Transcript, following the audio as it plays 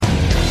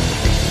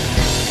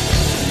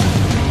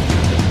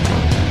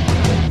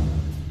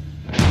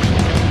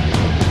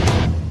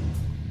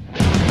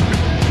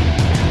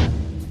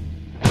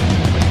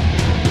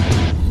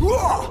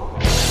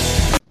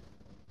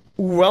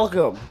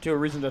Welcome to A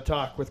Reason to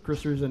Talk with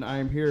Chris and I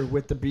am here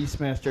with the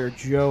Beastmaster,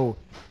 Joe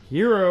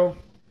Hero.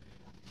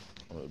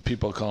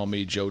 People call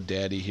me Joe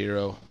Daddy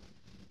Hero.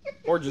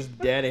 Or just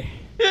Daddy.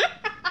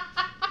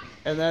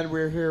 And then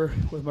we're here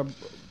with my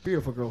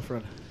beautiful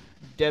girlfriend,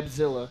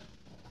 Debzilla.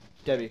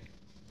 Debbie.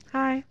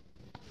 Hi.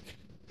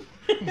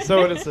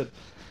 So innocent.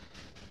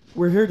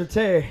 We're here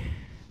today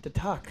to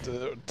talk.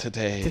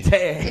 Today.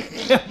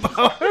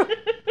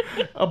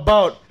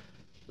 about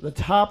the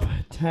top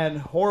 10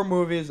 horror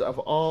movies of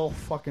all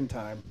fucking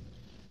time.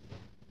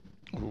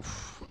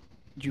 Oof.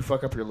 Did you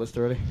fuck up your list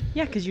already?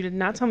 Yeah, because you did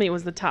not tell me it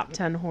was the top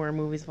 10 horror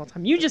movies of all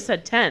time. You just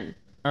said 10.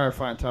 All right,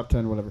 fine. Top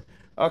 10, whatever.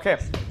 Okay.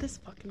 This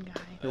fucking guy.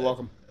 You're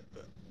welcome.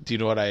 Do you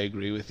know what I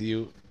agree with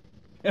you?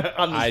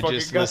 I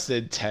just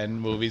listed 10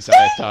 movies that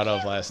I thought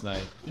of last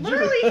night.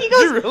 Literally, he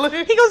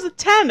Really? goes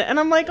 10, and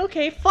I'm like,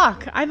 okay,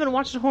 fuck. I haven't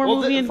watched a horror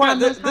movie in fine,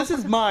 God knows this how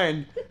is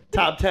mine.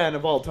 Top 10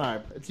 of all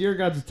time. It's your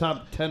guys'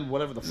 top 10,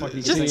 whatever the fuck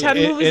you just think. 10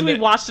 movies we the-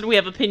 watched and we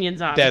have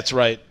opinions on. That's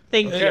right.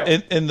 Thank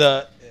you. In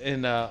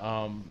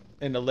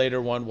the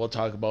later one, we'll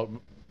talk about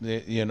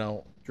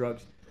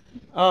Drugs.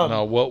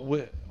 what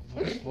we're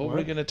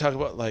going to talk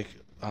about, like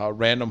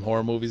random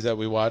horror movies that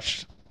we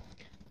watched.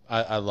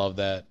 I love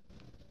that.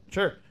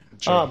 Sure.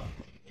 Sure.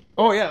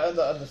 Oh yeah,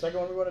 the second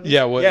one we want to do.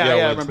 Yeah,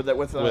 I remember that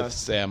with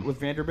Sam with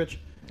Vanderbitch.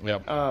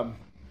 Yep.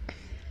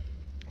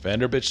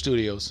 Vanderbitch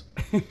Studios.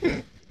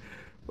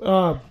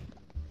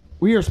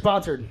 We are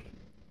sponsored.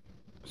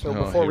 So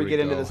before here we we get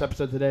into go. this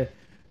episode today,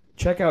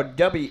 check out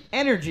Dubby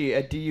Energy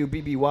at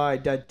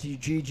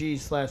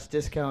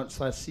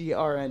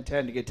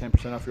dubby.gg/discount/CRN10 to get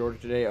 10% off your order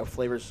today of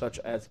flavors such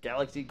as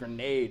Galaxy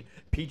Grenade,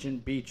 Peach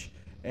and Beach,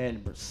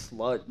 and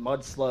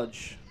Mud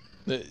Sludge.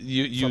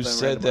 You Something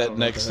said random, I that don't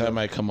know next what that time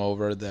I come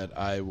over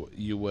that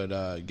you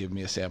would give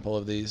me a sample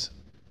of these.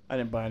 I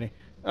didn't buy any.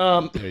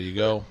 There you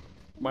go.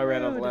 My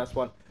ran on the last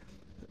one.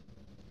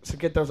 So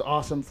get those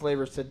awesome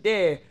flavors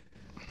today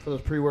for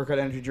those pre-workout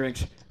energy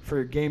drinks for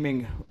your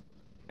gaming,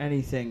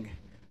 anything,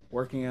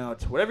 working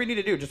out, whatever you need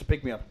to do, just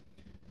pick me up.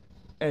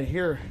 And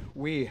here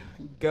we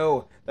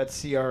go.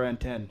 That's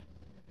CRN10.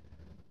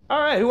 All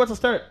right, who wants to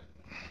start?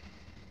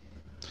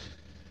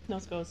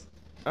 Nose goes.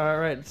 All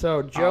right,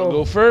 so Joe. I'll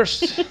go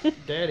first.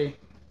 Daddy.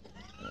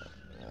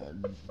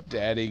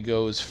 Daddy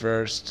goes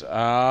first.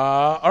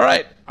 All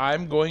right,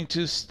 I'm going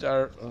to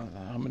start.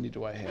 How many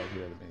do I have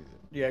here?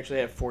 You actually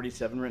have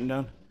 47 written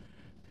down?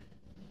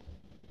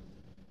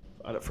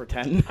 For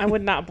 10? I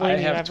would not blame I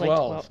you. have I have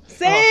 12. Like 12.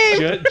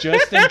 Same!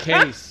 Just in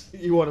case.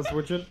 You want to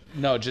switch it?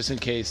 No, just in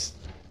case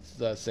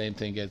the same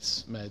thing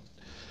gets met.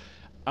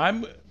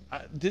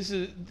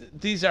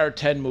 These are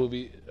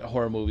 10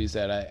 horror movies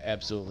that I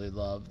absolutely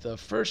love. The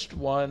first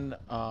one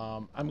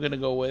I'm gonna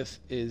go with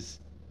is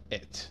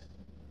It.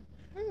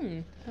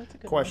 That's a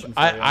good Question.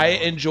 I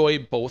enjoy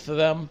both of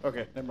them.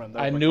 Okay, never mind.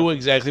 I knew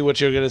exactly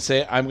what you were gonna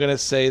say. I'm gonna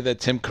say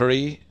that Tim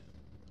Curry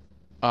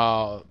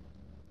Better?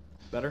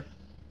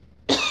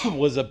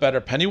 was a better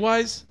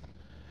Pennywise,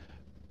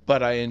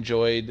 but I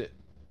enjoyed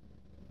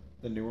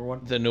The newer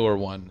one? the newer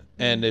one.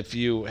 And if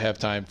you have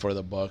time for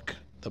the book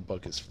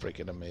is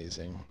freaking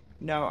amazing.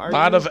 Now, A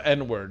lot of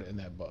N-word in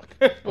that book.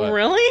 one. But-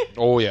 Really?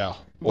 Oh, yeah.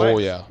 Oh,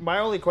 yeah. My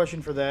only question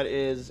for that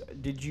is,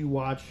 did you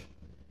watch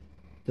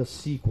the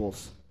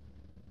sequels?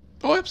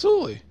 Oh,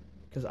 absolutely.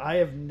 Because I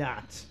have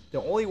not.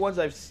 The only ones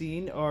I've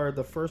seen are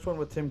the first one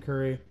with Tim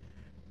Curry,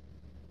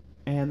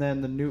 and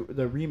then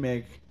the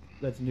remake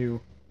that's new.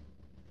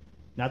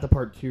 Not the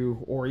part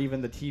 2, or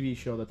even the TV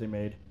show that they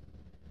made.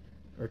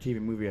 Or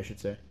TV movie, I should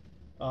say.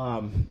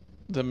 The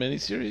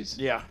miniseries?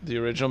 Yeah. The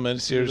original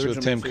miniseries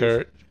with Tim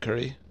miniseries.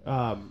 Curry?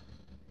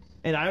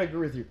 And I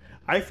agree with you.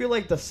 I feel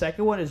like the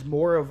second one is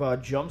more of a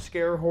jump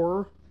scare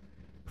horror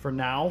for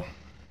now.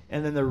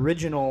 And then the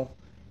original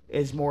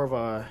is more of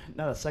a,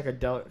 not a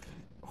psychedelic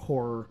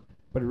horror,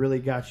 but it really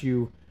got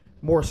you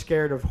more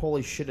scared of,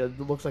 holy shit, it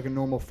looks like a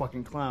normal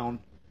fucking clown.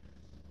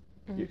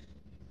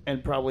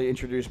 And probably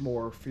introduce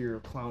more fear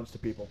of clowns to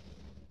people.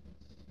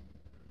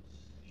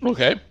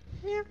 Okay.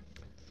 Yeah.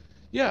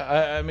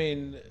 Yeah, I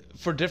mean,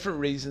 for different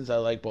reasons, I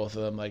like both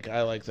of them. Like,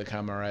 I like the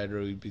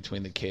camaraderie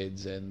between the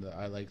kids, and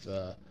I like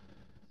the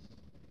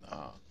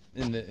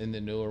in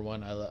the newer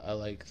one. I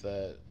like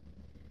the.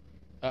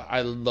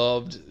 I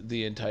loved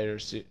the entire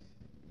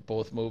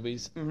both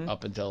movies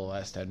up until the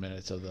last 10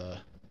 minutes of the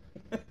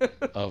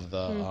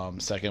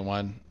second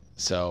one.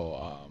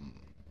 So,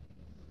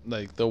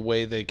 like the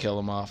way they kill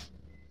him off,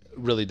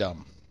 really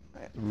dumb,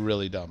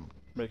 really dumb.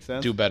 Makes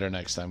sense. Do better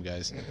next time,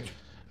 guys.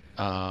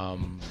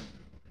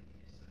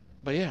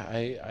 But yeah,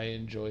 I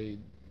enjoyed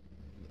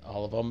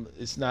all of them.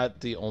 It's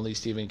not the only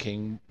Stephen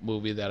King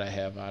movie that I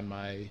have on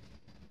my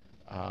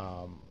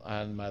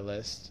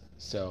list.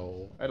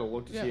 So I had to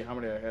look to see how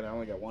many I had. I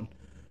only got one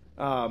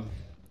on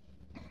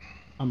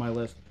my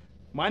list.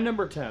 My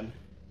number 10,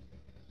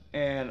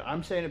 and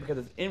I'm saying it because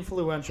it's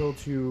influential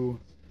to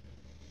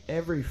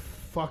every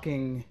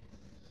fucking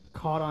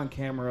caught on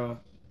camera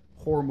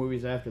horror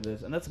movies after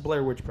this, and that's the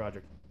Blair Witch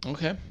Project.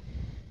 okay,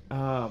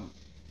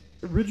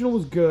 Original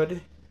was good.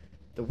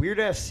 The weird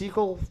ass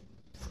sequel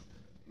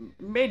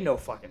made no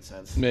fucking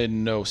sense. Made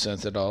no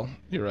sense at all.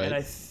 You're right. And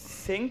I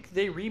think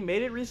they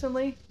remade it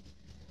recently.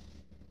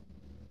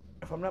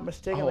 If I'm not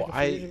mistaken, like a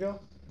few years ago.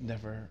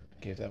 Never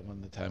gave that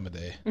one the time of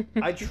day.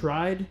 I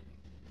tried,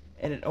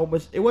 and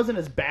it wasn't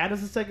as bad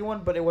as the second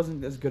one, but it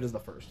wasn't as good as the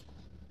first.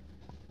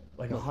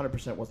 Like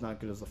 100% was not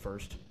good as the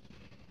first.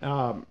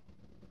 And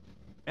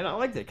I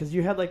liked it because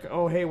you had like,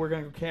 oh hey, we're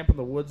gonna go camp in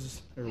the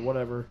woods or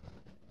whatever,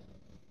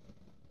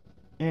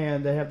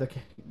 and they have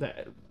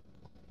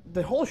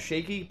the whole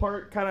shaky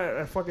part kind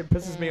of fucking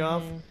pisses me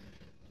off,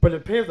 but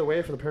it paved the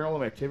way for the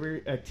Paranormal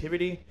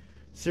Activity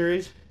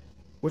series,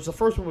 which the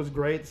first one was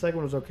great, the second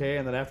one was okay,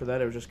 and then after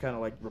that it was just kind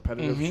of like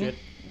repetitive shit,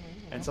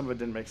 and some of it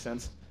didn't make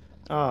sense.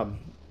 But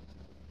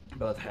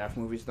that's half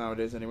movies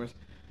nowadays, anyways.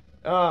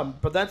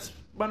 But that's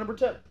my number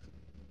 10.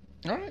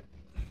 All right.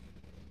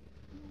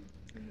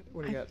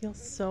 What do you I got? feel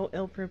so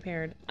ill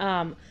prepared.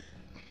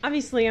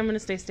 Obviously, I'm gonna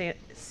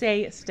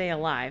stay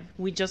alive.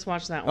 We just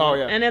watched that one,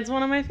 and it's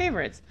one of my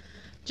favorites.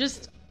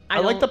 I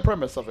like the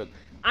premise of it.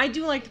 I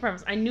do like the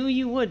premise. I knew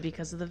you would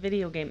because of the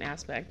video game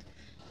aspect.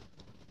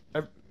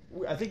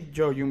 I think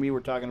Joe, you and me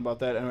were talking about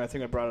that, and I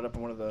think I brought it up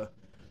in one of the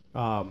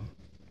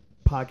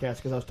podcasts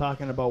because I was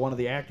talking about one of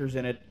the actors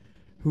in it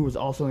who was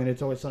also in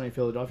It's Always Sunny in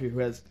Philadelphia, who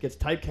gets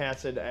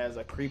typecasted as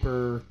a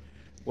creeper,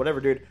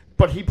 whatever, dude.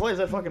 But he plays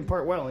that fucking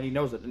part well, and he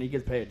knows it, and he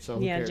gets paid. So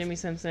who cares? Jimmy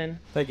Simpson.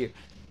 Thank you.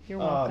 You're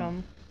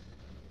welcome.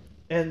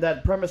 And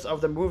that premise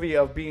of the movie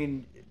of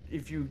being,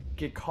 if you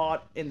get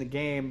caught in the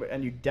game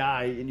and you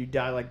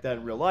die like that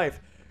in real life,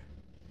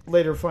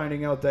 later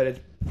finding out that it's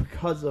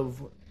because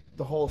of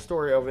the whole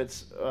story of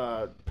it's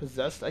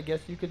possessed, I guess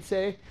you could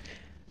say.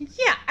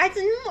 Yeah, it's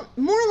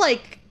more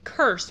like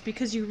cursed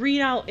because you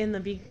read out in the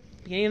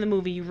beginning of the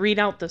movie, you read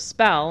out the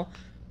spell,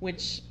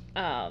 which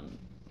kind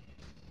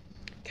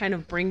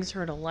of brings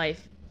her to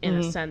life in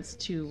a sense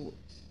to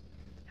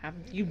have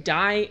you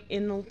die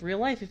in real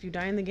life if you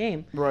die in the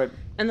game. Right.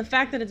 And the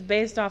fact that it's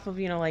based off of,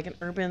 like an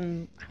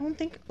urban... I don't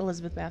think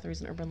Elizabeth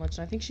Bathory's an urban legend.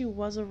 I think she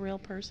was a real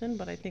person,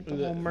 but I think the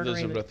whole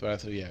murdering... Elizabeth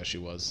Bathory, yeah, she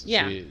was.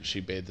 Yeah. She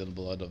bathed in the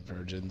blood of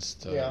virgins.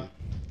 See? Yeah.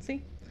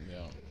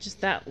 Just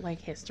that,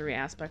 history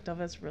aspect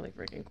of it's really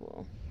freaking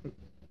cool.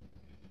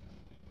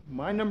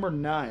 My number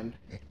 9,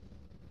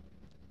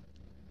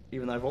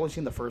 even though I've only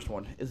seen the first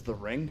one, is The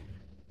Ring.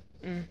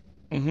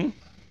 Mm-hmm.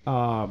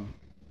 I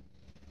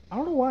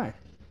don't know why.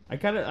 I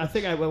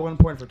think at one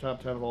point for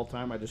top 10 of all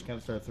time, I just kind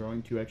of started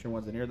throwing 2 extra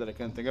ones in here that I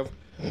couldn't think of.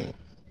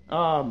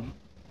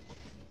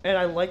 And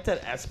I like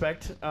that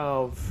aspect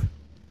of...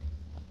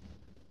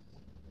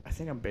 I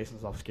think I'm basing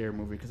this off Scary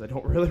Movie because I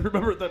don't really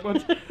remember it that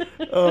much.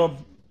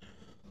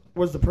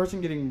 Was the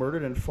person getting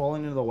murdered and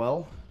falling into the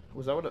well?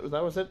 Was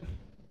that was it?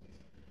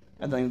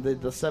 And then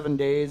the 7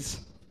 days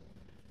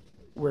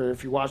where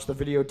if you watch the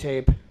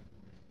videotape,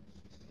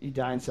 you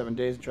die in 7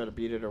 days and try to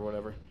beat it or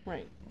whatever.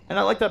 Right. And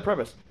I like that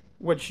premise,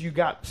 which you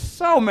got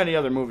so many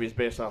other movies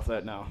based off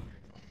that now.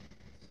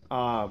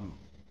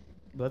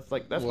 That's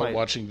my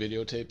watching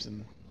videotapes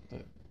and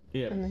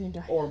And then you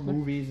die. or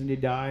movies and you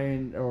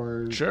die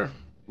or sure,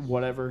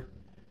 whatever,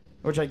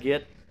 which I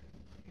get.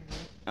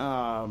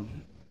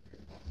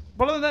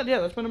 But other than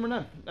that, that's my number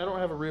 9. I don't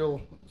have a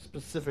real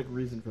specific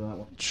reason for that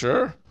one.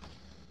 Sure.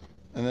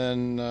 And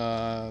then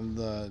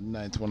the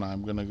 9th one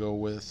I'm gonna go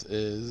with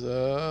is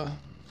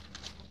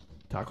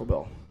Taco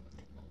Bell.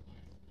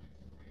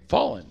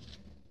 Fallen.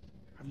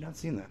 I've not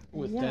seen that.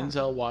 With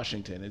Denzel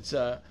Washington. It's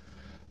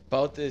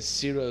about this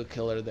serial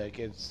killer that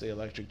gets the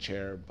electric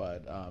chair,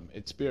 but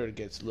its spirit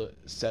gets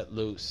set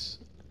loose,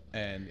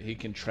 and he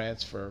can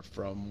transfer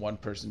from one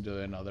person to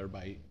another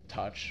by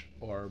touch,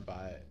 or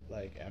by,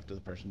 after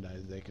the person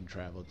dies, they can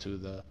travel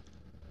to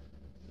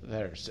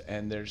theirs.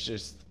 And there's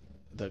just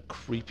the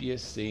creepiest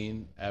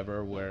scene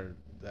ever where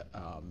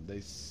they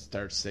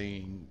start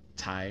singing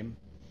Time.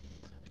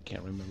 I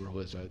can't remember who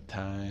is right.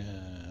 Time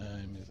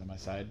is on my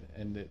side,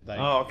 and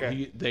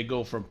they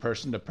go from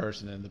person to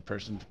person, and the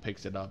person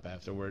picks it up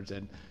afterwards,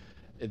 and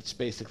it's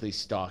basically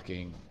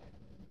stalking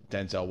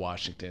Denzel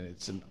Washington.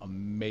 It's an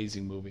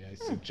amazing movie. I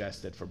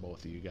suggest it for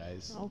both of you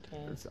guys. Okay.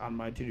 It's on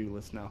my to-do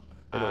list now.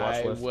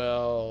 I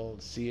will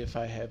see if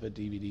I have a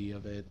DVD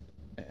of it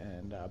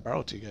and borrow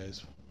it to you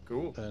guys.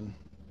 Cool. Then,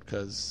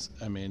 because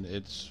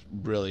it's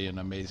really an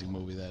amazing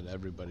movie that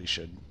everybody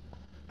should.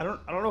 I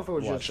don't know if it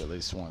was watch just at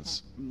least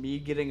once. Me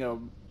getting a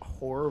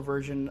horror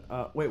version.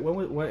 Wait,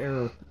 what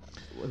era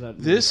was that?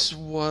 This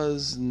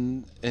was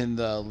in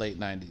the late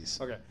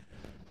 90s. Okay.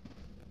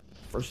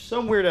 For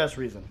some weird ass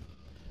reason,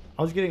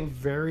 I was getting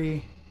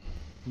very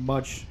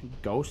much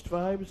Ghost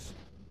vibes.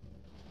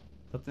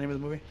 That's the name of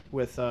the movie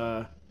with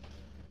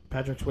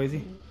Patrick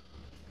Swayze.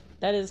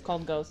 That is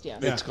called Ghost,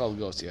 yes. It's called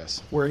Ghost,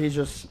 yes. Where he's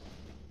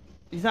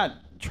not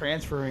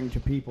transferring to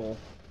people,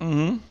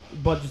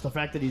 but just the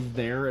fact that he's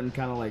there and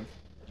kind of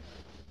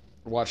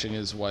watching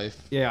his wife.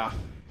 Yeah.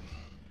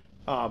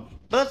 But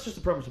that's just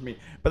the premise of me.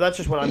 But that's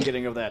just what I'm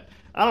getting of that.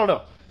 I don't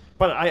know.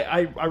 But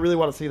I really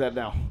want to see that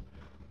now.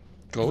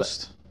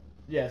 Ghost?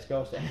 Yes,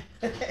 Ghost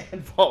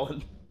and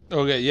Fallen.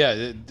 Okay,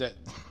 yeah.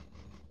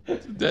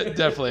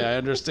 Definitely. I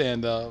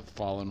understand the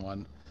Fallen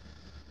one.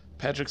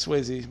 Patrick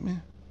Swayze.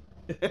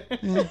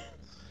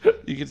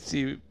 You could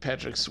see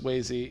Patrick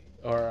Swayze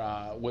or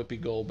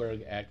Whoopi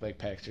Goldberg act like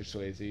Patrick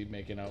Swayze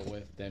making out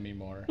with Demi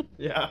Moore.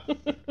 Yeah.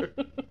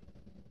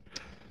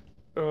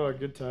 Oh,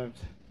 good times.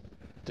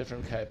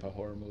 Different type of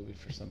horror movie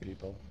for some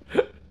people.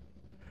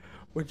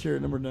 What's your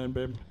number 9,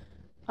 babe?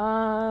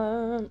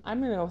 I'm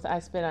gonna go with I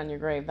Spit on Your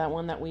Grave, that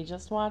one that we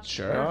just watched.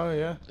 Sure. Oh,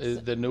 yeah.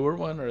 Is the newer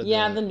one or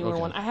the newer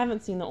one? I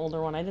haven't seen the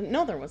older one. I didn't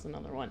know there was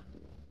another one.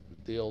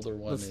 The older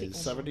one is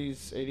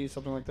 70s, 80s,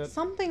 something like that.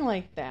 Something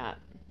like that.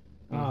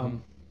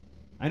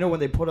 I know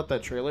when they put up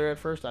that trailer at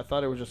first, I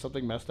thought it was just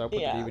something messed up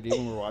with the DVD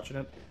when we were watching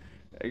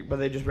it. But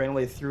they just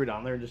randomly threw it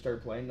on there and just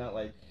started playing. Not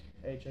like,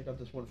 hey, check out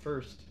this one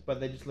first. But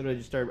they just literally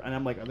just started. And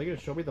I'm like, are they going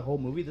to show me the whole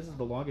movie? This is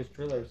the longest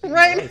trailer I've seen in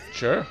my life.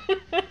 Sure.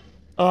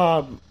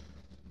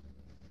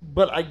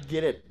 But I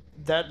get it.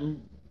 That's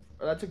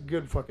a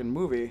good fucking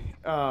movie.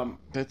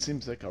 That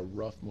seems like a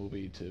rough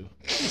movie too.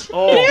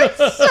 Oh, It's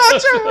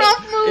such a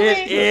rough movie.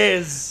 it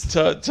is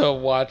to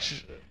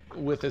watch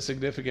with a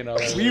significant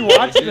other. We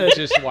watched it,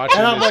 just watching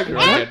and I'm this like, girl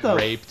what get the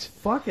raped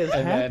fuck is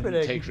and happening?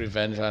 then take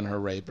revenge on her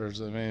rapers.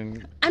 I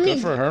mean, mean, good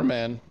for her,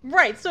 man.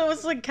 Right, so it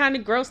was like kind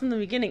of gross in the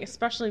beginning,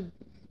 especially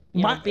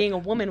being a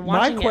woman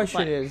watching it. My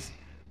question is,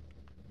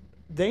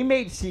 they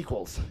made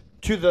sequels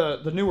to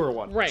the newer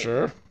one. Right.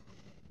 Sure.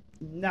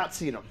 Not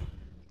seen them.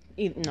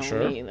 No,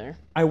 Sure. me either.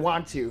 I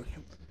want to.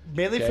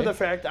 Mainly for Okay. the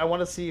fact I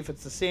want to see if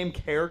it's the same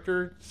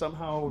character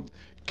somehow.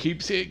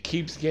 Keeps getting.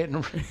 Keeps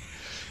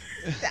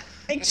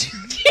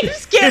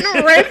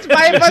getting raped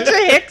by a bunch of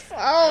hicks.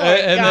 Oh my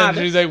And god.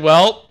 then she's like,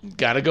 "Well,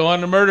 gotta go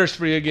on the murder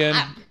spree again."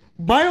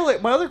 My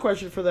other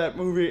question for that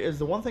movie is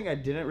the one thing I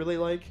didn't really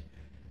like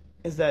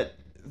is that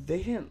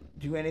they didn't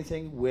do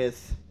anything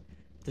with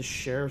the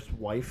sheriff's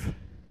wife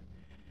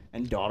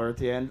and daughter at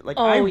the end. Like,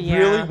 I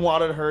really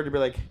wanted her to be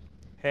like,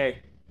 hey,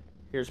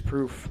 here's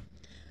proof.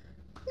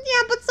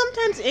 Yeah, but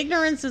sometimes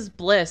ignorance is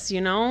bliss,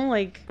 you know?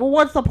 Like, But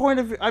what's the point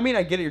of... I mean,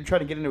 I get it, you're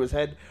trying to get into his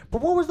head,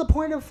 but what was the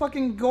point of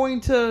fucking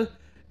going to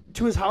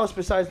his house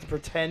besides to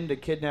pretend to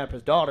kidnap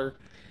his daughter?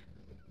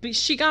 but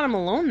she got him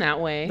alone that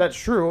way. That's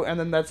true, and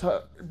then that's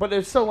her... But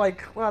it's still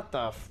like, what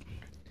the...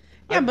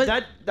 Yeah,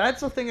 but...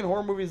 That's the thing in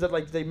horror movies that,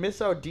 like, they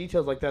miss out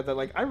details like that,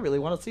 like, I really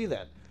want to see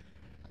that.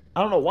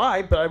 I don't know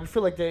why, but I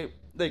feel like they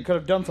could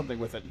have done something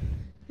with it.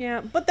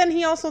 Yeah, but then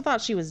he also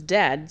thought she was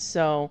dead,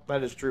 so...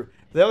 That is true.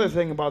 The other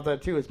thing about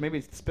that, too, is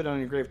maybe Spit on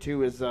Your Grave,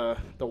 too, is the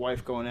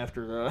wife going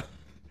after the...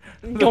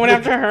 Going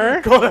after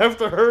her? Going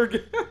after her,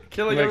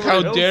 killing Like,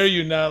 everybody how else. dare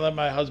you not let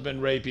my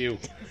husband rape you?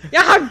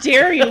 Yeah, how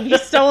dare you be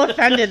so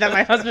offended that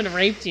my husband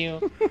raped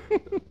you?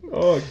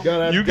 Oh,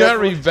 God. You got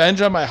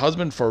revenge on my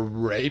husband for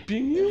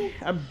raping you?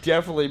 I'm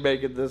definitely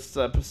making this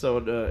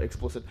episode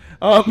explicit.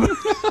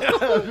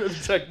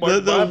 Check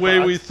The way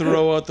we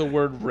throw out the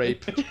word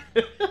rape.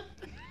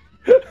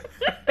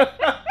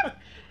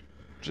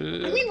 I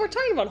mean, we're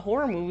talking about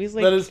horror movies.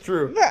 Like, that is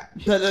true.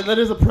 That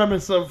is a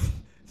premise of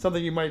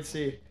something you might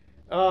see.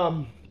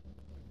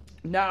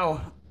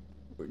 Now,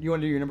 you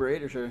want to do your number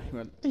 8 or sure?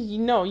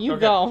 You Okay.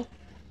 go.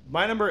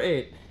 My number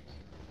 8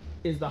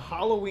 is the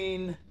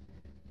Halloween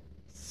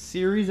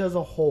series as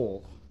a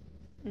whole.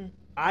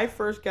 I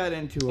first got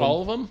into them.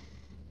 All of them?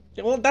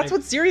 Well, that's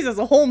what series as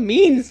a whole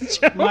means,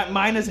 Joe.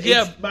 Minus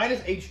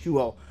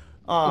H2O.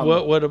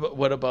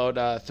 What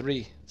about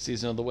 3,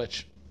 Season of the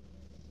Witch?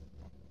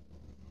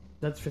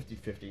 That's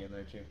 50-50 in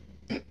there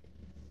too.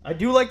 I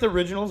do like the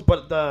originals,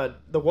 but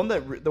the ones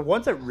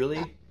that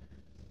really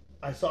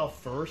I saw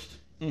first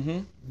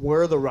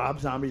were the Rob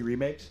Zombie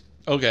remakes.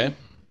 Okay.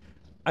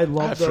 I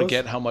love those.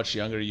 forget how much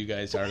younger you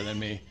guys are than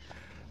me.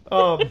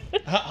 Um,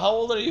 How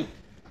old are you?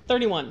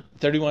 31.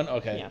 31?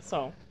 Okay. Yeah,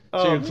 so...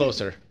 So you're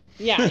closer.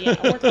 Yeah,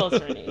 we're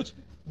closer in age.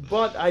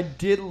 but I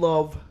did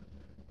love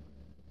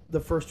the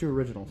first 2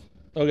 originals.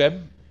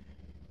 Okay.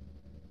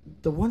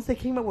 The ones they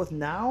came up with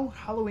now,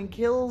 Halloween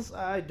Kills,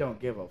 I don't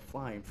give a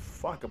flying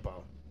fuck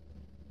about.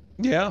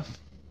 Yeah.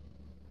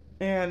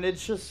 And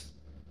it's just...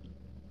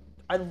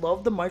 I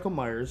love the Michael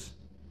Myers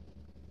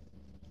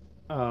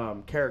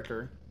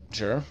character.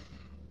 Sure.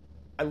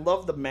 I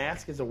love the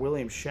mask as a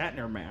William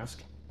Shatner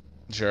mask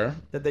Sure.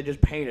 that they just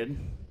painted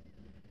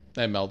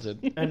I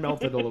melted. and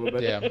melted a little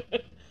bit. Yeah.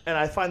 And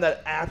I find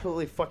that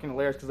absolutely fucking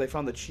hilarious because they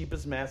found the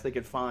cheapest mask they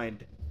could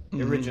find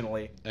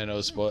originally. And it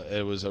was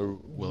a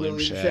William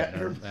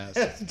Shatner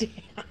mask.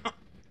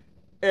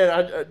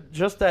 And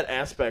just that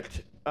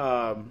aspect.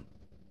 But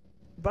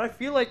I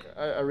feel like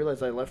I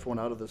realized I left one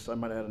out of this. I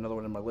might have had another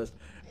one in my list.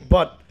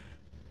 But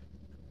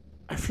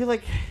I feel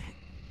like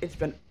it's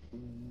been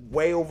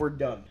way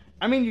overdone.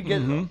 I mean, you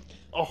get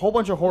a whole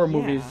bunch of horror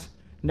movies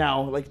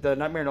now. Like the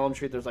Nightmare on Elm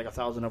Street, there's like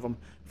 1,000 of them.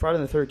 Friday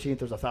the 13th,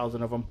 there's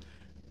 1,000 of them.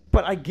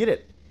 But I get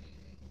it.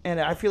 And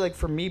I feel like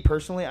for me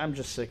personally, I'm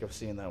just sick of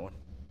seeing that one.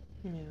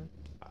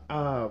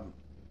 Yeah.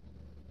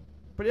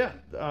 But yeah,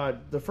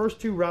 the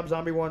first 2 Rob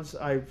Zombie ones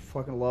I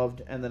fucking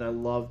loved. And then I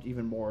loved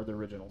even more the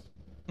originals.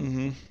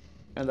 Mm-hmm.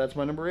 And that's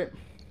my number 8.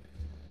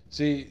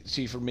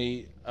 See, for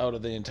me, out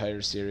of the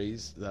entire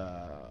series,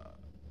 the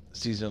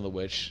Season of the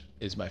Witch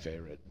is my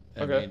favorite.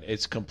 I mean,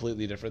 it's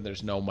completely different.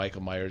 There's no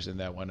Michael Myers in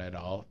that one at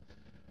all.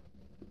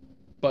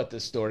 But the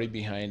story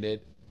behind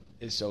it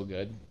is so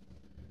good.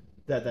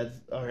 That's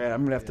okay.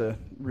 I'm gonna have to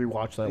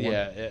rewatch that one.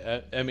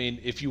 Yeah, I mean,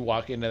 if you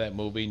walk into that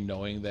movie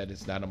knowing that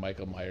it's not a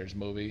Michael Myers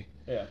movie,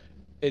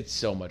 it's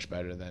so much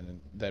better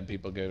than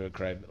people give it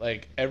credit.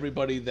 Like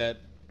everybody that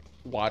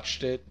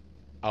watched it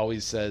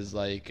always says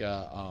like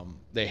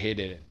they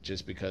hated it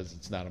just because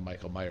it's not a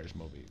Michael Myers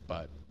movie,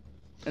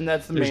 and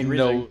that's the main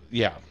reason.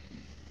 Yeah.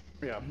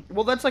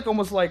 Well, that's like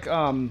almost like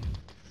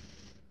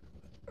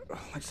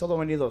so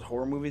many of those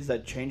horror movies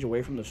that change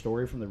away from the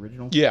story from the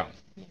original. Yeah.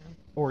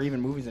 Or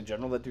even movies in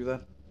general that do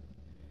that.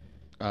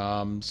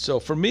 So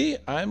for me,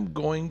 I'm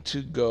going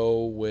to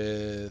go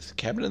with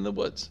Cabin in the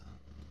Woods.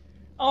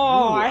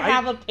 Oh, I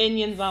have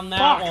opinions on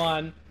that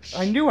one.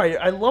 I knew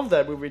I love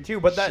that movie too,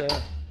 but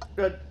that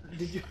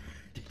did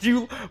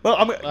you?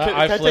 Well,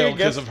 I flailed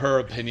because of her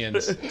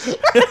opinions.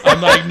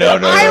 I'm like, no.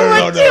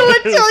 I would too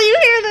until you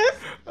hear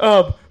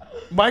this.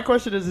 My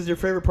question is your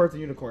favorite part the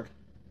unicorn?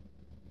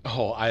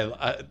 Oh,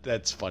 I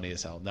that's funny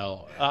as hell.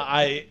 No,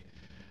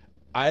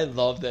 I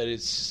love that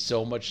it's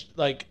so much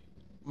like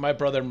my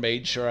brother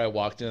made sure I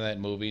walked into that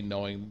movie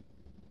knowing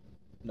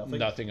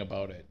nothing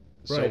about it.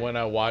 Right. So when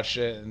I watched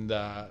it and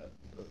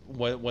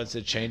once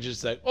it changes,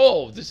 it's like,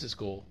 oh, this is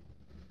cool.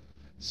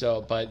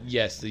 So, but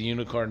yes, the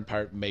unicorn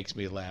part makes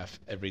me laugh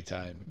every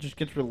time. Just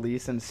gets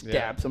released and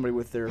stabs somebody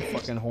with their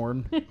fucking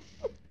horn.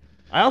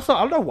 I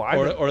don't know why.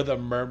 Or the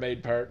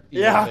mermaid part.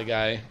 The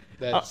guy.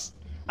 That's.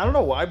 I don't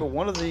know why, but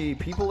one of the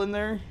people in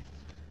there,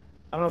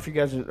 I don't know if you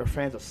guys are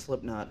fans of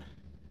Slipknot,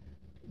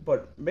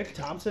 but Mick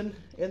Thompson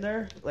in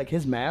there, like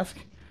his mask,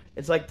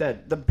 it's like the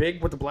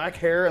big with the black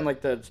hair and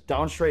like the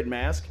down straight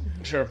mask.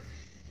 Sure.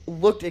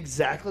 Looked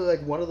exactly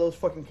like one of those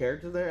fucking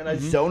characters there, and I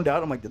zoned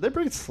out. I'm like, did they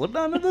bring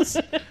Slipknot into this?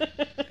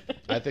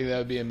 I think that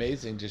would be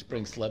amazing. Just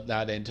bring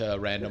Slipknot into a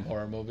random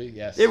horror movie.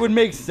 Yes, it would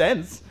make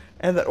sense,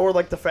 or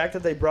like the fact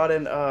that they brought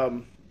in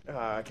I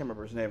can't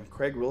remember his name,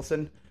 Craig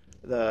Wilson,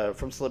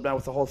 from Slipknot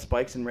with the whole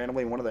spikes and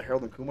randomly in one of the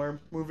Harold and Kumar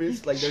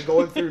movies. Like they're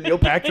going through Neil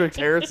Patrick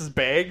Harris's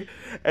bag,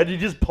 and he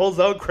just pulls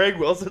out Craig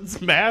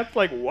Wilson's mask.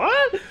 Like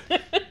what?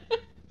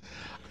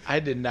 I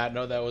did not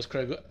know that was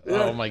Craig.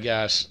 Yeah. Oh my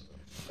gosh,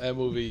 that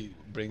movie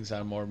brings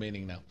on more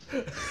meaning now.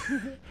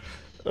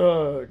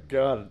 Oh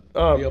god.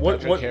 Neil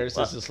Patrick Harris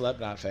is a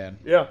Slipknot fan.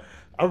 Yeah,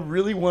 I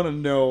really want to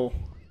know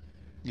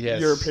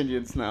your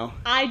opinions now.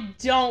 I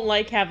don't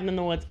like Cabin in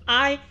the Woods.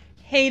 I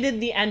hated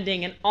the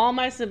ending, and all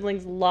my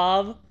siblings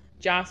love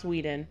Joss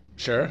Whedon.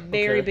 Sure.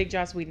 Very big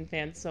Joss Whedon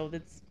fan, so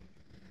that's...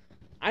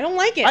 I don't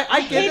like it.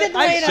 I hated the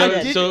way it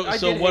ended.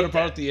 So what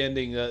about the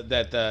ending that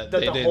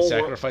they didn't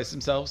sacrifice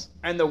themselves?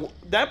 And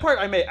that part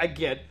I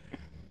get.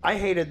 I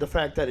hated the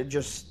fact that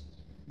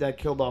that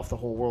killed off the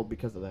whole world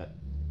because of that.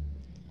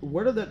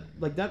 Where did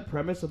that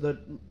premise of that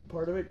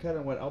part of it kind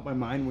of went out my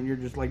mind when you're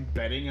just like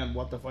betting on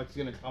what the fuck's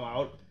gonna come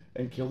out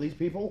and kill these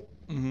people?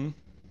 Mm-hmm.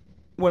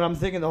 When I'm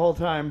thinking the whole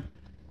time,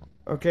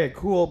 okay,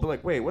 cool, but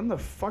like, wait, when the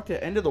fuck did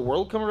the end of the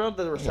world come around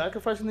that they were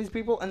sacrificing these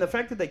people? And the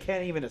fact that they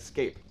can't even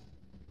escape.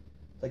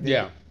 Like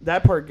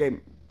that part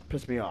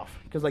pissed me off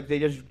because like they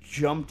just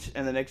jumped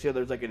and the next year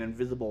there's like an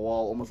invisible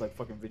wall, almost like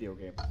fucking video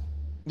game.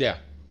 Yeah.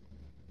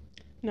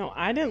 No,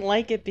 I didn't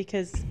like it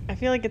because I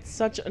feel like it's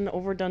such an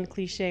overdone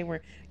cliche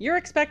where you're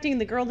expecting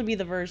the girl to be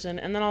the virgin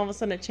and then all of a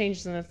sudden it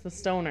changes and it's the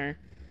stoner.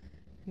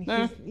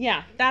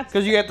 Yeah, that's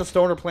because you got the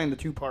stoner playing the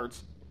two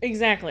parts.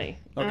 Exactly.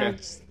 Okay.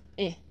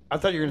 I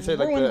thought you were gonna say I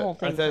thought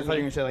you were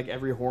gonna say like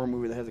every horror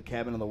movie that has a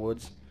cabin in the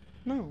woods.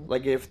 No.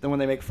 Like when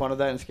they make fun of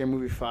that in Scary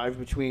Movie 5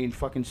 between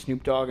fucking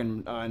Snoop Dogg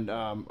and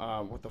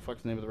what the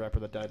fuck's the name of the rapper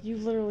that died? You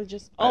literally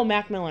just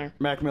Mac Miller.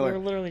 Mac Miller. We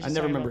were literally just I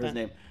never remember his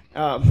that.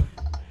 name.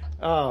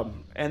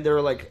 And they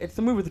were like, it's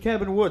the movie with the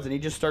cabin in the woods, and he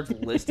just starts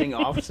listing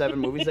off 7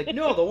 movies. Like,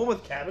 no, the one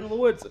with cabin in the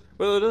woods.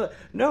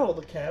 No,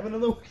 the cabin in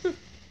the woods.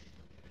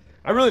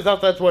 I really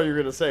thought that's what you were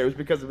gonna say. It was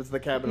because it was the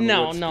cabin in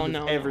the woods.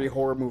 No. Every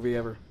horror movie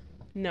ever.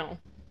 No.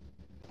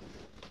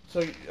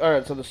 So all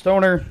right, so the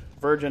stoner,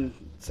 virgin,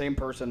 same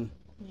person.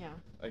 Yeah.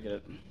 I get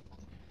it.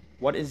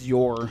 What is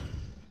your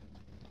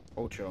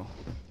Ocho?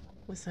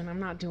 Listen, I'm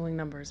not doing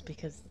numbers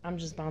because I'm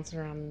just bouncing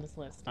around in this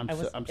list. I'm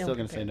still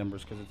going to say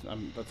numbers because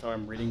that's how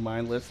I'm reading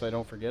my list so I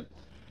don't forget.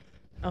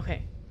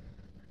 Okay.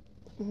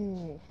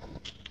 Ooh.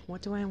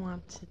 What do I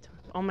want to talk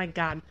about? Oh my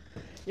god.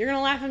 You're going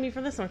to laugh at me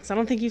for this one because I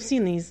don't think you've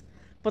seen these.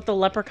 But the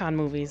Leprechaun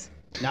movies.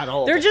 Not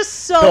all They're of them. just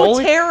so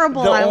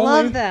terrible. I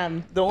love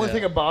them. The only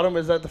thing about them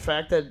is that the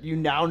fact that you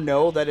now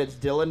know that it's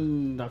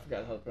Dylan... I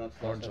forgot how to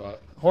pronounce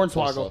it.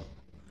 Hornswoggle.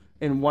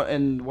 And what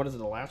is it,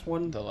 the last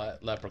one? The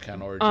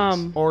Leprechaun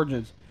Origins.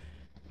 Origins.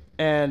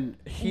 And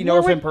he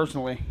knows him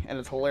personally, and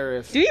it's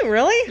hilarious. Do you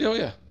really? Oh,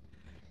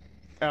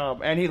 yeah.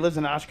 And he lives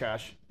in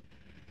Oshkosh.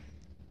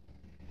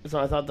 So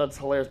I thought that's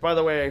hilarious. By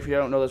the way, if you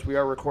don't know this, we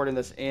are recording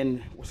this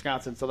in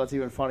Wisconsin, so that's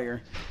even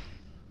funnier.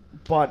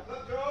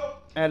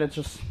 And it's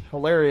just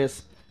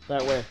hilarious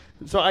that way.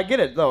 So I get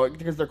it though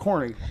because they're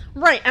corny.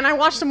 Right, and I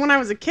watched them when I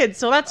was a kid,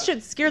 so that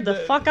shit scared the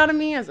fuck out of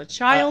me as a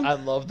child. I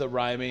love the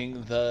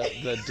rhyming,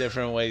 the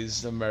different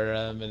ways to murder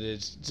him, and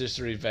it's just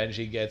the revenge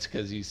he gets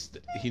because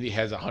he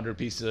has 100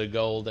 pieces of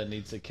gold and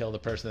needs to kill the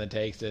person that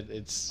takes it.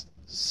 It's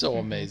so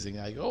amazing.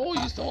 Like, oh,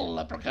 you stole a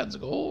leprechaun's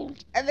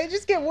gold. And they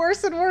just get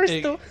worse and worse.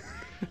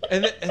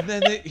 And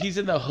then he's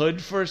in the hood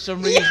for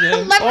some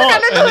reason.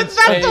 Leprechaun in the Hood,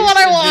 that's the one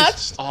I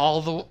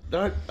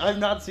watched. I've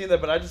not seen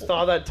that, but I just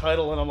saw that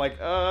title and I'm like,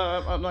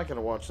 I'm not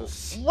gonna watch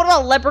this. What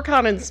about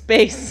Leprechaun in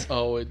Space?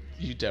 Oh,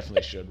 you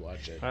definitely should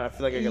watch it. I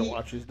feel like I gotta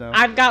watch these now.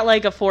 I've got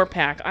like a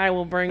 4-pack. I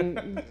will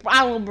bring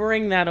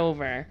that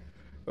over.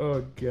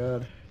 Oh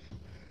god.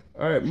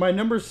 All right, my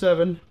number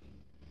 7,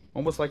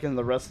 almost like in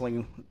the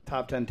wrestling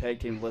top 10 tag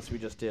team list we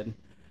just did.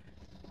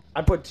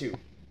 I put 2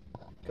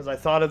 because I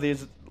thought of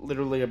these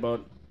literally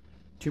about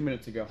 2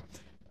 minutes ago.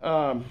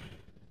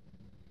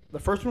 The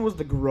first one was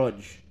The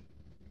Grudge.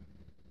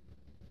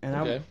 And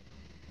I'm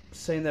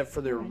saying that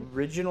for the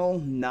original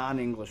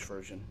non-English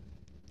version.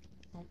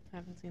 Oh,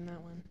 haven't seen that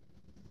one.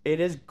 It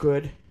is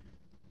good.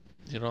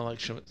 You don't like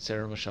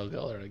Sarah Michelle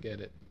Gellar, I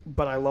get it.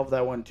 But I love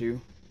that one too.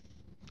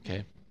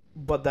 Okay.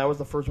 But that was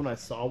the first one I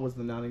saw was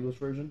the non-English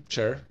version.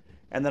 Sure.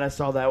 And then I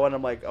saw that one.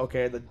 I'm like,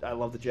 okay, I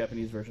love the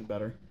Japanese version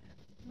better.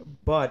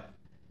 But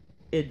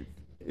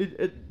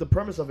the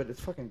premise of it is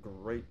fucking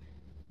great.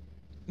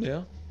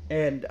 Yeah.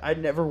 And I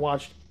never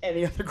watched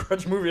any other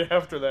Grudge movie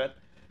after that.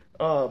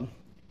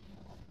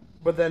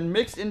 But then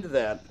mixed into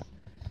that,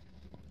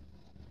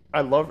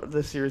 I love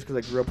this series because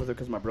I grew up with it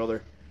because of my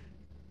brother.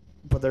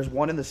 But there's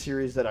one in the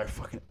series that I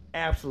fucking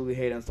absolutely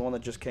hate, and it's the one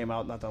that just came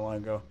out not that long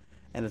ago.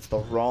 And it's the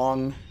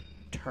Wrong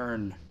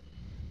Turn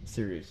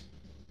series.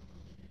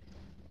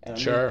 And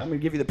I'm going to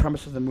give you the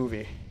premise of the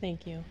movie.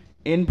 Thank you.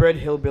 Inbred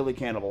hillbilly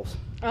cannibals.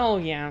 Oh,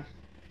 yeah.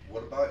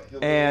 What about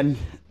hillbilly? And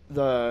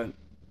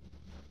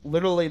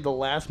literally the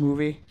last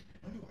movie,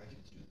 When do I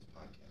get to do this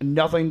podcast?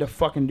 nothing to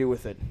fucking do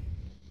with it.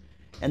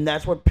 And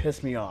that's what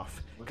pissed me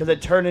off. Because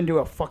it turned into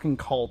a fucking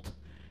cult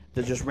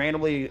that just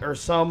randomly, or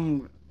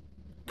some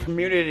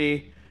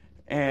community,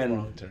 and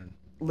Wrong turn.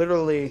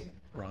 literally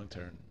Wrong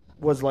turn.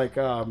 was like,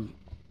 I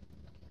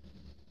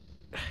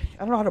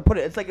don't know how to put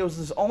it. It's like it was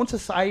this own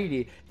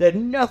society that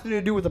had nothing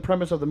to do with the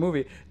premise of the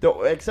movie,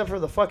 except for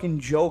the fucking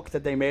joke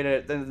that they made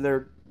it. Then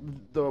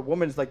the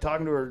woman's like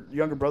talking to her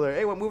younger brother.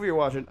 Hey, what movie are you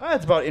watching? Oh,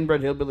 it's about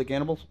inbred hillbilly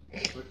cannibals.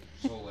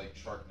 So like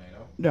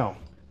Sharknado? No.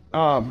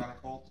 Kind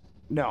of cult?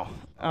 No.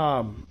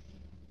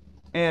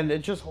 And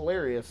it's just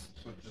hilarious.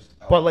 So just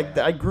But like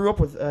Alabama. I grew up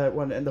with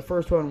one, and the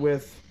first one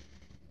with,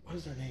 what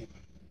is her name?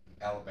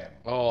 Alabama.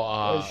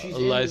 Oh, she's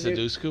in Eliza the-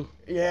 Dushku.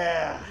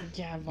 Yeah.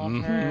 Yeah, I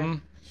love her.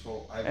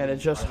 So And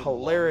it's just I would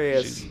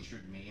hilarious. love if she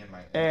featured me and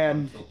my And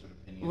unfiltered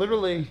opinion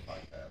literally- on this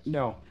podcast.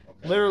 No.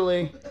 Okay.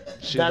 Literally,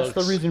 She that's the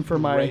looks reason for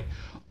my. great.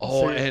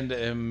 Oh, series. and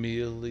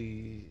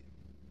Emily,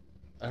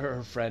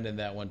 her friend in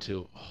that one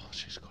too. Oh,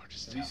 she's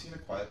gorgeous Have too. you seen A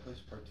Quiet Place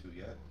Part 2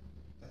 yet?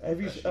 That's Have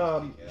the you? best shit you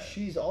can get.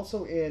 She's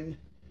also in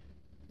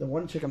the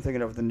one chick I'm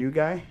thinking of, the new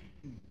guy.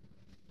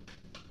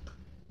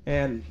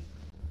 And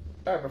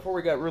all right, before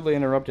we got rudely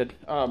interrupted,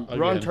 Wrong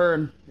Again.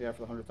 Turn. Yeah,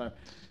 for the 100th time.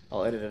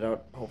 I'll edit it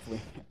out hopefully.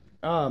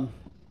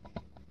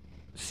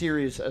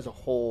 Series as a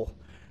whole,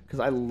 because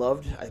I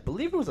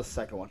believe it was the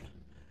second one.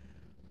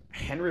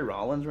 Henry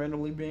Rollins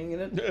randomly being in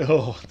it,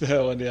 Oh,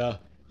 that one, yeah.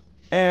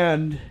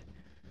 and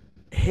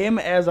him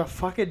as a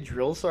fucking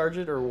drill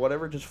sergeant or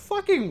whatever just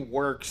fucking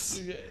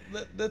works.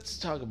 Let's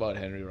talk about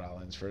Henry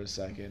Rollins for a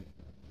second.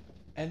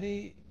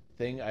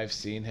 Anything I've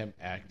seen him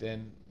act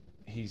in,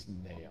 he's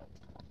nailed.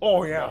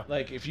 Oh yeah.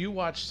 Like, if you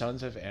watch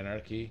Sons of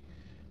Anarchy,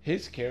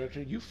 his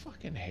character, you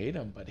fucking hate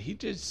him, but he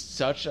did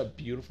such a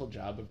beautiful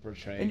job of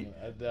portraying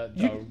the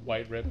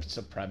white-ripped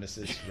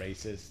supremacist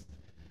racist.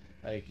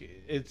 Like,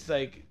 it's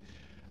like...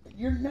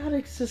 You're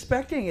not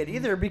suspecting it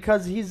either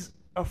because he's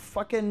a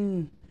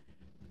fucking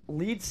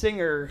lead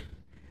singer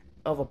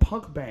of a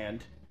punk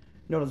band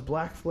known as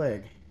Black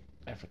Flag.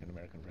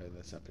 African-American, right?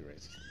 Let's not be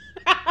racist.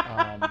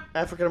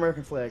 African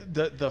American Flag.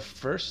 The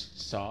first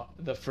song,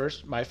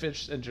 my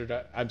first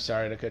introduction, I'm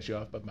sorry to cut you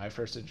off, but my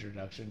first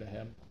introduction to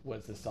him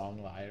was the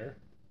song Liar.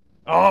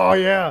 Oh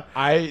yeah.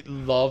 I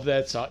love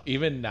that song.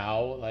 Even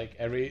now,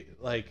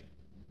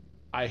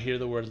 I hear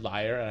the word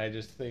liar and I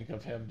just think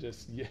of him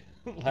just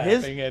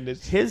laughing, and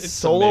it's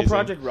solo amazing.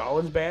 project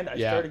Rollins band I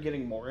Yeah. started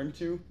getting more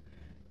into,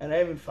 and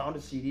I even found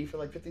a CD for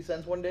like 50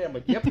 cents one day. I'm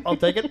like, yep, I'll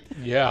take it.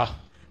 Yeah.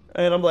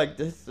 And I'm like,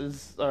 this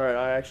is all right.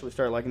 I actually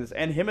started liking this,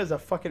 and him as a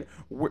fucking,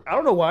 I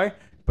don't know why,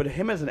 but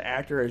him as an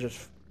actor is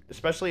just,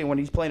 especially when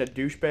he's playing a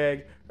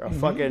douchebag or a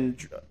fucking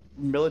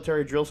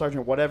military drill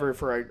sergeant, whatever,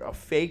 for a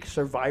fake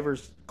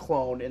Survivor's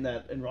clone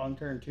in Wrong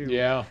Turn 2.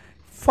 Yeah.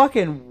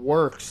 Fucking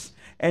works.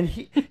 And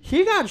he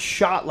got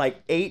shot like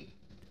 8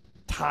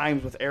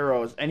 times with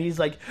arrows, and he's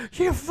like,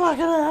 "You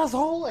fucking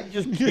asshole!" Like,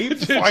 just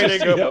keeps fighting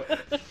him.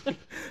 Yep.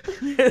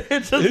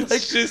 It's just It's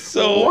like, just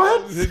so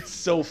what? It's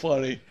so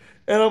funny.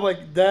 And I'm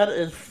like, that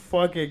is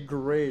fucking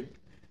great.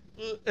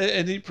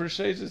 And he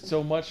portrays it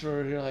so much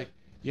where you're like,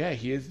 yeah,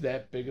 he is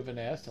that big of an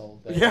asshole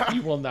that Yeah. he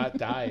will not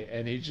die,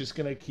 and he's just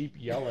gonna keep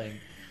yelling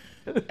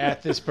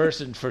at this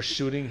person for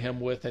shooting him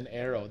with an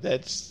arrow.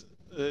 That's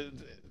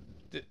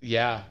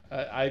yeah.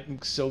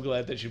 I'm so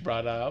glad that you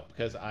brought it up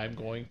because I'm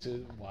going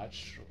to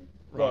watch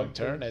Wrong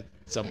Turn at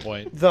some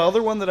point. The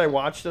other one that I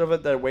watched of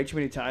it that way too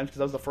many times because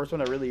that was the first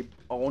one I really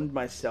owned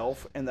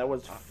myself, and that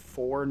was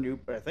four new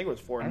Aren't there,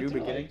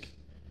 beginnings. like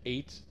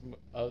 8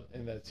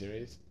 in that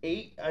series.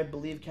 8, I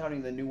believe,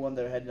 counting the new one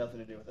that had nothing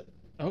to do with it.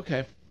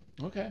 Okay.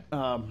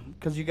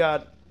 Because you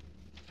got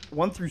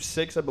 1 through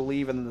 6, I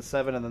believe, and then the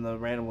 7, and then the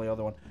randomly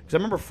other one. Because I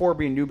remember 4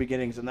 being New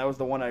Beginnings, and that was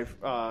the one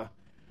or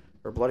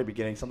Bloody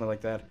Beginnings, something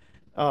like that.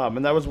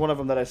 And that was one of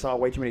them that I saw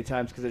way too many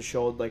times because it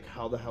showed like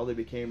how the hell they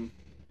became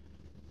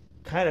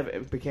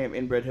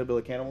inbred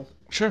hillbilly cannibals.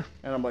 Sure.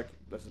 And I'm like,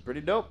 this is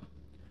pretty dope.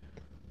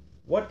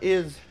 What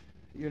is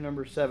your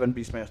number 7,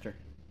 Beastmaster?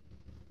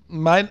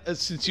 Mine,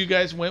 since you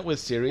guys went with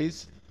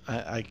series,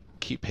 I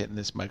keep hitting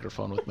this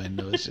microphone with my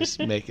nose, just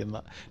making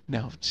love.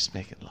 No, just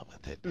making love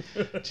with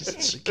it.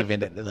 Just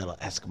giving it a little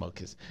Eskimo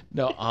kiss.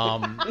 No,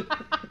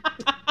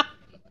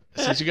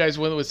 since you guys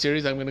went with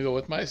series, I'm going to go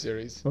with my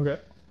series. Okay.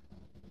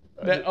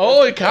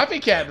 A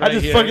copycat right I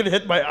just here. fucking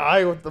hit my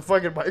eye with the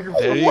fucking microphone.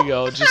 There you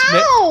go. Just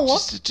Ow!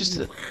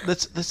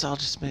 let's all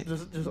just make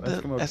Just the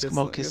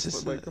Eskimo kiss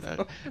kisses. the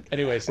microphone.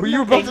 Anyways, Were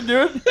you about to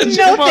do it?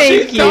 No,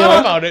 thank she you. thought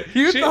about it.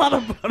 You She- thought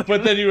about it.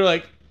 But then you were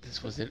like,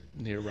 this wasn't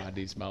near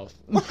Rodney's mouth.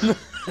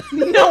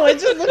 No, it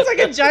just looks like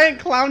a giant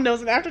clown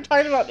nose, and after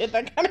talking about it,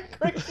 that kind of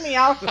creeps me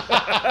out.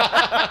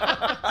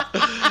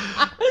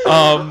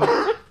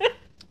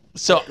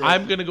 So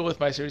I'm gonna go with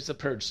my series, the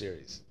Purge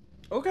series.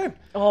 Okay.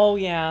 Oh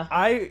yeah.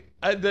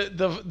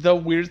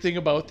 The weird thing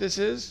about this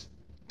is,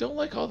 don't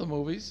like all the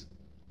movies.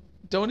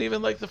 Don't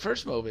even like the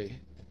first movie.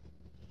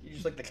 You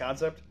just like the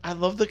concept? I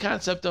love the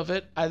concept of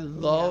it. I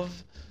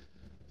love.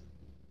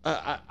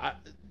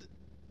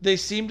 They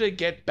seem to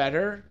get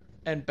better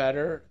and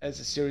better as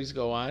the series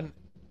go on,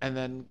 and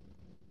then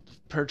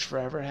Purge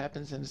Forever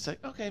happens, and it's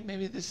like, okay,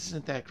 maybe this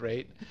isn't that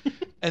great,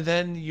 and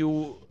then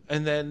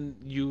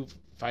you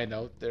find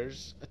out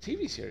there's a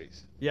TV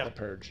series, Yeah. The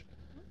Purge,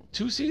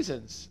 2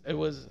 seasons. It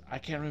was, I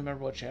can't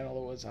remember what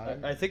channel it was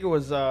on. I think it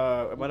was,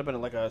 it might have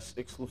been like a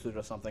exclusive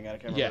or something. I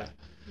can't remember. Yeah,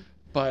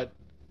 but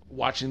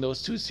watching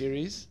those 2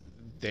 series,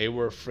 they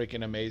were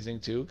freaking amazing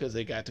too because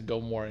they got to go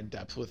more in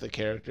depth with the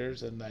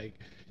characters, and like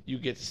you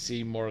get to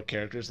see more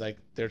characters. Like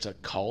there's a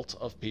cult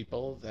of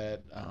people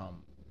that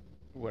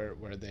where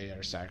they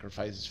are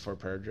sacrifices for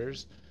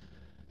purgers.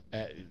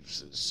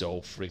 It's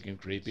so freaking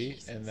creepy.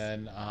 And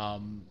then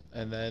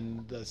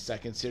the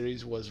second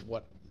series was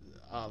what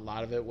a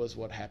lot of it was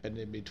what happened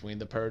in between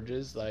the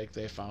purges. Like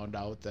they found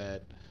out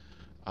that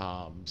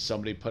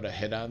somebody put a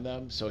hit on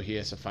them, so he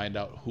has to find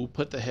out who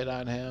put the hit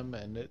on him,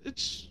 and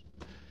it's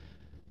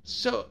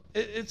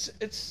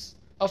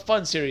a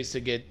fun series to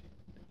get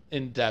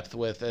in depth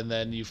with, and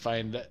then you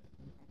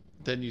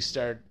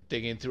start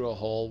digging through a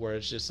hole where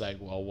it's just like,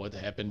 well, what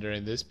happened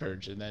during this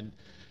purge, and then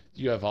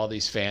you have all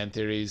these fan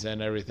theories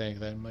and everything.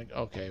 Then I'm like,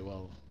 okay,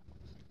 well,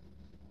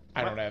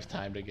 I don't have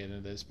time to get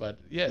into this, but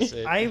yes,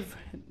 I've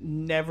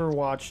never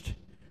watched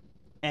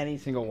any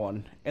single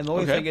one, and the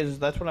only Okay. thing is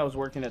that's when I was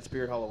working at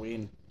Spirit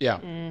Halloween.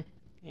 yeah.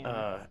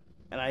 Yeah.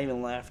 And I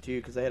even laughed too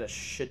because they had a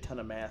shit ton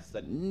of masks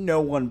that no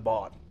one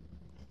bought.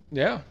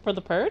 Yeah. For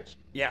the Purge?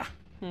 Yeah.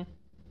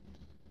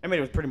 I mean,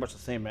 it was pretty much the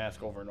same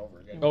mask over and over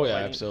again. Oh yeah,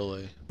 Like,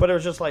 absolutely. But it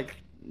was just like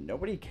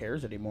nobody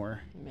cares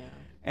anymore. Yeah.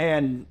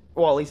 And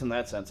well, at least in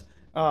that sense.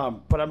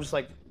 But I'm just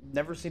like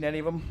never seen any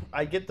of them.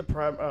 I get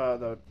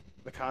the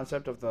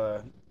concept of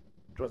the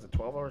was it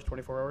 12 hours,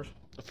 24 hours?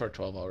 For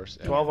 12 hours.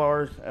 Yeah. 12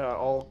 hours.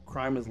 All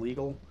crime is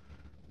legal.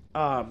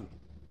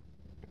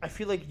 I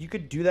feel like you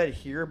could do that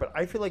here, but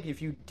I feel like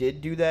if you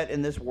did do that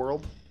in this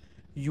world,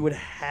 you would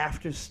have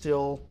to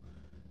still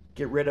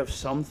get rid of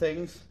some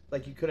things.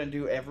 Like you couldn't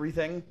do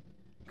everything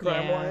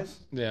crime-wise.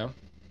 Yeah.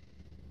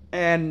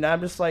 And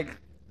I'm just like,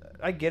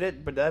 I get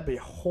it, but that'd be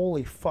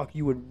holy fuck.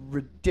 You would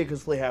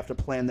ridiculously have to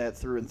plan that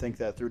through and think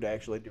that through to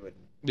actually do it.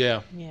 Yeah.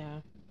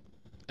 Yeah.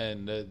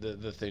 And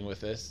the thing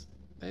with this,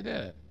 they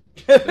did it.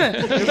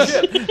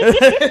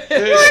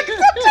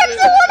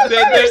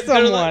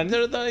 Someone.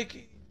 They're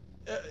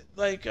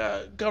like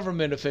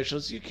government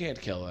officials. You can't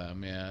kill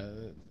them, yeah,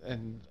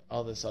 and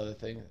all this other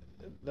thing.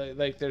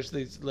 Like there's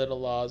these little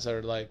laws that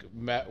are like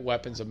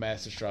weapons of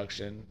mass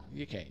destruction.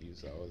 You can't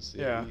use those.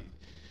 Yeah.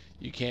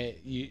 You can't.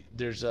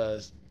 There's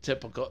a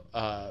typical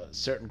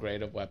certain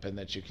grade of weapon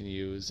that you can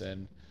use,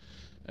 and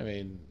I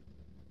mean,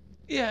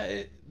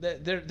 yeah,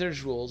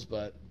 there's rules,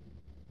 but.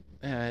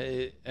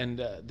 The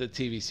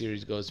TV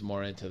series goes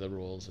more into the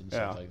rules and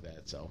stuff like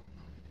that. So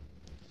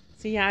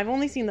yeah, I've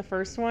only seen the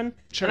first one,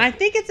 Sure. and I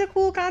think it's a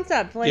cool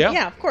concept. Like, Yeah.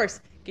 yeah, of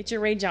course, get your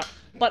rage out.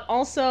 But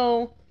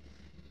also,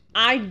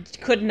 I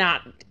could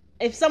not.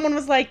 If someone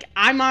was like,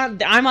 "I'm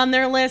on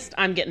their list,"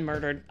 I'm getting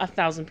murdered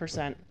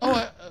 1,000%.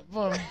 oh,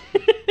 well,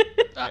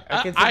 I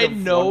can think I of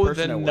know one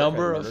person the at work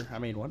number I'd of. murder. I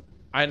mean, what?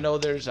 I know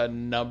there's a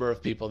number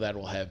of people that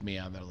will have me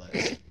on their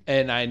list,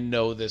 and I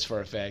know this for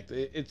a fact.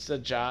 It's a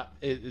job.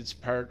 It's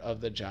part of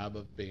the job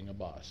of being a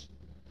boss.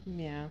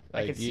 Yeah.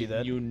 I can see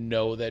that. You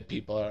know that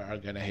people are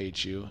going to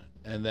hate you,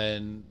 and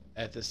then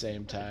at the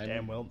same time,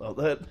 Damn well know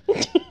that.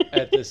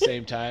 at the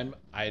same time,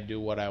 I do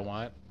what I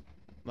want.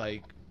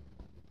 Like,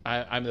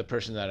 I'm the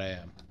person that I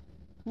am.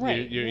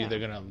 Right. You're yeah. either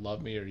going to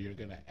love me or you're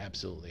going to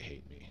absolutely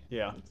hate me.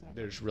 Yeah.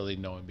 There's really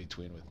no in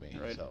between with me.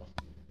 Right. So.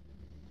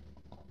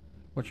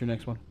 What's your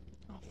next one?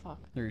 Oh fuck.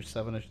 Or your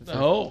 7, I should say.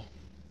 Oh.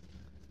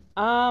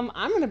 I'm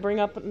gonna bring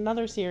up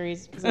another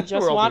series because I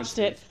just We're all watched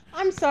doing it.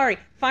 I'm sorry,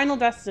 Final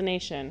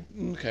Destination.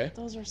 Okay.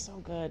 Those are so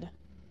good.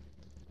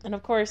 And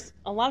of course,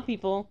 a lot of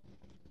people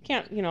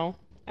can't,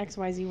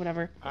 XYZ,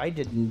 whatever. I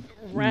did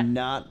Ra-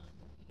 not.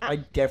 I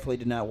definitely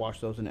did not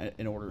watch those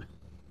in order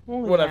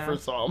Well, when I yeah.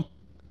 first saw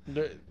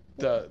them.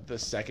 The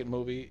second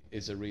movie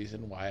is a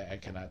reason why I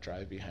cannot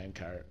drive behind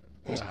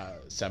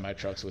semi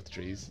trucks with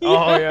trees.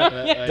 Oh yeah,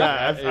 Yeah.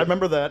 yeah. I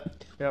remember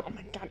that. Yep. Oh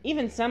my god,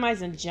 even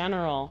semis in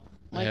general.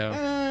 Like,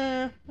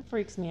 that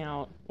freaks me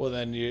out. Well,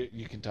 then you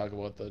can talk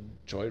about the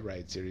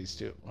Joyride series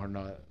too, or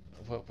not?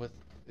 What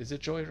is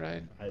it?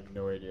 Joyride? I have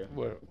no idea.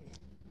 Where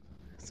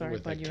Sorry,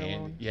 with bud, the you're candy?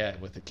 alone. Yeah,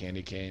 with the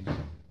candy cane.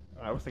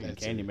 I was thinking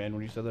That's Candyman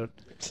when you said that.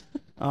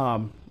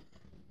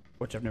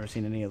 Which I've never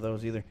seen any of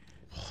those either.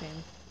 Same.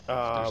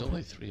 There's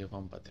only 3 of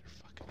them, but they're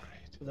fucking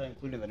great. Is that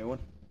including the new one?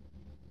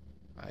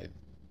 I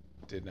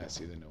did not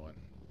see the new one.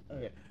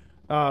 Okay.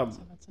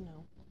 So that's a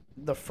no.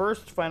 The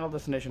first Final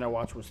Destination I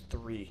watched was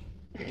 3.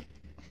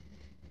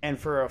 And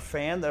for a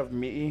fan of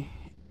me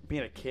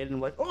being a kid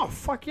and like, oh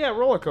fuck yeah,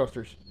 roller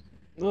coasters.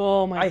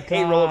 Oh my god. I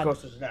hate roller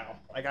coasters now.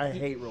 Like I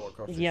hate roller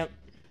coasters. Yep.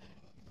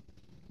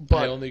 I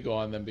But only go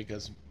on them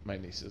because my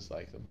nieces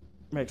like them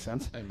makes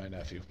sense. and my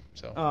nephew.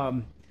 So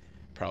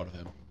proud of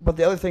him. But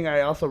the other thing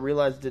I also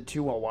realized it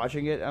too while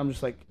watching it, I'm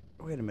just like,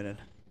 wait a minute.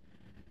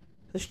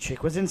 This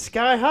chick was in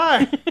Sky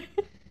High.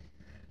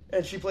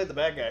 And she played the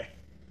bad guy.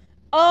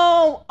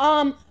 Oh,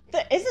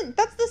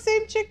 that's the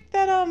same chick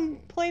that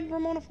played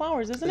Ramona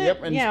Flowers, isn't it?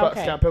 Yep, and yeah,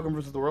 okay. Scott Pilgrim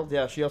vs. the World.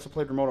 Yeah, she also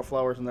played Ramona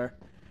Flowers in there.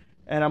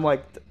 And I'm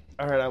like,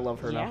 all right, I love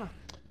her Yeah. now.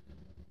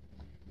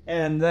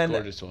 And then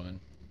Gorgeous woman.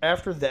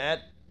 after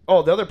that,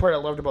 oh, the other part I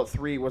loved about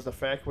 3 was the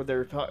fact where they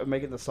were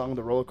making the song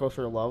 "The Roller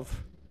Coaster of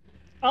Love."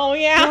 Oh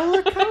yeah.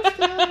 Roller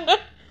coaster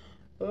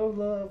of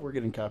love. We're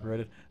getting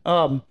copyrighted.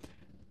 And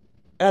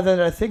then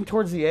I think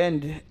towards the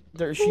end,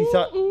 she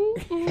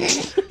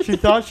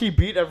thought she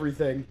beat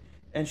everything,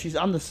 and she's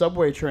on the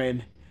subway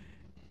train.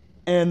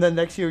 And then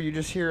next year, you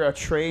just hear a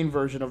train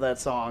version of that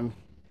song,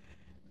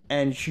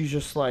 and she's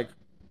just like,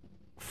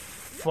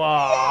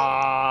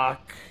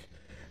 "Fuck."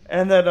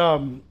 And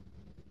then,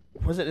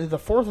 was it the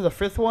 4th or the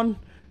 5th one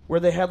where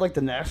they had like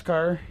the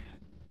NASCAR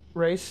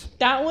race?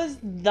 That was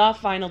the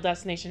Final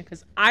Destination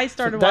because I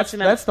started that's, watching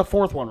that. That's the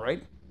 4th one,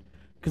 right?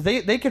 Because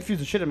they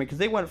confused the shit out of me because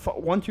they went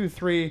 1, 2,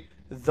 3,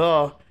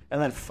 and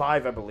then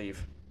 5, I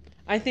believe.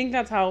 I think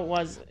that's how it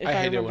was. If I I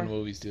hate it remember. when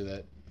movies do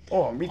that.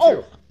 Oh, me too.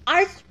 Oh,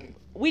 I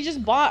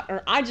just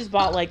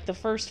bought like the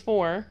first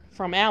 4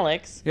 from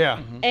Alex.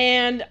 Yeah.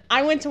 And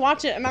I went to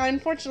watch it, and I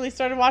unfortunately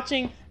started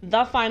watching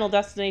The Final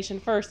Destination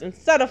first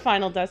instead of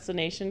Final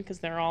Destination because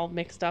they're all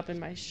mixed up in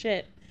my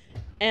shit.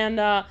 And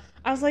I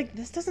was like,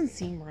 this doesn't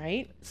seem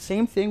right.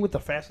 Same thing with the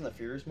Fast and the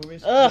Furious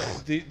movies. Ugh.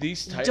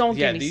 These Don't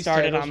get me these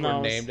started titles on were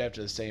those. named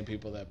after the same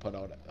people that put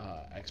out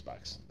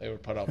Xbox. They were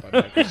put out by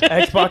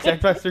Microsoft. Xbox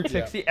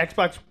 360,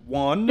 Xbox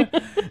One.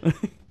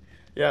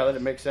 Yeah,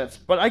 that makes sense.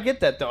 But I get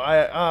that though.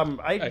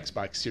 I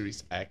Xbox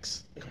Series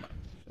X. Come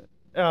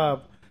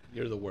on,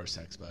 you're the worst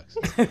Xbox.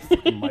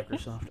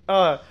 Microsoft.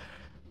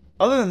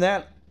 Other than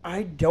that,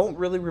 I don't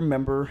really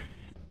remember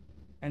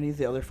any of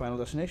the other Final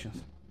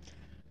Destinations.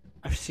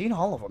 I've seen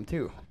all of them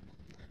too.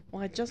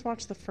 Well, I just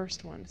watched the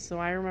first one, so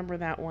I remember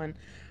that one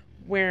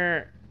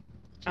where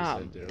She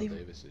said Daryl they-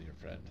 Davis is your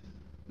friend.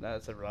 No,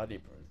 it's a Rodney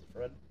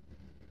Fred.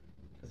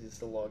 Because he's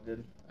still logged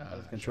in on his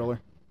sure. controller.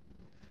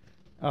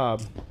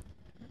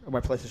 My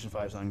PlayStation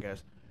 5's on,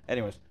 guys.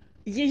 Anyways.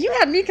 you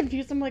had me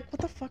confused. I'm like, what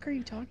the fuck are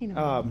you talking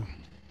about?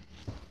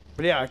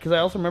 But yeah, because I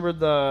also remember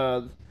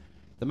that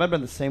might have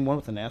been the same one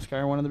with the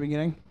NASCAR one in the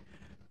beginning,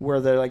 where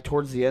they're like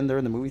towards the end, they're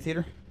in the movie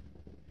theater.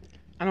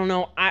 I don't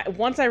know.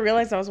 Once I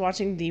realized I was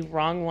watching the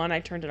wrong one, I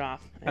turned it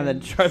off. And then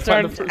tried to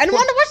find the first and one.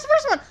 wanted to watch the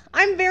first one.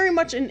 I'm very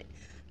much in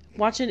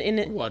watching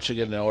in Watching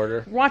it in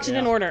order. watching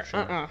in Yeah, order.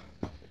 sure.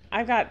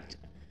 I've got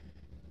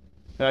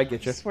I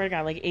get you. I swear to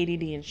God, like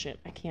ADD and shit.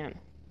 I can't.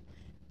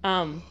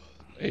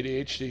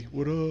 ADHD.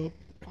 What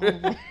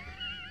up?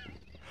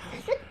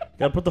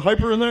 Gotta put the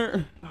hyper in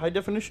there, high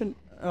definition.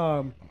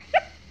 But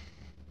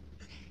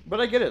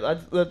I get it.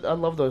 I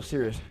love those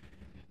series.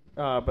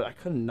 But I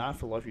could not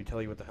for the life of you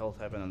tell you what the hell's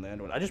happened in the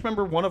end one. I just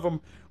remember one of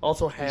them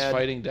also He's had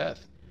fighting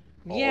death.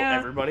 Yeah.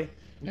 everybody.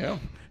 Yeah.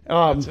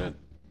 That's it.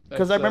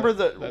 'Cause I remember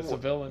That's the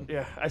villain.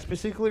 Yeah, I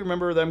specifically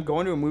remember them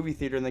going to a movie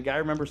theater and the guy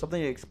remembers something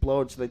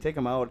explodes, so they take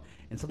him out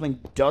and something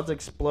does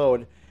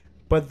explode,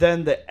 but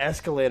then the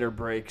escalator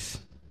breaks,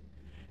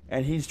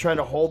 and he's trying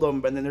to hold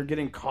them, and then they're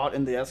getting caught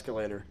in the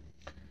escalator.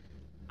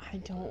 I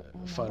don't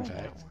remember Fun that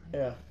fact. one.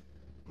 Yeah.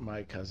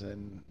 My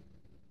cousin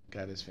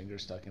got his finger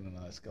stuck in an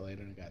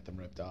escalator and got them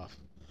ripped off.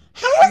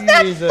 How was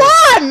that Jesus.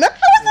 fun? How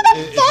was it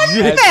a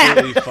fun It's fact?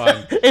 absolutely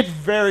fun. It's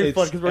very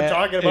fun because we're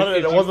talking about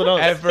it and it wasn't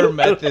If us. you've ever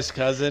met this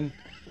cousin,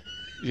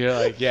 you're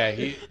like, yeah,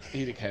 he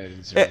kind of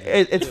deserves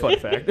it. It's fun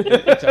fact.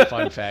 It's a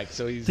fun fact.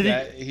 So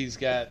Did he's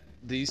got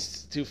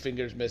these two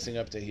fingers missing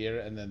up to here,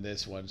 and then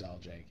this one's all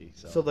janky.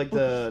 So like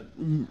the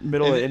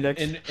middle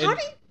index.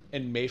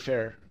 In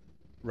Mayfair,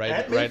 right?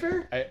 At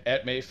Mayfair? Right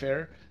at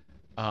Mayfair,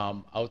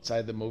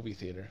 outside the movie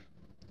theater.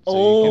 So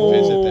you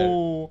can visit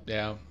there.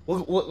 Yeah.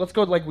 Well, let's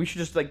go. Like we should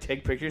just like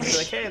take pictures. And be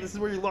like, hey, this is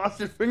where you lost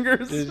your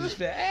fingers. How do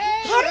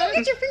you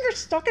get your finger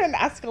stuck in an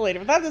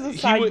escalator? That is a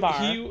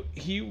sidebar.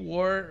 He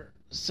wore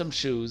some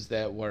shoes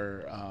that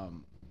were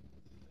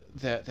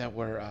that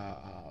were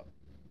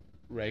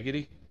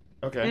raggedy,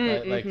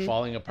 Okay. like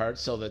falling apart.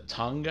 So the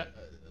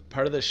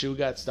part of the shoe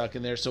got stuck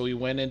in there. So he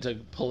went in to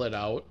pull it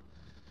out,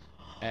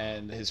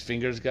 and his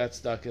fingers got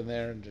stuck in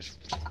there and just.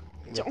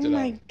 Oh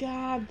my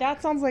god,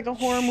 that sounds like a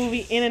horror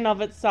movie in and of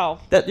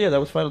itself. That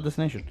was Final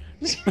Destination.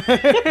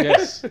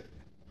 Yes.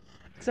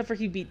 Except for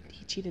he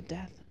cheated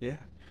death. Yeah.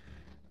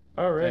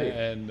 All right.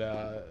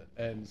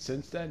 And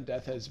since then,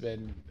 death has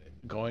been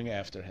going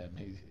after him.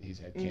 He's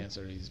had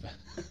cancer. He's been.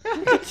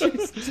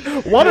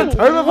 What a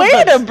turn of Way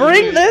events. to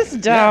bring this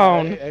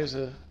down.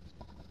 Yeah,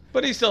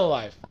 but he's still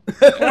alive.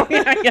 Oh,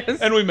 yeah, I guess.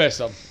 And we miss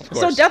him, of course.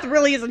 So death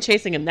really isn't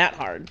chasing him that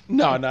hard.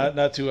 No,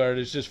 not too hard.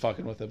 It's just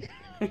fucking with him.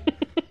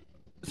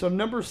 So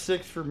number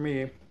 6 for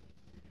me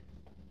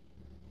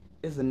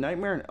is the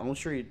Nightmare on Elm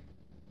Street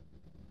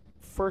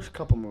first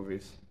couple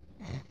movies.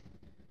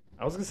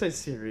 I was gonna say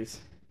series,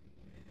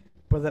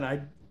 but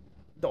then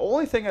the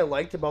only thing I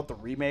liked about the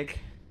remake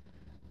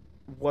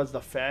was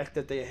the fact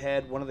that they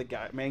had one of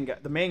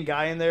the main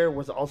guy in there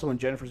was also in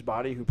Jennifer's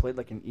Body, who played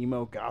like an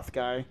emo goth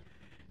guy,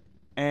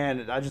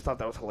 and I just thought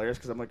that was hilarious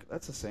because I'm like,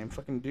 that's the same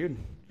fucking dude.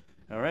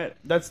 All right,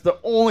 that's the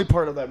only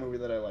part of that movie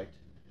that I liked.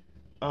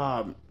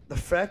 The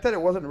fact that it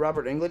wasn't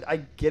Robert Englund, I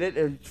get it.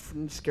 It's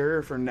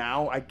scarier for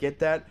now. I get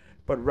that.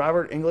 But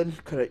Robert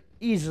Englund could have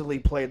easily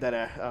played that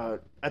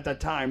at that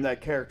time,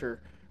 that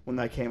character, when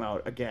that came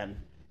out again.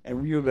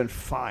 And you would have been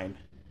fine.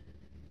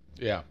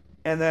 Yeah.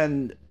 And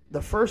then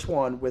the first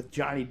one with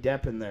Johnny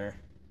Depp in there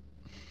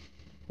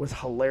was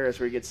hilarious,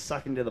 where he gets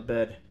sucked into the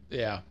bed.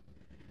 Yeah.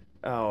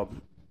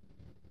 And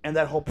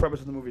that whole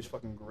premise of the movie is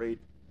fucking great.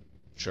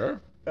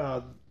 Sure.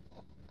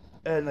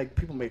 And like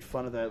people made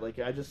fun of that. Like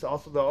I just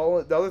also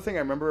the other thing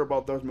I remember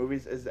about those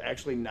movies is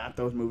actually not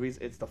those movies.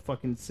 It's the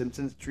fucking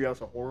Simpsons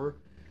Treehouse of Horror,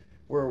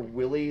 where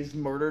Willie's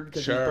murdered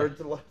because he burned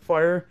to the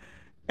fire,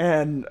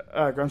 and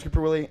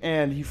Groundskeeper Willie,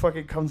 and he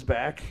fucking comes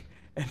back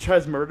and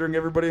tries murdering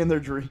everybody in their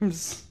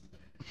dreams.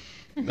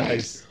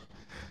 Nice.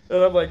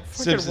 And I'm like,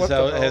 Simpsons what the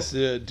hell? has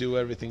to do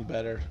everything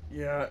better.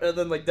 Yeah, and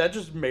then like that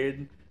just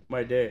made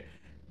my day.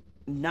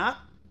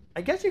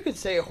 I guess you could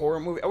say a horror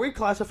movie. Are we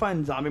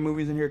classifying zombie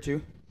movies in here too?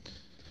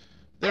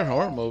 They're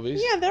horror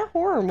movies. Yeah, they're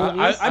horror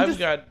movies. I've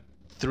got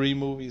 3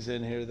 movies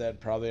in here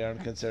that probably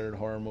aren't considered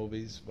horror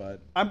movies,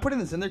 but I'm putting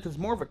this in there because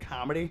it's more of a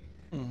comedy.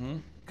 Mm-hmm.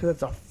 Because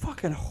it's a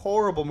fucking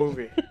horrible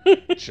movie.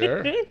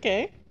 Sure.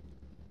 Okay.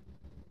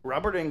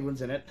 Robert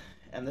Englund's in it,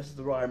 and this is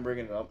why I'm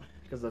bringing it up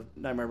because of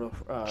Nightmare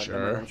on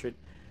Elm Street.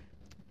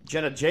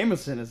 Jenna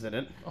Jameson is in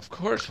it. Of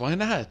course, why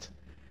not?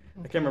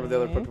 I can't remember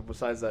the other people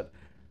besides that.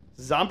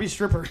 Zombie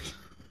strippers.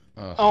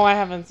 Oh, I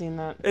haven't seen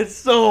that. It's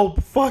so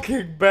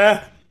fucking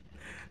bad.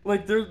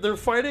 Like they're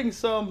fighting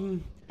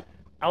some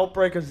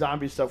outbreak of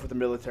zombie stuff with the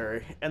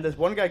military, and this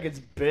one guy gets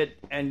bit,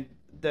 and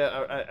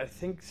I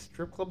think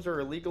strip clubs are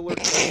illegal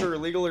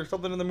or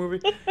something in the movie.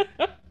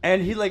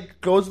 And he like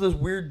goes to this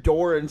weird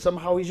door, and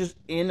somehow he's just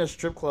in a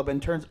strip club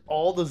and turns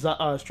all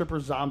the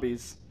strippers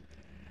zombies.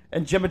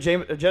 And Jenna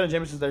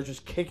Jameson's there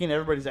just kicking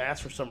everybody's ass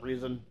for some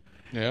reason.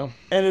 Yeah.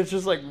 And it's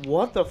just like,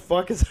 what the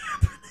fuck is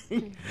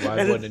happening?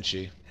 Why wouldn't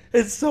she?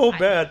 It's so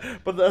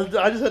bad. But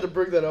I just had to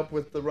bring that up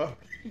with the Robert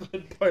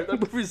Englund part. That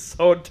movie's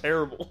so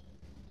terrible.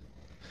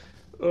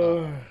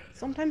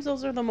 Sometimes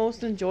those are the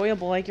most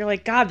enjoyable. Like, you're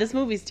like, God, this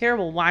movie's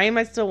terrible. Why am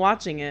I still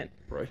watching it?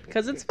 Right.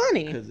 Because it's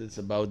funny. Because it's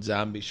about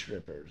zombie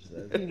strippers.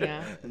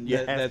 Yeah.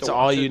 That's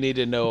all you need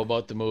to know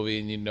about the movie,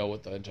 and you know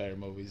what the entire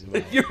movie's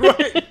about. You're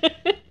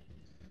right.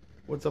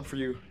 What's up for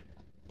you?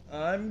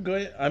 I'm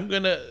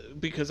gonna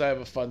because I have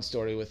a fun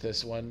story with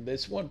this one.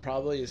 This one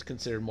probably is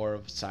considered more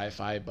of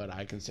sci-fi, but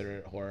I consider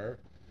it horror.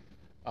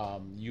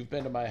 You've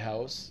been to my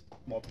house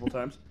Multiple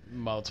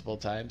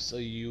times. So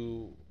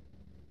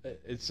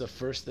it's the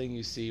first thing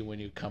you see when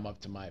you come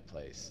up to my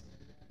place.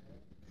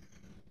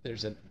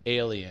 There's an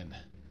alien.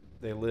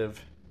 They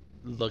live.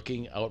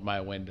 Looking out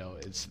my window.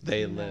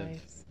 They live.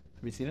 Nice.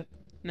 Have you seen it?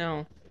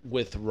 No.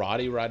 With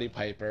Roddy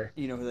Piper.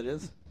 You know who that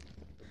is?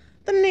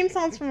 The name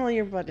sounds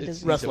familiar, but it He's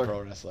isn't. Wrestler. a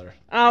pro wrestler.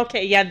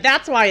 Okay, yeah,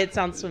 that's why it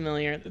sounds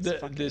familiar.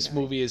 This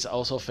movie is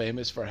also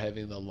famous for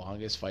having the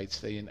longest fight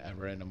scene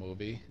ever in a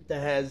movie.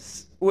 That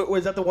has.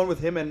 Was that the one with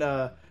him and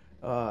well,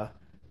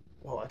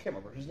 I can't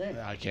remember his name.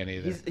 I can't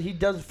either. He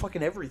does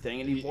fucking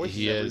everything, and he voices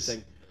He is.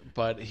 everything.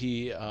 but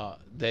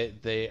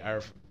they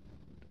are.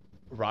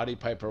 Roddy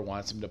Piper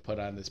wants him to put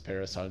on this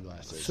pair of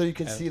sunglasses So you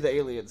can see the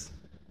aliens.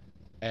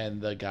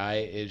 and the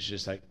guy is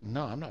just like,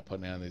 no, I'm not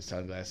putting on these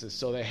sunglasses.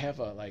 So they have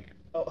a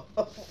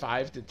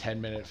 5 to 10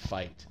 minute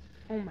fight.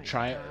 Oh my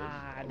God.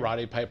 God.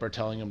 Roddy Piper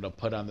telling him to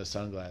put on the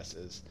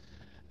sunglasses.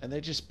 And they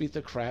just beat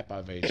the crap out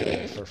of each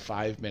other for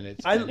 5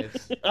 minutes. And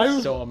it's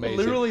so amazing.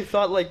 Literally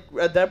thought, like,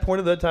 at that point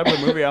of that type of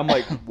movie, I'm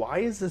like, why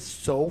is this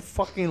so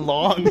fucking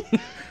long?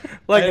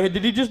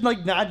 Did he just,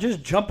 like, not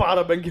just jump out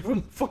of him and give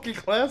him the fucking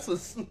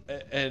glasses?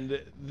 And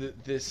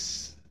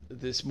this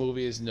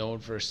movie is known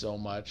for so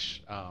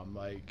much.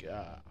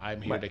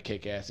 I'm here to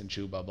kick ass and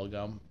chew bubble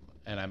gum,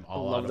 and I'm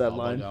all out of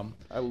bubble gum.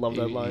 I love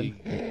that line.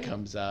 He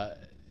comes out,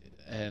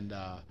 and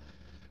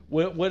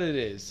what it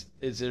is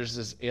there's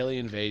this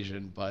alien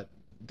invasion, but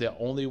the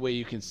only way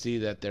you can see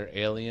that they're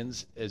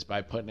aliens is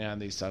by putting on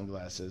these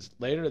sunglasses.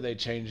 Later, they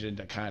changed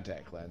into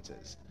contact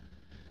lenses.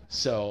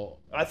 So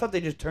I thought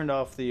they just turned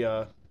off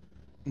the.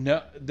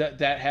 No,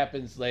 that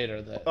happens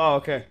later. Oh,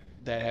 okay.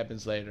 That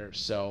happens later.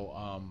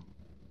 So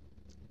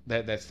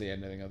that's the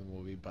ending of the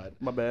movie.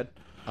 But my bad.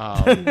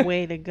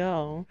 Way to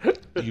go!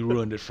 You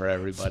ruined it for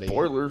everybody.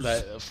 Spoilers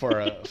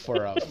for a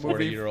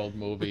 40-year-old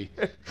movie.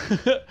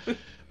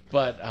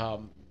 But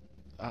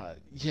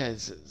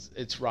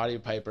it's Roddy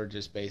Piper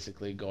just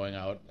basically going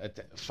out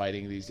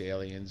fighting these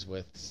aliens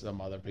with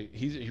some other people.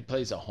 He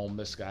plays a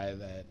homeless guy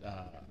that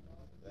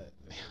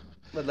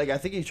I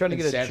think he's trying to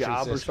get a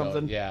job or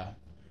something. Yeah,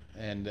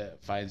 and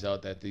finds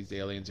out that these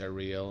aliens are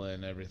real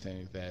and everything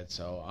like that.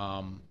 So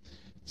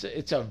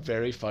it's a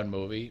very fun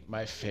movie.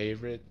 My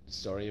favorite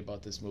story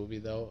about this movie,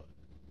 though,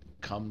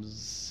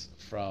 comes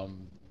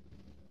from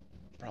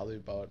probably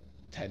about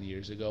 10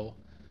 years ago.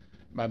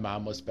 My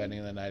mom was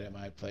spending the night at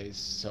my place,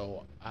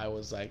 so I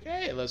was like,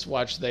 hey, let's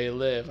watch They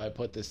Live. I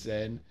put this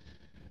in,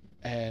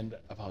 and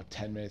about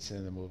 10 minutes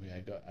into the movie,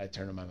 I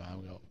turn to my mom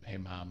and go, hey,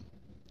 Mom,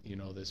 you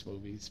know this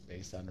movie's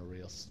based on a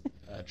real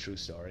true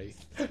story.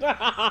 No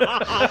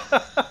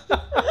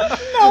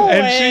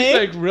And way. she's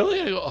like,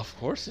 really? I go, of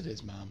course it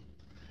is, Mom.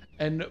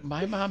 And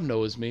my mom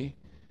knows me.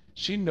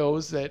 She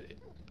knows that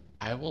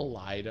I will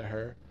lie to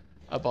her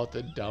about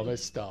the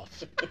dumbest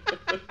stuff.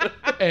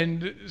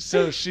 And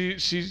so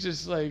she's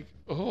just like,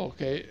 oh,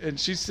 okay. And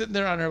she's sitting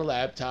there on her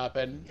laptop,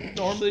 and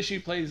normally she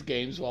plays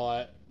games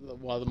while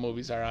the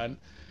movies are on.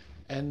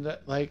 And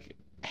like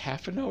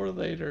half an hour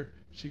later,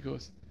 she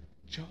goes,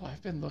 Joe,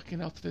 I've been looking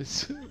up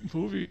this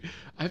movie.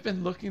 I've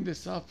been looking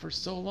this up for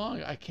so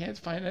long. I can't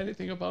find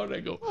anything about it. I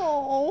go,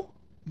 Oh.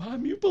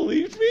 Mom, you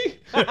believe me?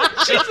 And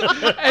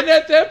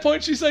at that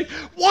point, she's like,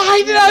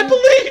 why did I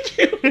believe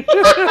you?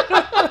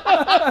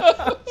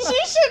 She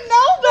should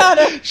know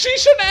better. She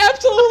should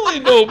absolutely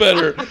know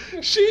better.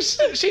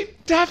 She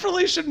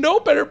definitely should know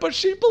better, but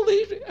she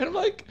believed it. And I'm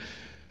like,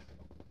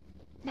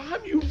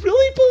 Mom, you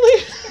really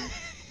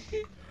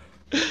believe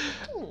it?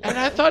 And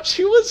I thought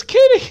she was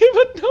kidding,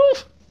 but no.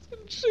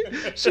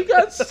 She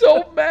got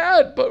so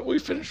mad, but we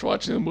finished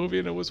watching the movie,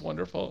 and it was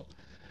wonderful.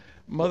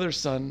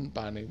 Mother-son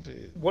bonding.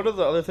 One of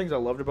the other things I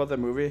loved about that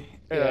movie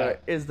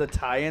is the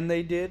tie-in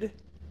they did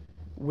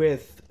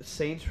with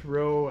Saints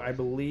Row, I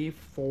believe,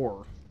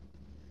 4.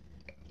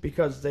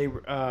 Because they,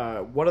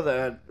 one of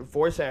the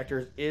voice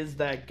actors is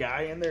that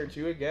guy in there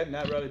too. Again,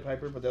 not Roddy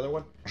Piper, but the other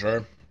one.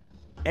 Sure.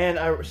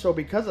 And so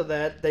because of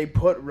that, they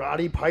put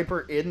Roddy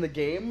Piper in the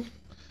game.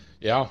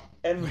 Yeah.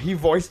 And he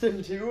voiced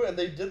him too, and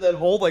they did that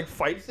whole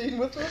fight scene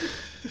with him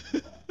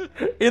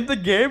in the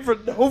game for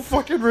no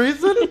fucking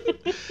reason.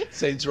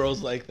 Saints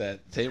Row's like that.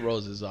 Saint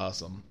Rose is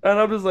awesome. And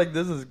I'm just like,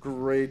 this is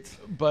great.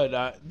 But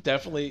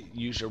definitely,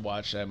 you should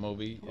watch that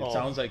movie. It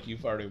sounds like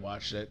you've already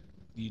watched it.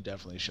 You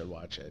definitely should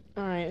watch it.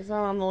 All right, is that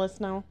on the list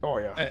now? Oh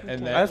yeah.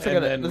 And This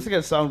then is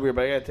gonna sound weird,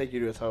 but I gotta take you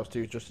to his house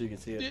too, just so you can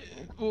see it.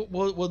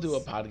 we'll do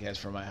a podcast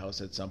from my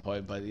house at some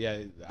point. But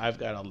yeah, I've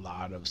got a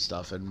lot of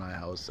stuff in my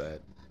house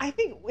that. I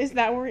think is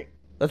that where.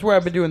 That's where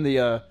I've been doing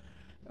the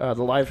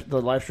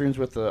live streams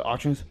with the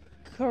auctions.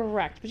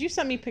 Correct, but you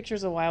sent me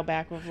pictures a while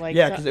back of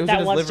because it was that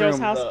in his was living Joe's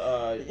room. house.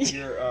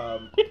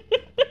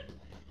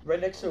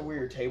 Right next to where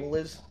your table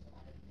is,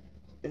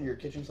 in your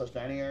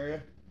kitchen/dining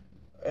area,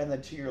 and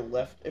then to your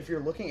left, if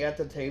you're looking at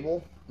the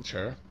table,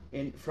 Sure.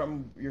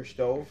 from your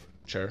stove,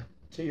 Sure.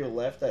 to your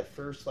left, that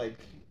first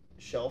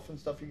shelf and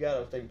stuff you got. I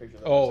was taking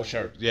pictures of. Oh,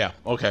 sure. Yeah.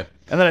 Okay.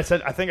 And then I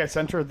think I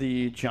sent her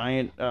the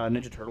giant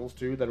Ninja Turtles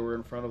too that were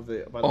in front of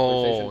the. By the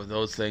PlayStation.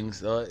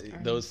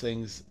 Those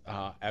things.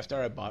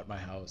 After I bought my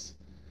house,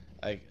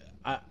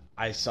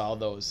 I saw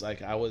those.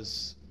 I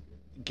was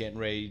getting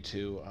ready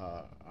to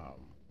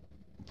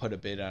put a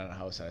bid on a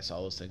house, and I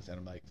saw those things, and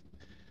I'm like,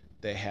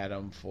 they had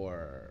them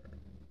for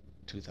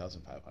 $2,500,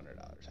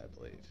 I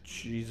believe.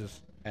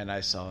 Jesus. And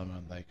I saw them, and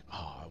I'm like,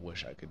 oh, I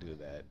wish I could do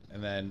that.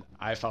 And then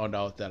I found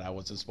out that I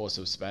wasn't supposed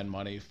to spend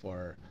money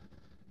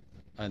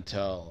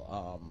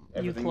until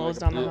you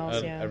closed on the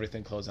house. Yeah.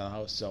 Everything closed on the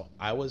house. So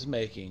I was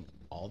making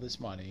all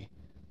this money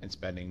and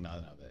spending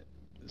none of it.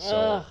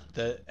 So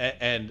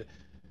and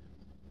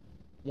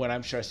when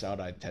I'm stressed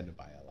out, I tend to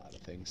buy a lot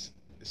of things.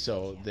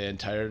 So the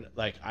entire,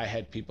 like, I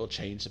had people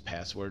change the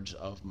passwords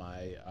of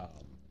my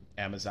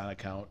Amazon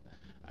account.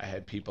 I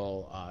had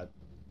people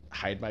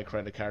hide my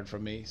credit card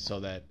from me so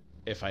that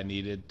if I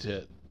needed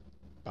to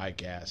buy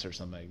gas or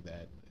something like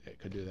that, it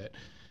could do that.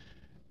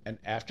 And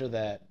after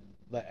that,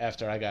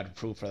 after I got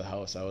approved for the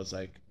house, I was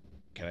like,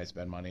 can I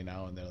spend money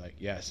now? And they're like,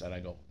 yes. And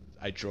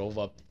I drove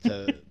up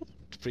to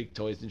Freak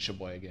Toys in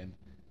Sheboygan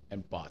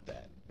and bought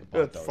that.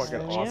 That's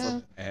fucking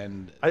awesome.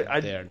 And I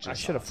they're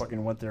just should have awesome.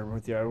 fucking went there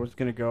with you. I was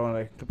gonna go and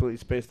I completely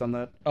spaced on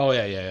that. Oh,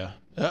 yeah.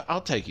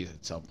 I'll take you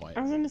at some point.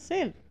 I was going to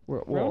say.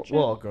 We'll Road trip?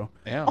 all go.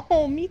 Yeah.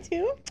 Oh, me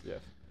too. Yeah.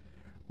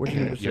 What's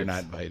your number You're 6?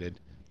 not invited.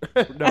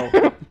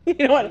 No.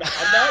 You know what?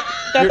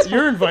 That's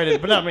You're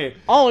invited, but not me.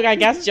 Oh, I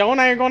guess Joe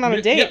and I are going on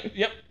a date.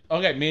 Yep.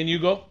 Okay, me and you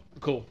go.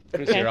 Cool.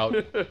 Chris, Okay. you're out.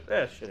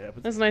 That shit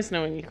happens. It's nice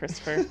knowing you,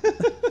 Christopher.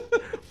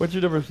 What's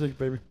your number 6,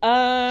 baby?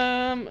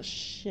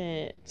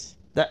 Shit.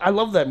 I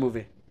love that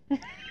movie.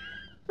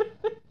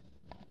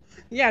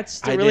 Yeah, it's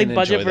just I a really didn't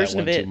budget enjoy that version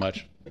one of it. too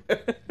much.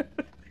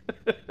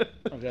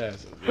 Okay.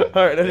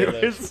 All right.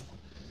 Anyways,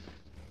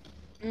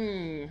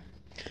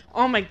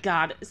 Oh my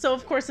god. So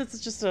of course it's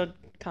just a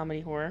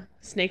comedy horror.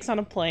 Snakes on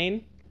a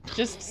Plane.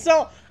 Just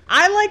so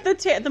I like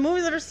the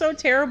movies that are so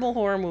terrible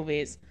horror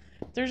movies.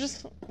 They're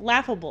just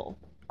laughable.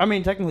 I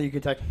mean, technically, you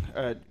could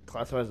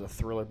classify it as a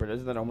thriller, but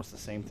isn't that almost the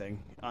same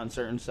thing on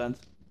certain sense?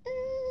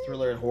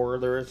 Thriller and horror,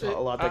 there is a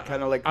lot that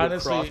kind of like would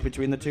honestly, cross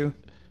between the two.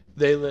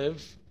 They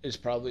Live is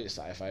probably a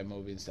sci-fi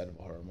movie instead of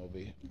a horror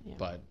movie. Yeah.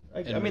 But I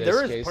in mean, this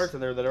there is case, parts in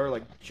there that are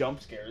like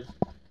jump scares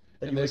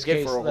that in you this would get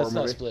case, for a horror let's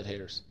not movie. split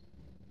hairs.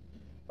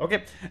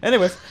 Okay.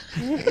 Anyways.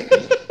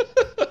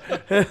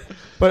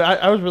 But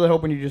I was really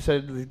hoping you just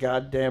said these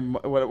goddamn,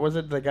 what was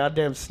it? The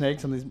goddamn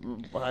snakes on these.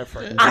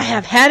 I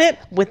have had it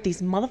with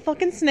these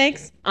motherfucking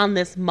snakes on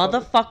this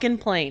motherfucking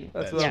plane.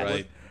 That's Yes.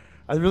 right.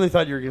 I really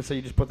thought you were gonna say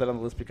you just put that on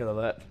the list because of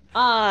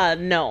that.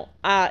 No.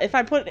 If I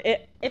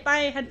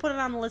had put it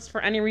on the list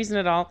for any reason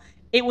at all,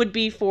 it would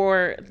be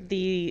for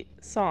the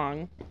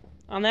song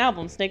on the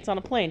album, Snakes on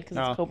a Plane, because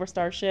Oh. it's Cobra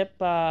Starship.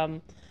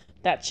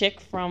 That chick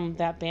from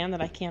that band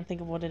that I can't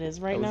think of what it is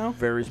right That was now.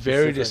 very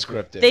Very specific.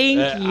 descriptive. Thank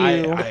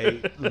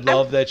I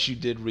love that you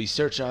did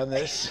research on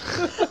this.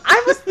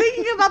 I was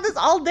thinking about this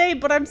all day,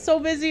 but I'm so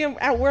busy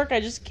at work,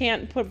 I just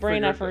can't put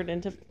brain Figured effort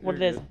into what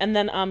it You're is. good. And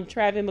then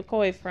Travis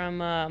McCoy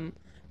from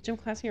Gym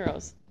Class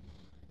Heroes.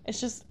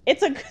 It's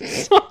a good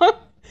song.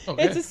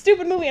 Okay. It's a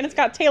stupid movie, and it's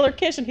got Taylor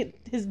Kish, and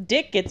his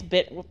dick gets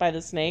bit by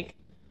the snake.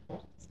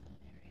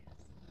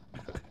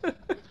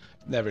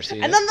 Never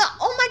seen And it. then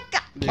oh my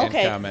god. Can't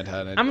Okay, comment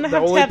on it. I'm gonna The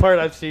have to only have. part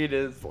I've seen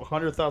is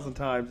 100,000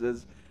 times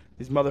is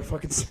these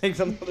motherfucking snakes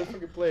on the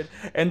motherfucking plane,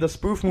 and the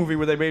spoof movie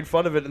where they made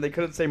fun of it and they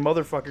couldn't say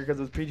motherfucker because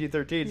it was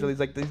PG-13. So he's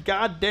like, these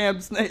goddamn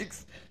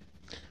snakes.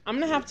 I'm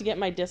gonna have to get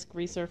my disc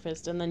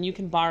resurfaced, and then you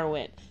can borrow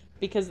it,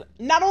 because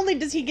not only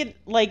does he get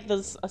like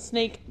a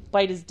snake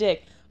bite his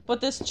dick,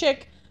 but this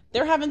chick,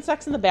 they're having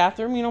sex in the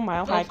bathroom,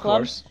 Mile High Club,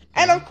 course.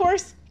 and of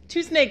course,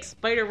 2 snakes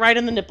bite her right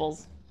in the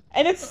nipples,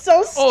 and it's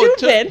so Oh,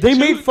 stupid. They Two-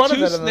 made fun of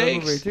two that in the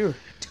snakes. movie too.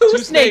 Two Two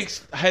snakes.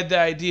 snakes had the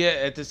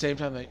idea at the same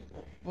time, like,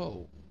 whoa,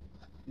 what are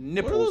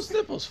Nipples. those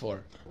nipples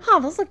for? Oh,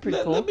 those look pretty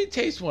Let, cool. let me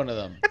taste one of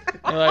them.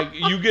 And like,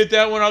 you get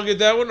that one, I'll get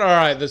that one. All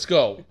right, let's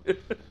go.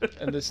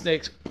 And the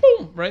snakes,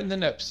 boom, right in the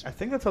nips. I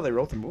think that's how they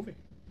wrote the movie.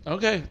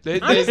 Okay,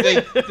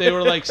 they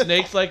were like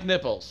snakes like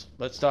nipples.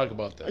 Let's talk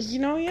about this.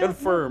 Yeah.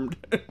 Confirmed.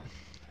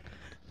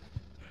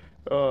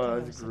 Oh, That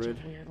was that's such great.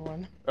 a weird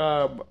one.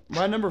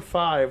 My number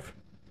 5,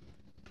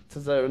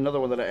 since another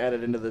one that I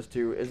added into this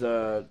too, is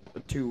a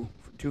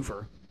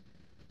twofer.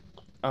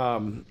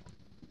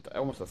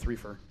 Almost a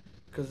threefer,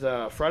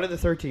 because Friday the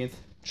 13th.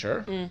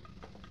 Sure.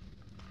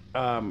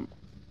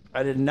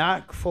 I did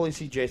not fully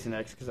see Jason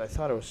X because I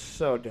thought it was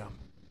so dumb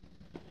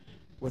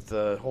with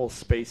the whole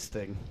space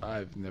thing.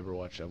 I've never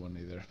watched that one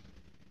either.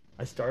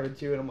 I started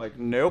to, and I'm like,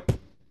 nope.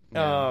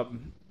 Yeah.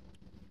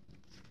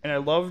 And I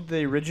loved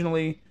the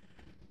originally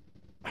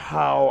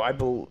how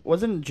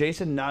wasn't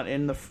Jason not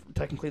in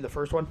technically the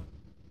first one?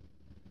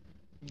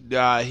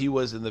 He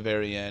was in the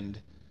very end.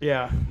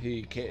 Yeah.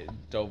 He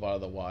dove out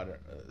of the water.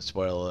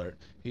 Spoiler alert.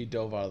 He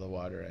dove out of the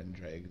water and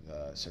dragged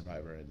the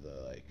survivor into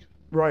the lake.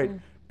 Right.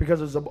 Because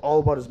it was all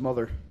about his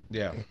mother.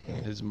 Yeah.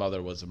 His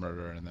mother was a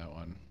murderer in that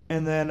one.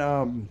 And then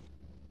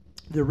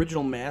the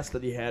original mask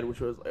that he had, which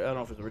was, I don't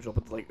know if it was original,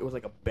 but like it was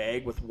like a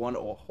bag with one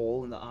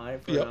hole in the eye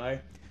for an eye.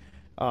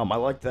 I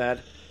like that.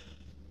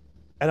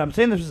 And I'm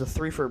saying this is a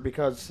threefer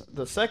because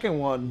the second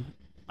one,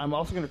 I'm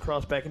also going to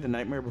cross back into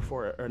Nightmare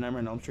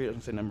on Elm Street. I was going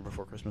to say Nightmare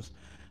Before Christmas.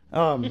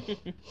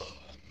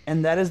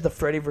 And that is the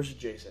Freddy vs.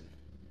 Jason.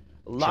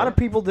 A lot of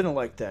people didn't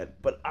like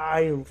that, but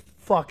I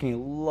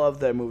fucking love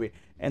that movie.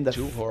 And the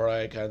Two horror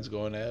icons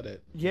going at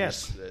it.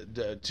 Yes.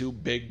 Just, two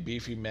big,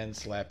 beefy men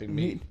slapping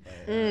meat.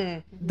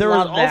 There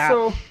was Love that.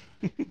 also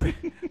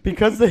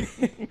because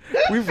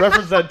we've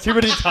referenced that too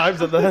many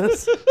times in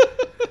this.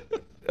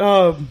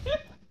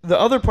 The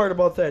other part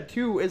about that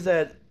too is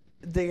that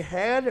they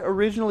had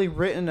originally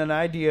written an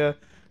idea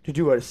to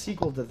do a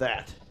sequel to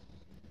that,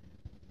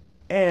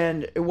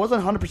 and it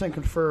wasn't 100%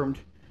 confirmed.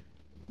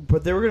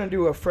 But they were gonna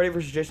do a Freddy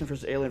vs. Jason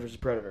vs. Alien vs.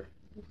 Predator.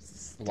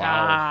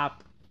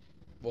 Stop.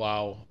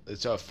 Wow.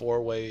 It's a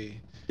 4-way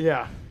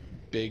Yeah.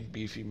 big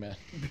beefy man.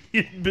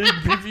 Big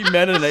beefy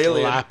men and an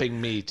alien. Slapping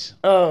meat.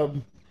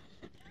 And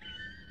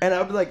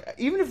I'd be like,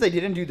 even if they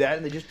didn't do that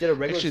and they just did a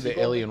regular Actually, the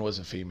sequel, alien was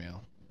a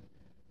female.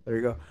 There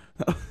you go.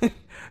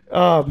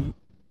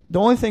 The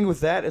only thing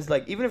with that is,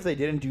 like, even if they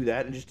didn't do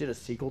that and just did a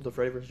sequel to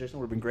Freddy vs. Jason,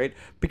 would have been great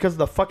because of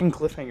the fucking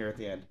cliffhanger at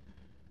the end,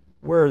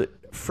 where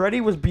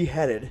Freddy was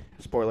beheaded.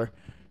 Spoiler,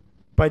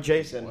 by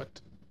Jason. What?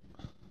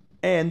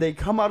 And they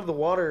come out of the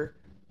water,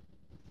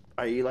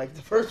 i.e., like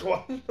the first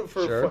one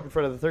for Sure. fucking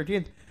Friday the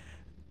 13th,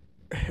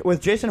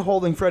 with Jason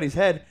holding Freddy's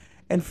head,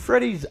 and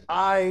Freddy's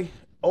eye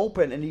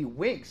open and he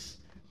winks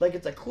like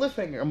it's a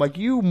cliffhanger. I'm like,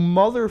 you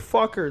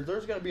motherfuckers,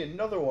 there's gonna be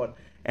another one.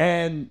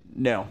 And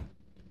no,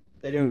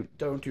 they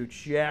don't do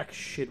jack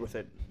shit with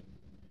it,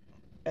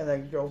 and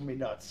that drove me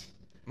nuts.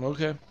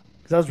 Okay.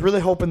 Because I was really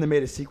hoping they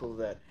made a sequel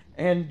to that,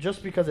 and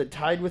just because it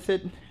tied with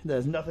it, that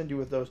has nothing to do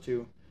with those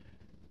two,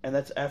 and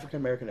that's African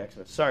American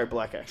Xmas. Sorry,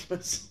 Black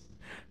Xmas.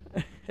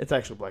 It's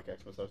actually Black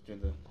Xmas. I was doing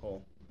the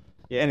whole.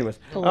 Yeah. Anyways,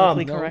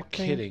 Politically No correct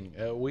thing. kidding.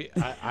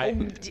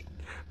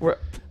 we're,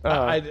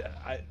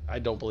 I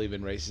don't believe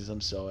in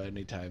racism, so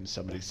anytime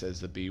somebody says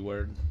the B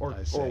word, Or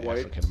I say white.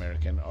 African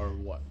American or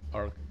what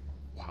or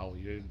wow,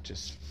 you're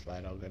just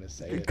flat out gonna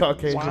say it.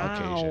 Caucasian. It's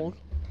Wow.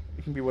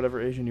 it can be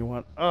whatever Asian you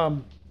want.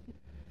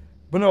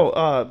 But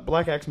no,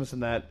 Black Xmas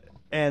and that,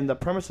 and the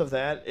premise of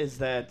that is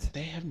that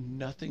They have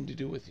nothing to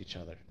do with each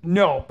other.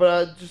 no,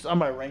 but just on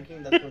my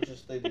ranking, that's what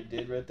just they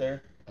did right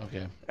there.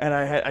 Okay. And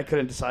I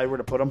couldn't decide where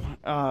to put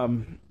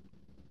them.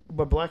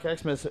 But Black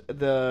Xmas,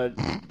 the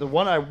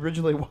one I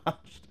originally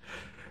watched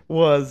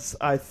was,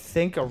 I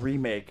think, a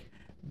remake.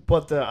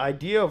 But the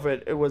idea of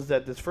it was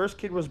that this first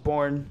kid was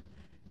born,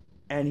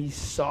 and he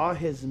saw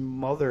his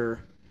mother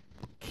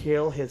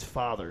kill his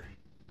father,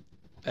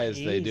 As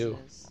they do.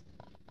 Jesus.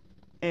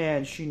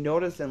 and she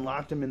noticed and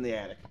locked him in the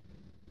attic.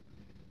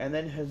 And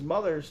then his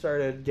mother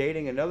started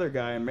dating another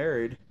guy and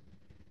married,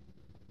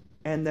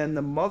 and then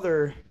the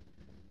mother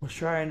was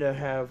trying to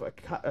have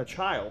a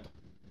child,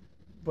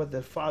 but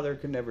the father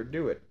could never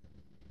do it,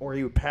 or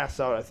he would pass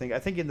out. I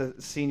think in the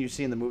scene you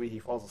see in the movie, he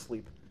falls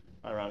asleep,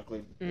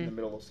 ironically, in the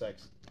middle of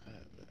sex.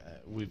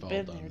 We've all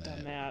Been done there, that.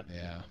 done that.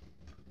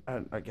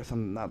 Yeah. I guess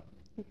I'm not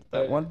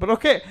that one, but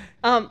okay.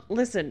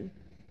 Listen,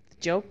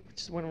 joke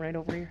just went right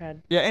over your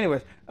head. Yeah.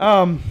 Anyways,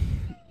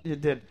 you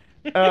did.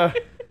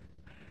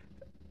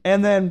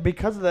 And then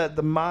because of that,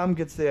 the mom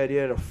gets the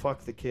idea to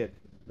fuck the kid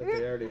that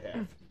they already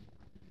have.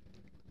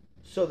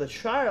 So the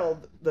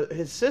child,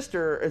 his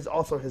sister, is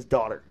also his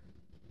daughter.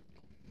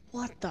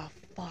 What the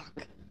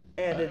fuck?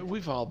 And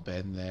We've all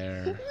been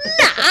there.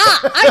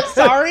 I'm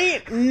sorry.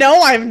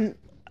 No, I'm.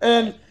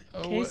 and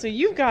Okay, so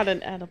you've got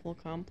an edible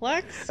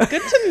complex.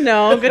 Good to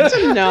know. Good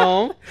to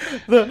know.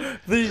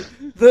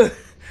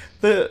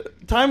 the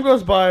time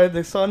goes by.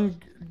 The son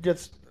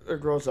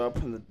grows up,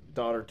 and the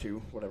daughter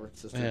too. Whatever,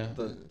 sister, Yeah.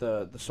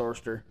 the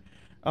sorcerer.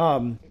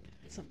 Some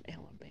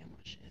Alabama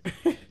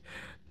shit.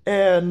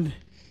 And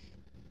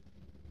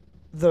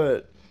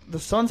the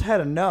son's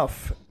had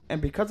enough,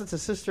 and because it's a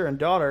sister and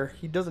daughter,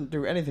 he doesn't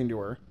do anything to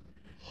her,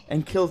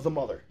 and kills the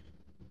mother.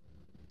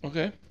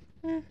 Okay.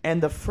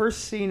 And the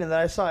first scene that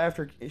I saw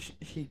after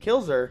he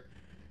kills her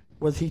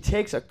was he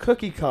takes a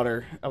cookie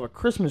cutter of a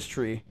Christmas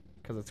tree,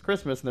 because it's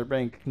Christmas and they're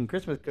baking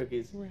Christmas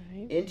cookies,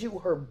 Right. into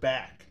her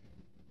back,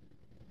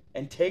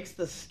 and takes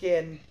the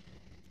skin,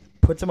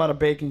 puts them on a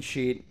baking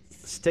sheet,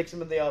 sticks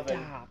them in the oven,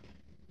 Stop.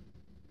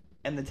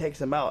 and then takes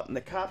them out. And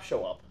the cops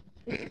show up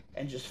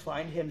and just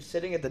find him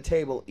sitting at the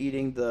table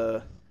eating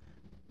the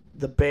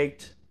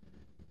baked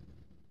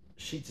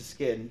sheets of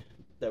skin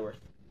that were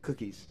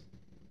cookies.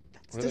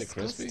 Were they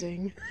crispy?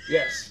 Disgusting.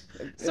 Yes.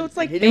 So it's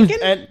like He didn't-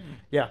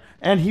 bacon?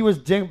 And he was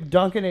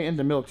dunking it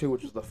into milk too,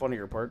 which is the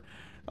funnier part.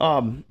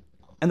 And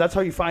that's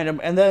how you find him.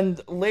 And then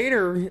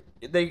later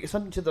they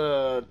sent him to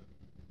the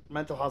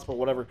mental hospital,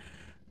 whatever.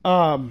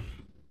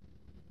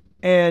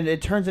 And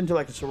it turns into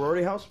like a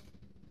sorority house.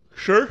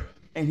 Sure.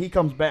 And he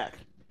comes back.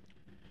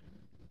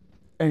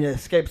 And he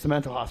escapes the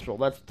mental hospital.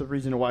 That's the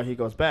reason why he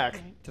goes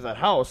back to that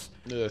house.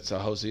 That's a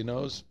house he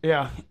knows.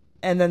 Yeah.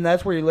 And then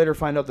that's where you later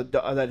find out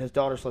that his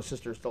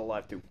daughter/sister is still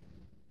alive too.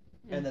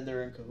 And then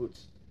they're in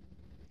cahoots.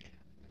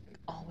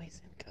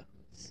 Always in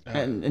codes.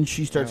 And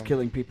she starts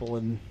killing people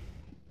and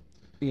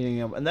eating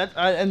them. And that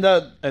And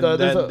there's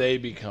then they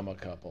become a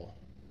couple.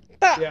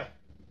 yeah.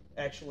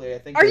 Actually, I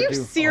think Are they you do.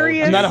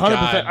 serious? I'm not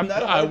God, 100%. I'm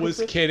not 100%. I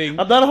was kidding.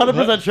 I'm not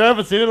 100% sure. I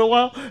haven't seen it in a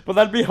while, but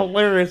that'd be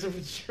hilarious if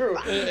it's true.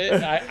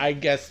 I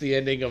guess the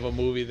ending of a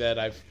movie that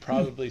I've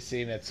probably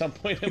seen at some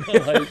point in my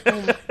life,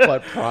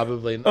 but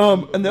probably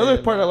not. And the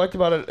other part I liked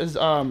about it is,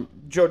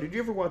 Joe, did you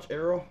ever watch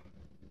Arrow?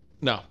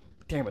 No.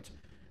 Damn it.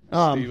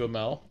 Steve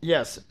Amell.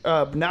 Yes,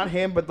 not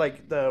him, but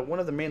like one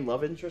of the main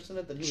love interests in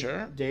it that he was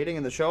Sure. dating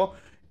in the show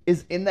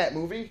is in that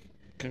movie,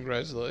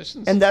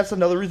 Congratulations. and that's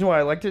another reason why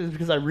I liked it is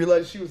because I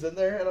realized she was in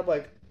there, and I'm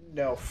like,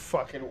 no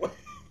fucking way.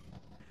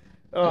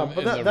 But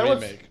in that the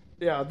was remake.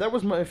 that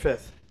was my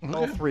fifth.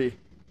 All Okay. three.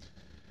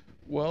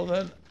 Well,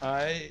 then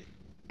I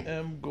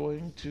am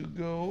going to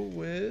go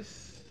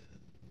with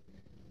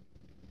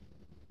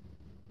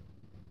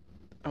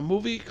a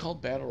movie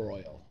called Battle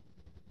Royale.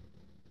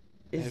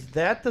 Is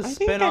that the I think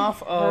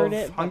spin-off I've heard of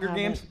it, but Hunger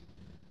haven't. Games?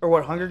 Or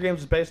what Hunger Games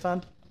is based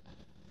on?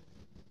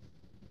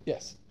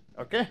 Yes.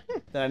 Okay,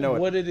 then I know it.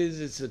 What it is,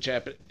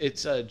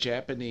 it's a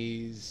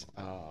Japanese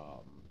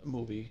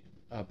movie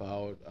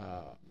about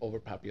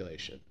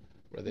overpopulation,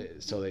 where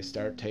they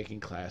start taking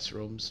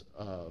classrooms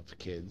of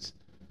kids,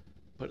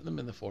 putting them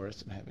in the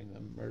forest, and having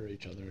them murder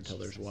each other until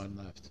there's one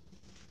left.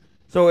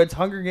 So it's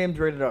Hunger Games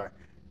rated R.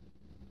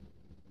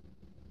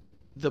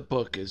 The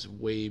book is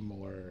way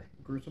more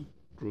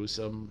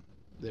Gruesome.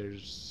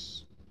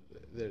 There's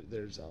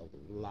a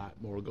lot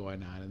more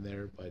going on in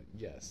there, but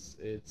yes,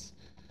 it's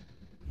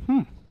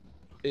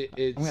it's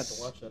I'm gonna have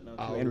to watch that now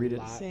too and read it.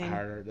 lot Same.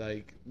 harder.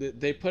 Like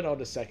they put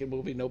out a second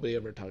movie. Nobody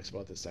ever talks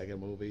about the second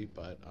movie,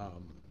 but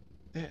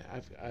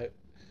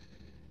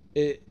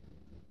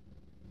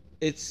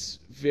it's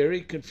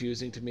very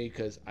confusing to me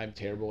because I'm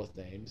terrible with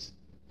names.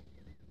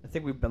 I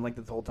think we've been like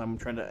this the whole time. I'm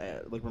trying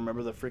to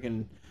remember the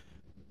freaking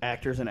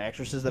actors and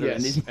actresses that are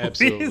in Yes, these movies.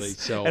 absolutely.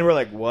 So- and we're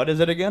like, what is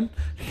it again?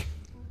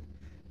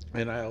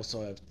 And I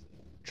also have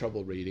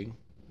trouble reading.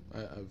 I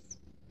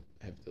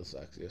have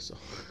dyslexia, so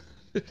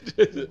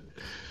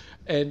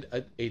and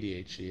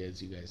ADHD,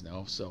 as you guys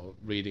know. So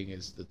reading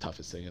is the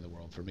toughest thing in the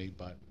world for me.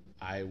 But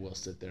I will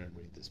sit there and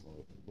read this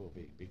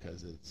movie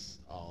because it's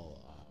all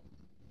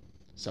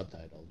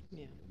subtitled.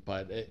 Yeah.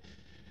 But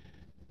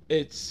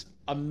it's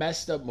a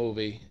messed up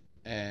movie,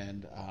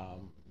 and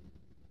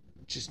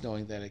just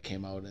knowing that it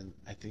came out in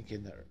I think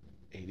in the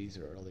 80s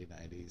or early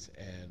 90s,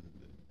 and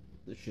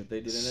The shit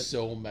they did in it.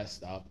 so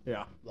messed up.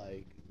 Yeah.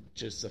 Like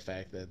just the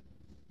fact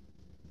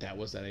that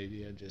was that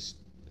idea. Just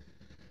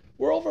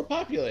we're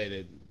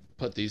overpopulated.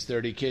 Put these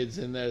 30 kids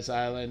in this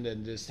island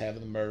and just have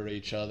them murder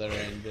each other,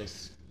 and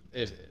just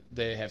if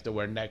they have to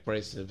wear neck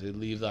braces if they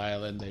leave the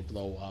island, they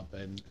blow up,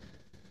 and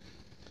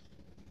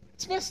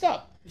it's messed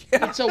up.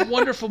 Yeah. It's a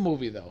wonderful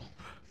movie though.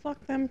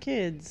 Fuck them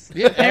kids.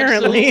 Yeah,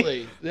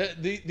 Apparently.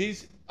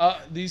 absolutely.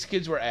 These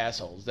kids were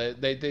assholes.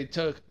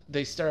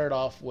 They started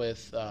off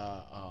with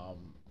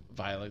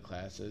violent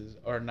classes,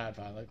 or not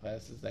violent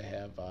classes. They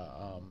have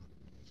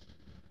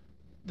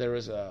there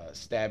was a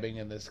stabbing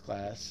in this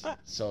class,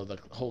 so the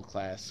whole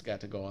class got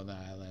to go on the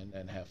island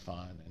and have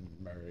fun and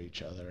murder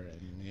each other.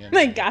 And you know,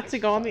 They got to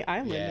go on the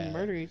island Yeah. and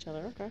murder each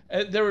other.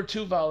 Okay. There were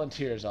 2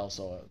 volunteers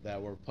also that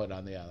were put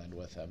on the island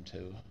with them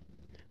too.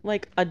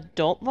 Like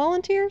adult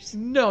volunteers?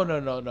 No.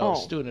 Oh.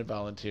 Student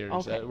volunteers.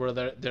 Okay. Where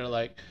they're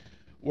like,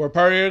 we're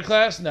part of your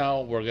class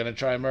now. We're gonna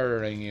try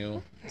murdering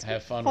you.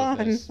 Have fun Fun.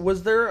 with this.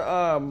 Was there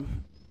a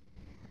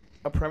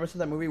premise of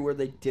that movie where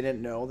they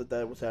didn't know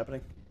that was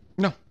happening?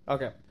 No.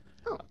 Okay.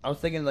 Oh. I was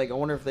thinking, like, I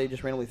wonder if they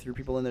just randomly threw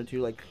people in there too,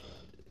 like,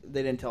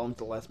 they didn't tell them at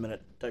the last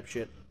minute type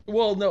shit.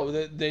 Well, no.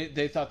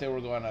 They thought they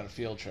were going on a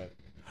field trip,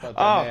 but then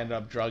Oh. they ended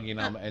up drugging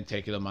them and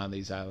taking them on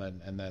these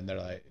islands, and then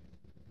they're like,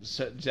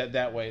 so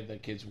that way the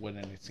kids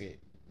wouldn't escape.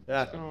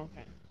 Yeah. Oh,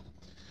 okay.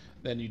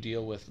 Then you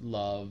deal with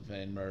love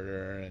and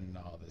murder and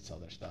all this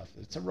other stuff.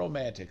 It's a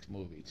romantic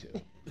movie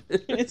too.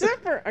 Is it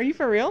for? Are you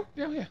for real?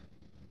 Yeah.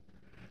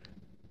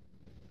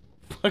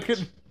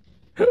 Fucking.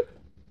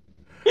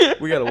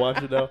 We gotta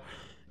watch it now.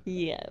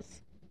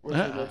 Yes. Where's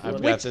the next I've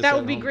one? got Which this that at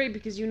would be home. great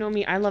because you know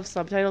me, I love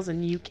subtitles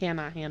and you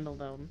cannot handle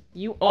them.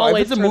 You Oh,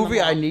 always if it's a turn them movie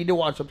I off. need to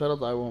watch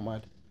subtitles, I won't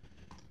mind.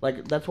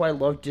 Like, that's why I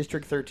love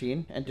District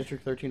 13 and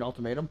District 13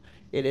 Ultimatum.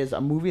 It is a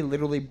movie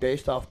literally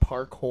based off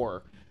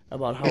parkour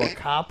about how a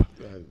cop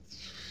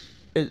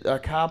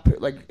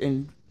like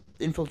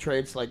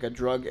infiltrates like a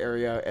drug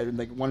area, and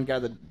like one guy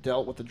that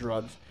dealt with the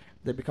drugs,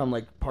 they become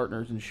like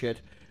partners and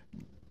shit.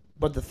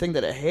 But the thing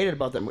that I hated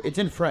about that it's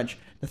in French.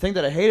 The thing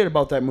that I hated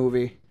about that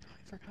movie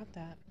I forgot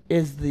that.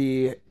 is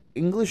the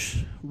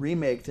English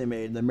remake they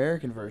made, the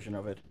American version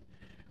of it,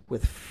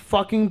 with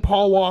fucking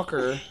Paul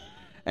Walker,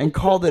 and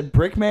called it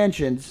Brick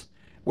Mansions,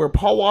 where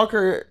Paul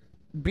Walker,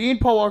 being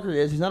Paul Walker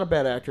he's not a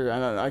bad actor.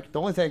 The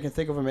only thing I can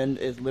think of him in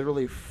is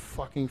literally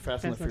fucking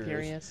Fast and the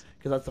Furious.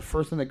 Because that's the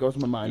first thing that goes to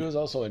my He mind. was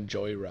also in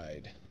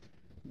Joyride.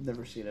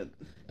 Never seen it.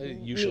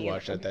 You should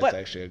watch that. That's But-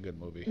 actually a good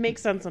movie.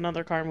 Makes sense.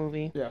 Another car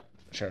movie. Yeah.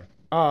 Sure.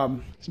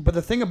 But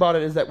the thing about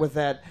it is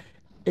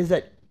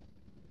that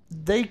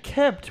they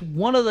kept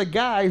one of the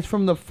guys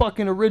from the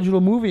fucking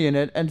original movie in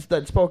it, and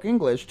that spoke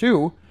English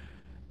too,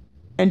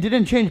 and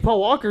didn't change Paul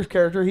Walker's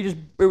character. It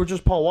was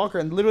just Paul Walker,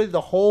 and literally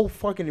the whole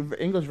fucking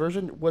English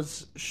version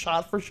was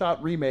shot for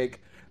shot remake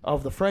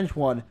of the French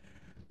one,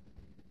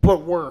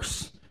 but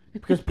worse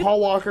because Paul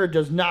Walker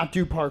does not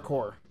do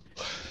parkour,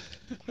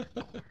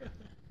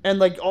 and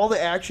like all the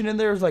action in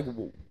there is like,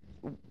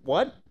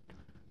 what?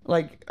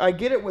 Like, I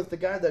get it with the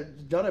guy that's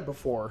done it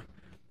before,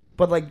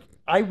 but, like,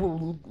 I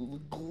will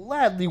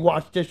gladly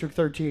watch District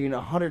 13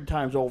 100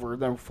 times over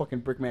than fucking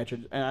Brick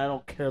Mansion, and I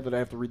don't care that I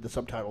have to read the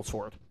subtitles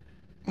for it.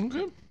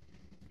 Okay.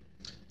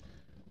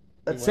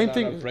 That same A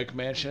thing. Brick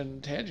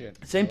Mansion tangent.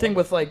 Same thing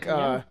with like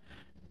Yeah.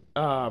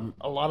 a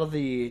lot of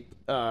the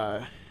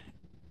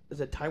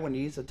is it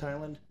Taiwanese?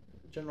 Thailand?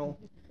 general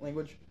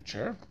language.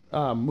 Sure.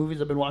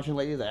 Movies I've been watching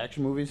lately, the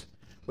action movies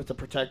with the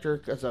Protector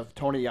because of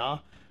Tony Ya,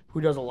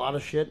 who does a lot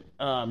of shit.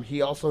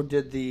 He also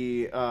did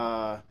the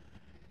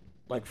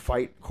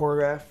fight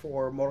choreograph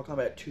for Mortal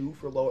Kombat 2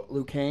 for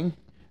Liu Kang,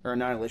 or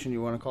Annihilation,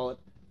 you want to call it.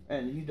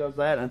 And he does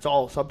that, and it's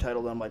all subtitled.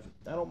 And I'm like,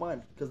 I don't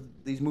mind because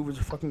these movies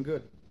are fucking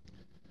good.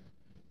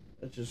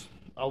 It's just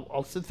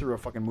I'll sit through a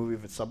fucking movie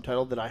if it's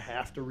subtitled that I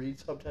have to read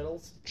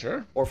subtitles,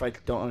 Sure. or if I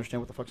don't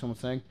understand what the fuck someone's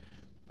saying.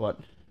 But,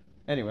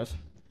 anyways,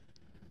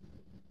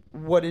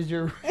 what is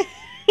your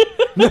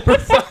number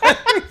 5?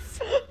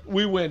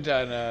 We went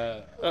on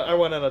I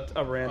went on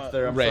a rant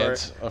there. I'm sorry.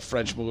 a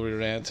French movie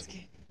rant.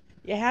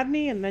 You had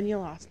me, and then you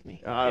lost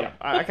me.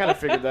 I kind of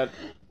figured that.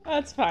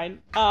 That's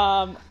fine.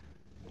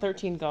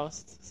 13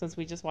 Ghosts, since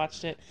we just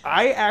watched it.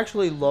 I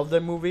actually love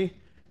that movie.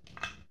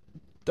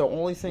 The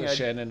only thing The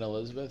Shannon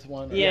Elizabeth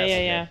one?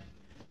 Yeah.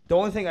 The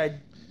only thing I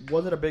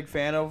wasn't a big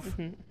fan of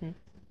Mm-hmm.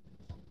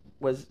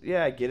 was,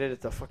 I get it,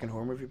 it's a fucking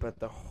horror movie, but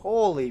the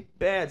holy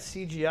bad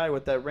CGI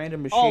with that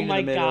random machine Oh in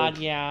my the middle. god,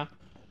 yeah.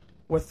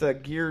 With the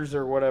gears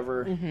or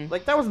whatever. Mm-hmm.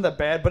 Like, that wasn't that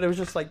bad, but it was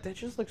just like, that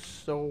just looks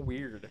so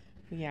weird.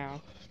 Yeah.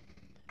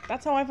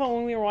 That's how I felt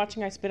when we were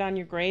watching I Spit on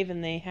Your Grave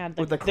and they had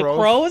With the the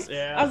crows?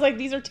 Yeah. I was like,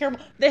 these are terrible.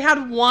 They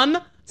had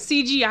one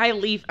CGI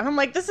leaf. And I'm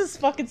like, this is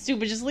fucking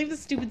stupid. Just leave the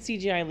stupid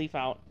CGI leaf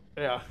out.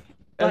 Yeah.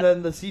 But- And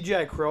then the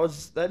CGI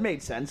crows, that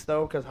made sense,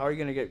 though, because how are you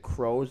going to get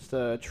crows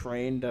to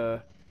train to,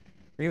 or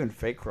even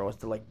fake crows,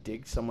 to, like,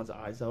 dig someone's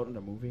eyes out in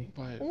a movie?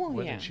 Why Well,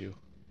 wouldn't yeah.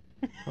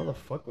 you? How the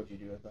fuck would you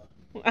do that,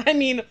 though? I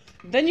mean,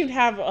 then you'd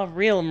have a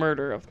real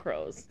murder of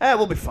crows.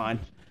 We'll be fine.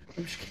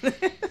 I'm just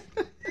kidding.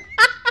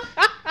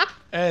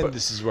 And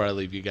this is where I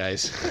leave you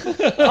guys.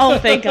 Oh,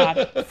 thank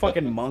God.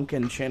 Fucking Monk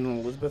and Shannon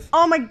Elizabeth.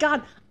 Oh my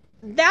God.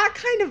 That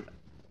kind of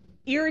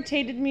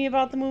irritated me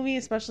about the movie,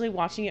 especially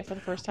watching it for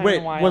the first time Wait,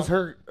 in a while. was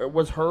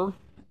her?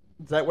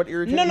 Is that what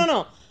irritated you?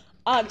 No.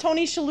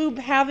 Tony Shalhoub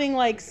having,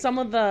 like, some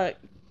of the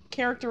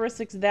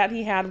characteristics that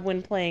he had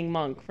when playing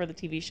Monk for the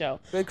TV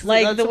show. Because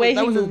Like, the way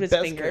he was moved his his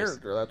best fingers.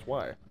 character, that's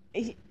why.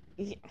 He-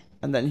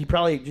 And then he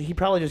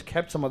probably just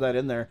kept some of that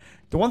in there.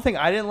 The one thing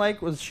I didn't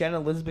like was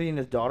Shannon Elizabeth and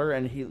his daughter,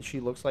 and she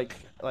looks like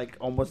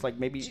almost like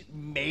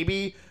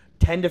maybe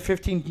 10 to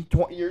 15,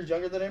 20 years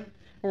younger than him.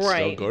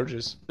 right. Still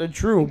gorgeous.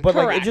 True, but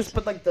like Correct.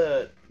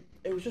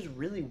 it was just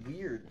really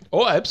weird.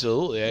 Oh,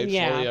 absolutely. I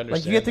Yeah. fully understand.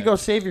 Like you have to that. go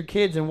save your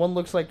kids, and one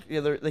looks like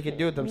they could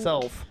do it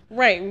themselves.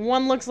 Right.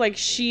 One looks like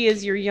she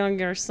is your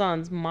younger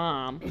son's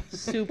mom.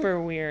 Super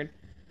weird.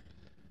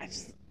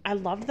 I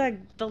loved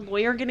the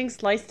lawyer getting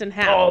sliced in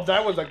half. Oh,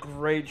 that was a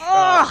great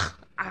shot. Ugh!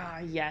 Ah,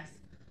 yes.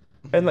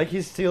 And like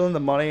he's stealing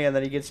the money, and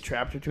then he gets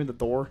trapped between the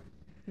door.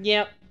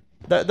 Yep.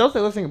 That was the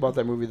other thing about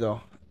that movie,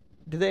 though.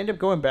 Did they end up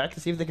going back to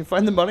see if they can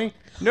find the money?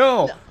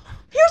 No.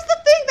 Here's the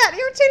thing that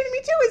irritated me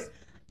too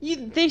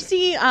is they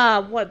see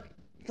what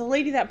the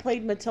lady that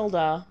played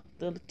Matilda,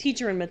 the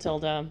teacher in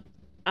Matilda.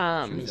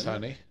 Miss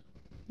Honey.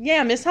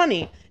 Yeah, Miss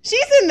Honey.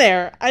 She's in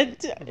there.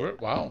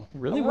 Wow.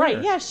 Really? Right,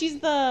 Where? yeah, she's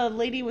the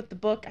lady with the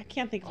book. I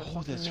can't think of her Oh,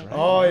 fucking that's name. right.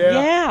 Oh yeah.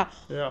 Yeah.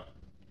 Yeah.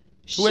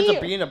 She, Who ends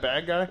up being a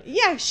bad guy?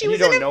 yeah, she And was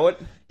you in don't it. know it?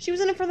 She was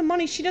in it for the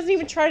money. She doesn't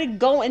even try to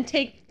go and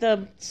take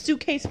the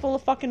suitcase full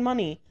of fucking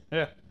money.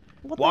 Yeah.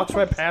 What the Walks fuck?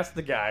 right past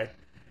the guy.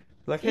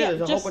 Like, hey, Yeah,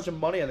 there's a just- whole bunch of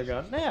money on the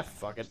gun. Nah,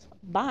 fuck it.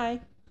 Bye.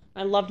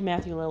 I loved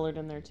Matthew Lillard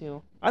in there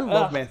too. I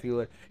love Ugh. Matthew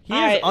Lillard. He is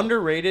I-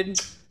 underrated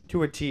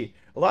to a T.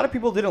 A lot of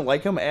people didn't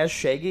like him as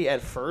Shaggy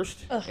at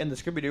first in the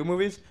Scooby-Doo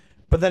movies,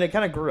 but then it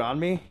kind of grew on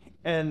me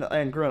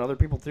and grew on other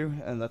people too,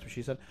 and that's what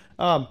she said.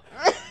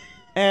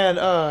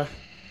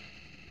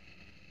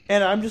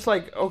 And I'm just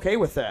like okay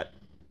with that.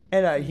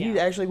 And he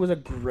Yeah. actually was a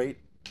great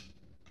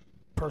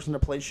person to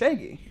play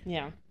Shaggy.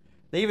 Yeah.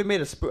 They even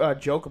made a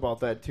joke about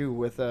that too,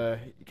 with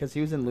because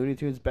he was in Looney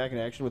Tunes Back in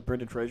Action with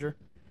Brendan Fraser.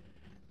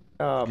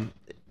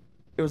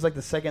 It was like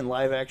the second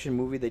live action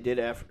movie they did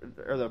after,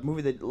 or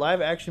the live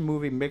action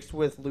movie mixed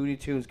with Looney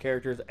Tunes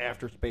characters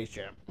after Space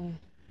Jam.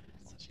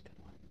 Such a good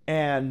one.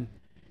 And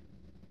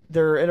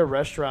they're in a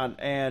restaurant,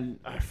 and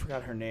I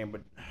forgot her name,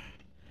 but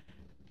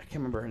I can't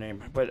remember her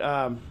name. But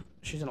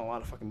she's in a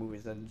lot of fucking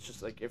movies, and it's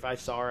just like if I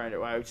saw her,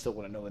 I still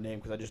wouldn't know the name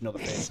because I just know the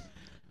face.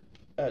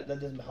 That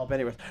doesn't help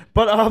anyways.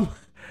 But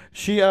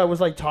she was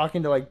like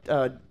talking to like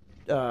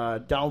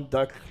Donald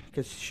Duck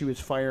because she was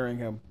firing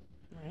him,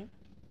 Right.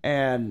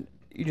 and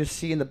you just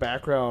see in the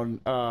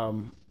background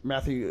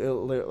Matthew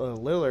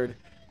Lillard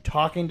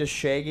talking to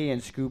Shaggy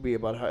and Scooby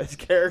about his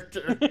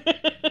character.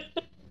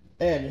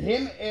 And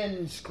him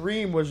in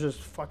Scream was just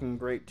fucking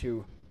great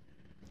too.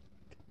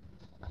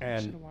 Should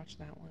And have watched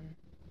that one.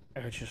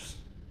 it's just,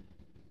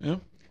 Yeah.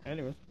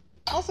 anyways.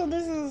 Also,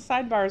 this is a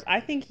sidebars. I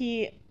think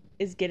he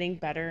is getting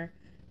better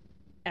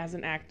as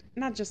an act,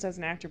 not just as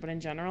an actor, but in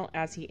general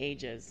as he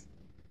ages.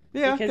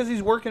 Yeah, Because- because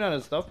he's working on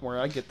his stuff more.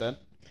 I get that.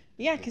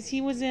 Yeah, because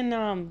he was in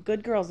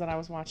Good Girls that I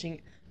was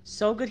watching.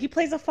 So good. He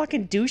plays a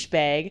fucking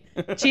douchebag,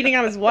 cheating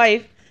on his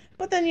wife.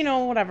 But then,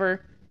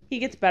 whatever. He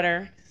gets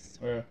better.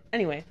 Yeah.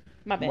 Anyway,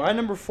 my bad. My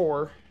number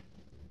 4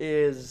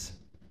 is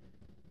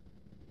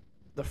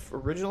the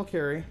original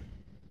Carrie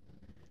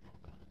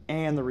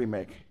and the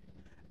remake.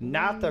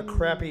 Not the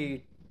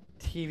crappy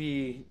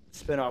TV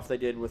spinoff they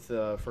did with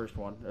the first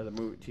one, or the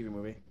TV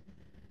movie.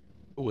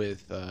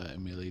 With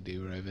Amelia D.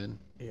 Raven.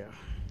 Yeah.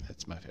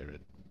 That's my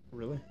favorite.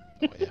 Really?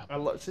 Oh, yeah. I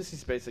love Sissy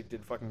Spacek.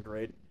 Did fucking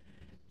great.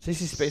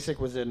 Sissy Spacek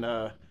was in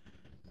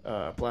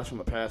Blast from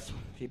the Past.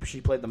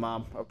 She played the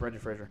mom of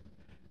Brendan Fraser.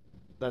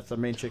 That's the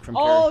main chick from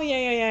Oh,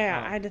 Carrie.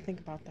 yeah. I had to think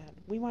about that.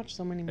 We watched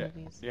so many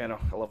movies. Yeah, no,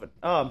 I love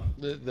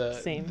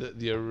it. Same.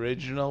 The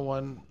original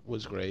one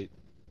was great.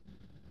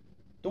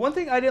 The one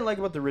thing I didn't like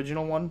about the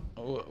original one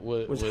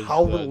Was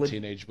how the little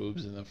teenage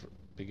boobs in the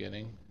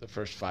beginning. The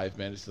first 5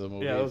 minutes of the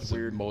movie. Yeah, that was it's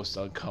weird. the most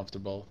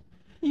uncomfortable.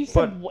 You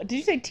said what? Did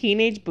you say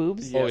teenage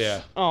boobs? Yes. Oh,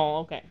 yeah. Oh,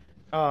 okay.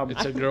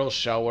 It's a girl's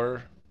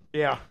shower,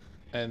 Yeah.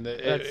 and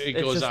it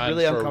It's goes just on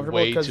really for uncomfortable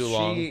way because too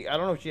long. I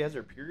don't know if she has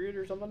her period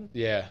or something.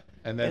 Yeah,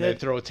 and then And they it-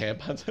 throw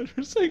tampons at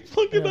her. It's like,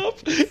 plug it Yeah. up.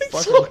 It's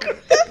Fuck so it. good.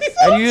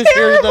 And you just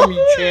hear them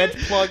terrible. chant,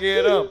 plug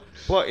it up.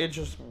 But it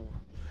just.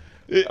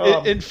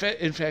 In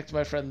fact,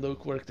 my friend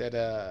Luke worked at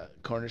a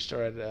corner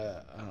store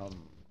at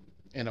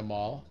in a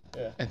mall,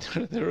 Yeah. and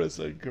there was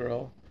a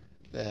girl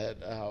that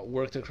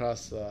worked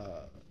across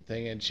the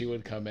thing, and she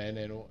would come in,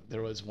 and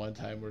there was one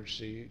time where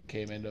she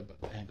came in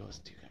and goes,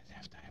 "Do you guys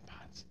have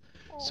tampons?"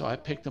 So I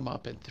picked them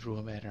up and threw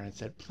them at her and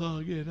said,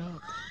 "Plug it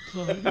up,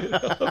 plug it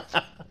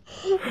up."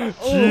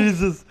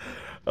 Jesus.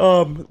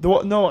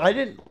 No, I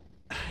didn't.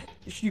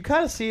 You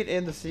kind of see it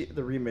in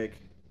the remake,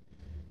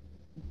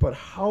 but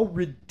how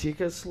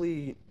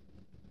ridiculously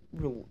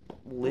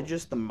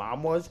religious the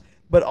mom was,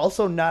 but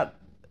also not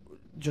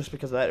just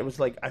because of that. It was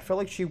like I felt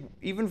like she,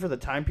 even for the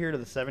time period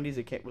of the 70s,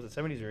 was it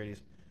 70s or 80s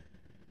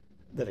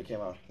that it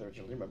came out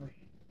originally? Remember?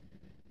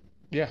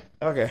 Yeah.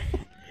 Okay.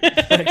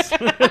 Thanks.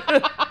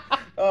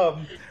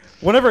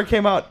 Whenever it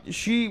came out,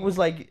 she was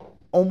like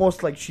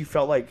almost like she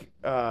felt like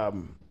I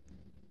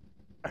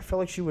felt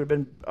like she would have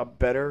been a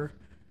better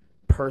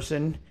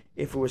person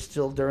if it was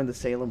still during the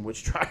Salem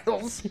witch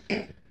trials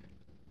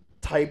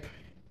type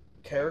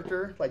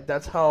character. Like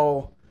that's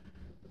how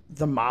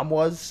the mom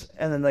was,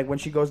 and then like when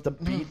she goes to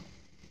beat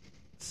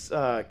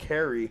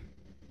Carrie,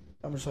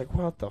 I'm just like,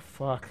 what the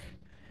fuck?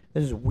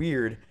 This is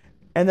weird.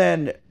 And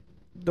then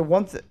the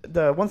one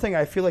thing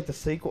I feel like the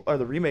sequel or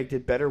the remake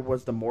did better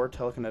was the more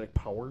telekinetic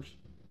powers.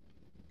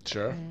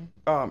 Sure.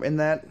 In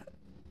that,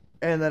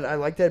 and then I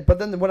liked that. But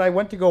then when I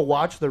went to go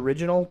watch the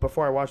original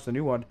before I watched the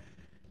new one,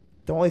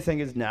 the only thing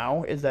is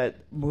now is that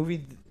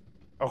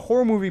a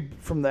horror movie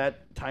from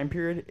that time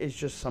period is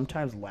just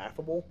sometimes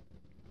laughable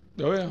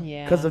Oh yeah.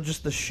 Yeah. because of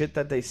just the shit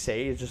that they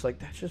say is just like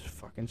that's just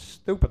fucking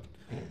stupid,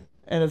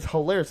 and it's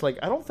hilarious. Like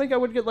I don't think I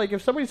would get like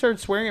if somebody started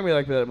swearing at me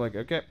like that. I'm like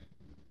okay,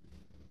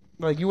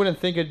 like you wouldn't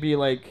think it'd be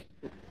like,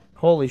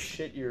 holy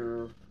shit,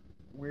 your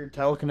weird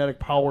telekinetic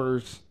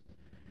powers,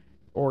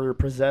 or you're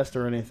possessed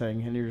or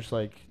anything, and you're just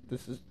like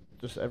this is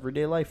just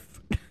everyday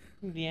life.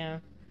 Yeah.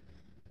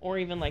 Or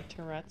even like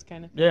Tourette's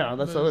kind of thing. Yeah,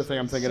 that's the other thing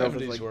I'm thinking of.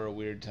 Is 70s like, were a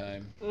weird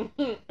time.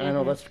 I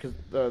know that's because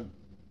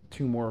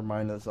two more of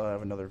mine is I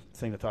have another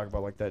thing to talk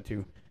about like that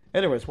too.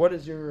 Anyways, what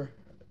is your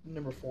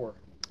number 4?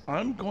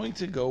 I'm going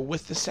to go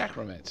with The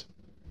Sacrament.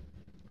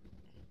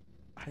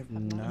 I have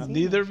not.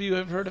 Neither of you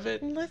have heard of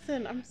it?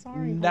 Listen, I'm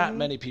sorry. Not homie.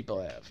 many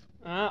people have.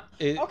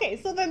 Okay,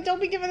 so then don't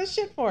be giving us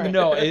shit for it.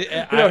 No,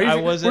 I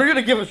wasn't. We're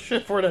gonna give a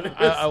shit for it anyways.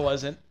 I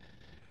wasn't.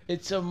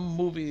 It's a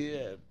movie,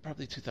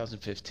 probably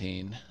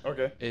 2015.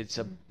 Okay. It's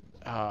a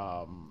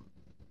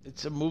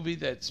movie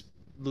that's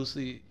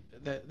loosely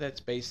that's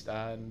based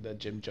on the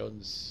Jim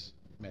Jones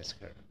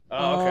massacre.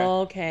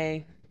 Oh,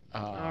 okay.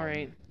 Okay. All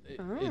right.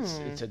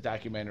 It's a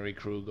documentary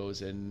crew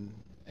goes in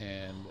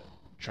and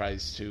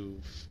tries to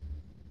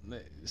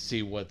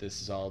see what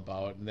this is all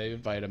about, and they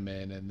invite him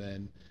in, and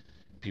then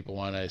people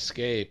want to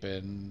escape,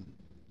 and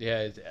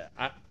yeah,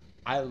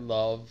 I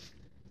love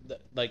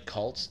like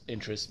cults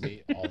interest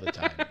me all the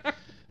time.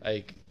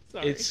 Like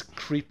Sorry. it's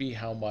creepy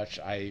how much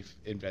I've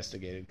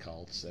investigated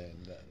cults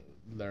and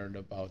learned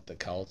about the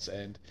cults,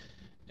 and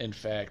in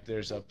fact,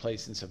 there's a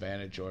place in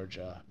Savannah,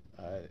 Georgia.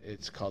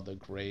 It's called the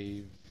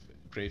Grave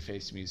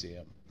Face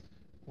Museum,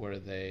 where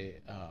they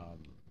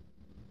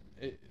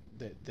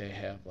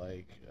have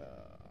like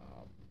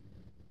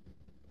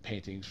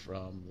paintings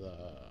from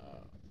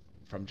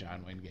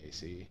John Wayne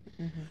Gacy.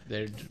 Mm-hmm.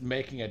 They're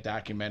making a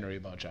documentary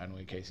about John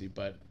Wayne Gacy,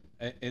 but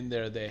in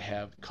there they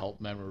have cult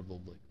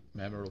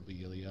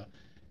memorabilia,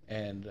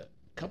 and a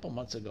couple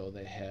months ago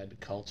they had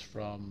cults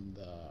from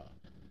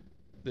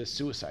the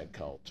suicide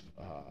cult.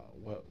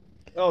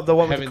 Oh, the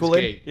one with Heaven's the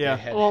Kool-Aid? Gate. Yeah.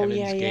 They had Oh, Heaven's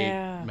yeah, Gate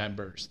yeah.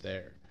 members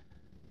there,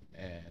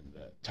 and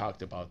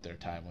talked about their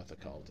time with the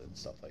cult and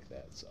stuff like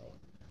that. So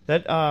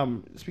That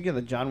speaking of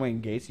the John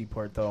Wayne Gacy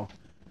part though,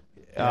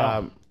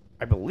 Yeah.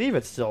 I believe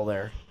it's still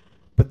there.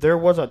 But there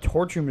was a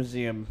torture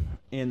museum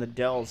in the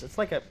Dells. It's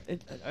like I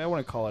don't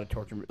want to call it a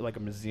torture like a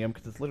museum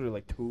because it's literally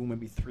like 2,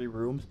 maybe 3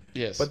 rooms.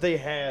 yes, But they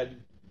had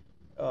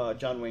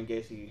John Wayne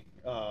Gacy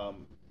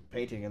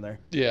painting in there.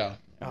 yeah.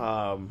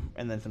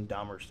 And then some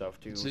Dahmer stuff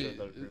too. See, which I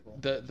thought was pretty cool.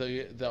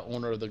 the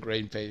owner of the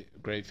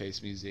Grave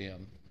Face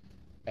Museum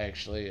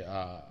actually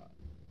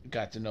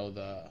got to know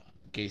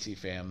Gacy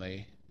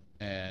family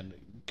and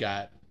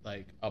got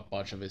like a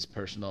bunch of his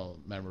personal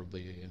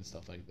memorabilia and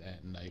stuff like that,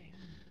 and like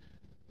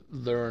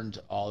learned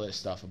all this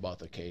stuff about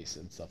the case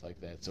and stuff like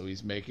that. So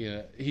he's making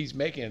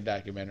a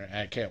documentary, and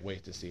I can't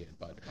wait to see it.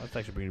 But That's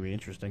actually going to be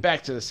interesting.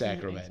 back to the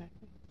Sacrament.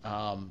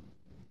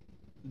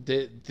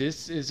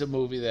 This is a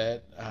movie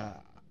that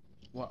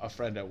a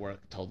friend at work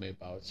told me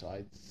about, so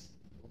I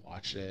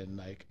watched it, and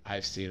like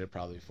I've seen it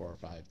probably 4 or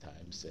 5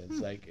 times. It's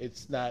like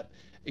it's not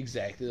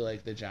exactly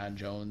like the John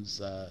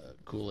Jones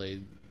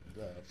Kool-Aid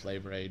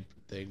Flavor Aid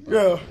thing, but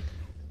Yeah.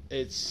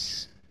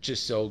 it's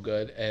just so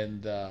good,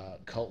 and the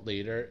cult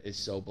leader is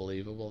so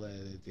believable that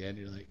at the end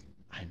you're like,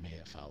 I may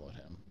have followed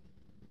him.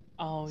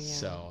 Oh yeah.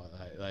 So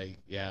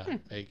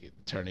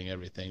turning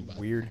everything. But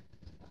Weird.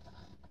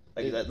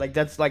 Like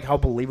that's like how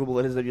believable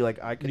it is that you're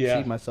like, I could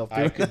see myself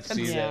doing I could that.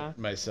 see Yeah. that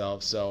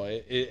myself. So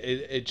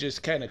it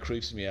just kind of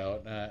creeps me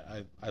out.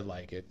 And I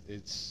like it.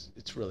 It's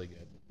really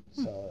good.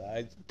 So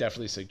I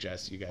definitely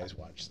suggest you guys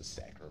watch The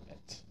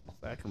Sacrament.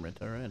 Sacrament,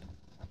 all right.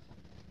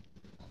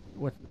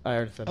 What I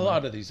already said. A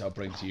lot of these I'll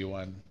bring to you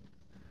on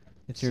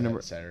It's your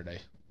number. Saturday.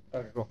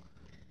 Okay, cool.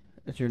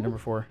 It's your number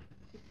 4.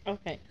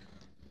 Okay.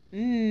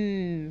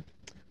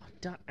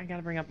 I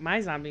gotta bring up my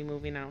zombie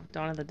movie now,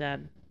 Dawn of the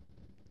Dead,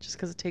 just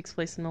because it takes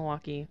place in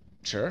Milwaukee.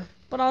 Sure.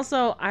 But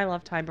also, I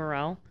love Ty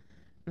Burrell.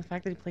 And the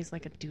fact that he plays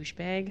like a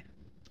douchebag.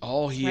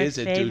 Oh, he My is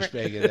a favorite.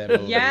 douchebag in that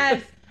movie.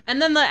 Yes.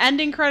 And then the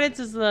ending credits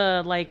is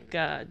the like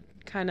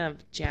kind of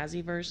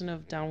jazzy version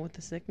of Down with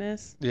the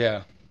Sickness.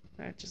 Yeah.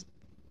 I just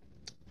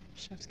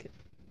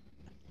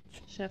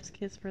chef's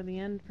kiss for the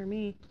end for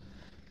me.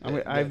 I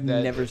mean, I've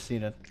never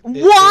seen it.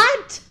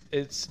 What?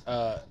 It's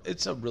a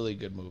really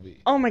good movie.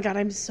 Oh my god,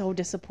 I'm so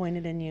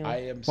disappointed in you.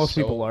 Most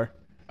people are.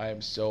 I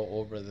am so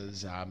over the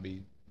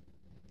zombie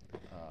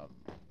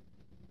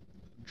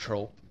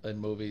trope in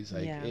movies.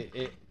 Like Yeah.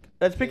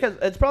 It's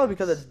probably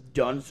because it's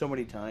done so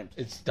many times.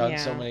 It's done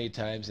so Yeah. many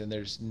times, and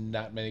there's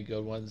not many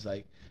good ones.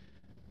 Like,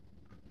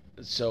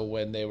 so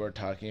when they were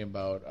talking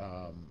about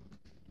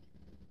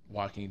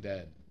Walking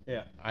Dead,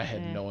 Yeah. I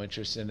had no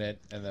interest in it,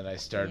 and then I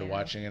started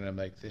watching it, and I'm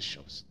like, this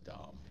show's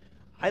dumb.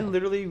 I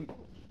literally,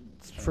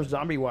 for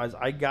zombie wise,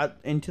 I got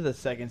into the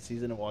 2nd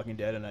season of Walking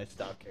Dead and I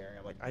stopped caring.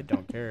 I'm like, I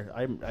don't care.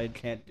 I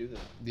can't do this.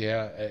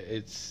 Yeah,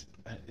 it's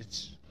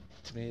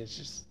to me, it's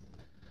just,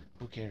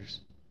 who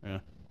cares? Yeah.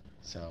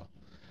 So,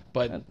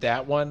 but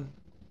that one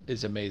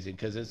is amazing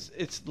because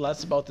it's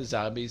less about the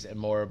zombies and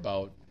more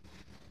about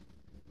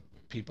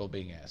people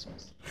being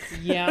assholes.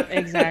 Yeah,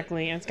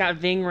 exactly. And it's got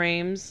Ving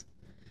Rhames.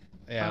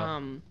 Yeah.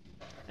 And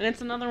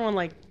it's another one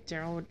like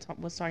Daryl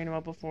was talking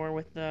about before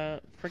with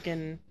the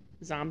freaking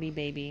zombie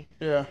baby.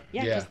 Yeah.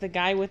 Yeah, Yeah. because the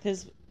guy with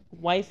his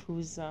wife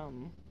who's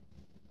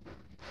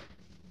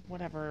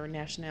whatever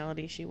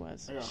nationality she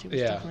was. Yeah. She was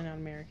Yeah. definitely not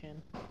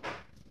American.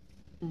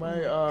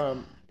 My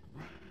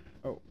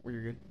Oh, were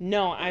you good?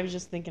 No, I was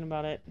just thinking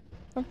about it.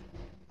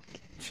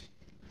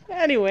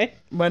 Anyway.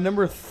 My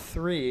number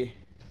 3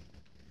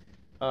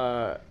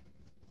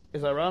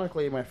 is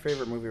ironically my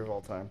favorite movie of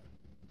all time.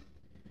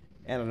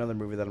 And another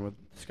movie that I'm going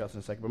to discuss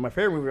in a second. But my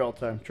favorite movie of all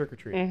time, Trick or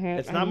Treat. Mhm.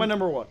 It's not my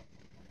number 1.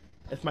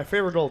 It's my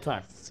favorite of all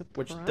time,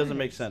 which doesn't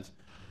make Surprise. sense.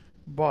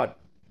 But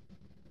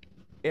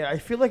yeah, I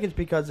feel like it's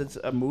because it's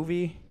a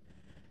movie.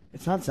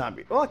 It's not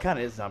zombie. Well, it kind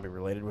of is zombie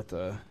related with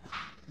the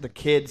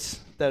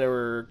kids that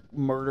were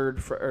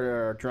murdered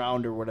or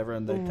drowned or whatever,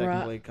 and they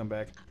technically come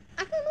back.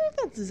 I don't know if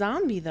that's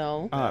zombie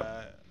though.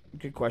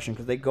 Good question,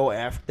 because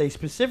they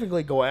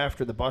specifically go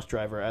after the bus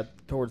driver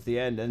towards the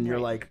end, and you're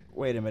Right. like,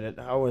 wait a minute,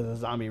 how would a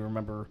zombie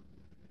remember?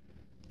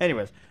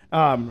 Anyways,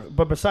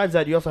 but besides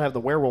that, you also have the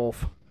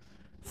werewolf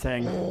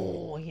thing,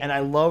 Oh, yeah. and I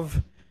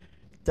love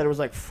that it was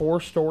like 4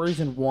 stories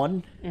in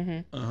one,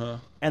 Uh-huh.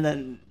 and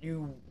then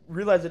you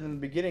realize it in the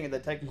beginning, and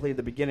that technically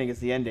the beginning is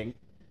the ending,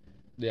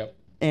 Yep.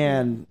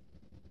 and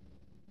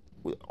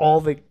all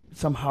of it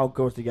somehow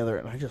goes together,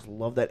 and I just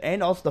love that.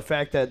 And also the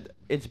fact that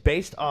it's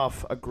based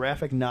off a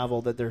graphic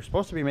novel that they're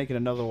supposed to be making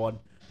another one.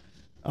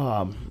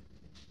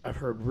 I've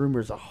heard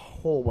rumors a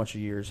whole bunch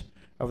of years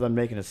of them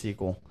making a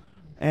sequel.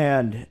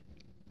 And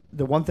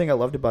the one thing I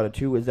loved about it,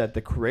 too, is that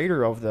the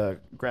creator of the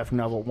graphic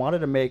novel wanted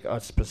to make a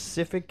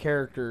specific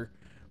character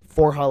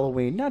for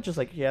Halloween. Not just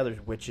like, yeah,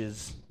 there's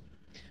witches,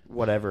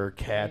 whatever,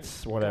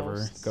 cats,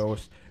 whatever,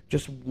 ghosts.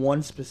 Just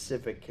one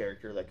specific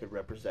character that could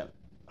represent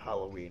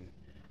Halloween.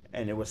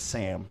 And it was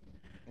Sam,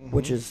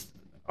 which is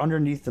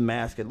underneath the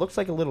mask. It looks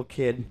like a little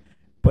kid,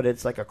 but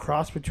it's like a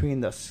cross between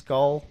the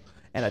skull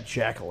and a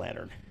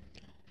jack-o'-lantern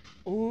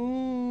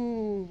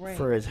Ooh, right.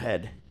 for his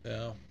head.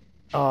 Yeah.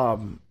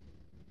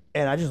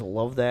 And I just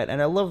love that. And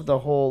I love the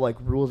whole like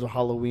rules of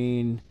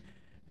Halloween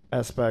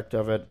aspect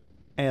of it.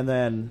 And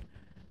then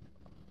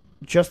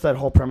just that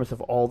whole premise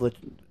of all the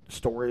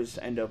stories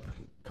end up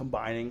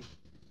combining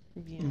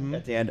Yeah.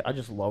 at the end. I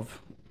just love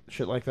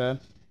shit like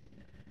that.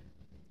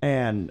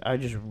 And I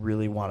just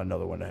really want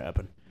another one to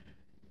happen.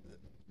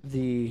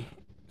 The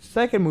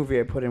second movie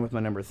I put in with my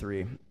number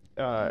 3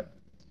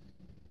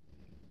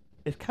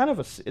 it's kind of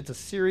it's a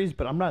series,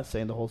 but I'm not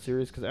saying the whole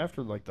series because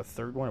after like the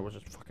third one, it was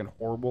just fucking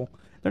horrible.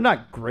 They're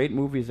not great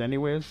movies,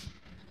 anyways.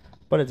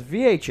 But it's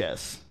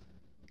VHS.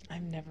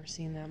 I've never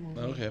seen that movie.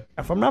 Okay.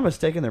 If I'm not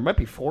mistaken, there might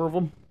be 4 of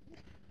them.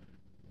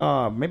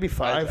 Maybe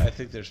 5. I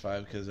think there's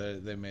 5 because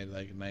they made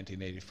like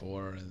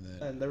 1984 and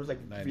then And there was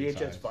like 95.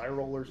 VHS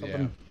Viral or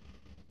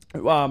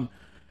something.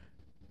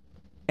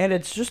 And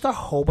it's just a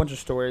whole bunch of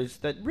stories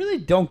that really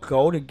don't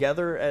go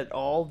together at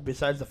all,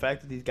 besides the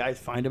fact that these guys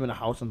find him in a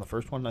house in the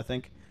first one, I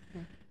think.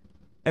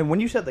 And when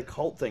you said the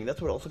cult thing,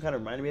 that's what also kind of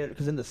reminded me of it,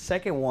 because in the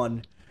second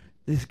one,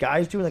 this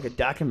guy's doing like a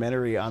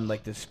documentary on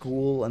like this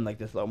school and like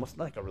this almost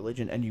like a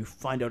religion, and you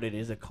find out it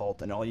is a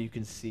cult, and all you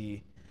can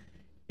see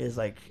is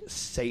like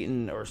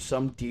Satan or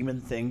some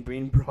demon thing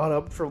being brought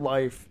up for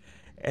life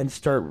and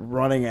start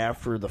running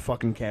after the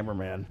fucking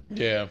cameraman.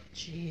 Yeah.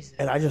 Jesus.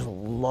 And I just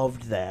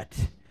loved that.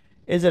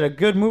 Is it a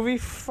good movie?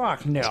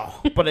 Fuck no.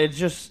 But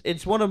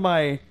it's one of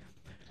my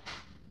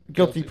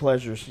guilty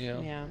pleasures.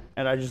 Yeah.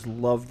 And I just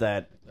love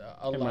that.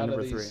 A in my lot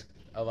number of these, 3.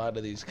 a lot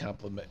of these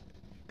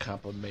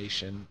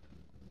compilations.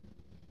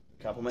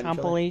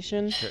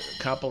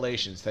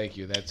 Thank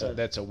you.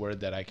 That's a word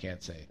that I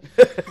can't say.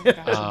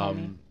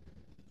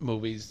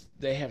 Movies,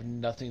 they have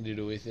nothing to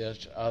do with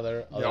each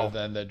other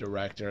than the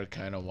director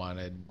kind of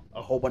wanted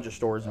A whole bunch of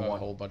stories in a one.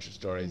 whole bunch of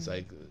stories.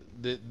 Like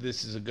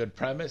this is a good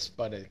premise,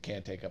 but it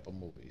can't take up a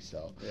movie.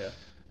 So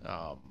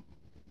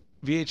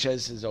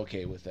VHS is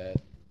okay with that.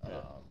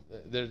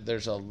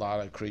 There's a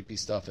lot of creepy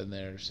stuff in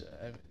there.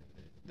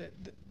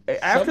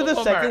 After Some the of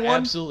them second are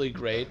one, absolutely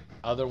great.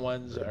 Other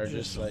ones are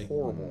just like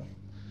horrible.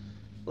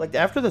 Like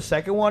after the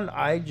second one,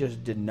 I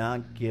just did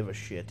not give a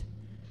shit.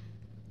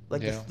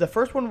 Like the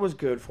first one was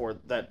good for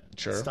that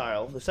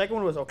style. The second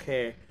one was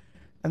okay,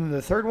 and then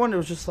the third one it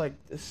was just like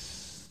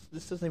this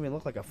doesn't even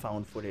look like a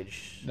found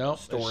footage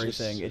story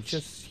thing. It's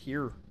just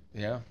here.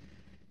 Yeah.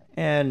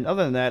 And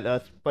other than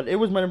that, but it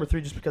was my number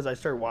 3 just because I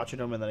started watching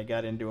them and then I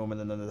got into them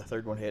and then the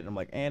third one hit and I'm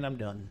like, and I'm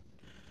done.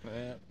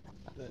 Yeah.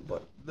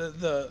 But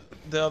the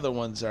other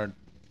ones aren't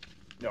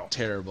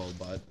terrible,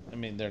 but I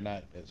mean they're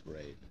not as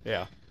great.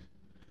 Yeah.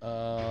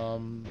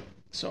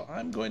 So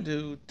I'm going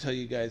to tell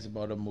you guys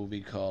about a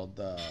movie called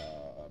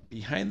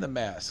Behind the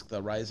Mask: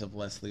 The Rise of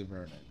Leslie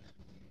Vernon.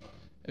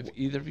 Have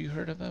either of you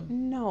heard of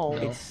him? No.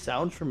 It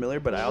sounds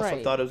familiar, but I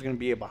also thought it was going to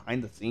be a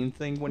behind-the-scenes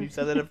thing when you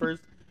said that at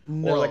first.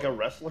 No. Or like a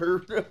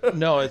wrestler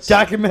No, it's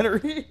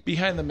documentary.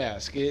 Behind the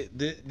Mask.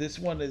 This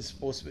one is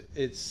supposed to be,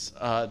 it's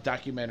a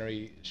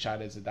documentary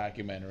shot as a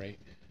documentary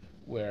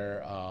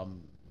where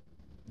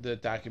the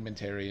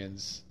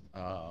documentarians,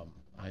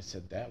 I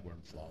said that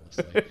word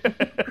flawlessly,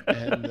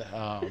 and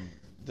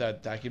the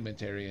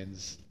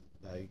documentarians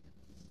like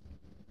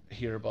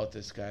hear about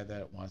this guy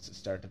that wants to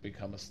start to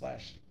become a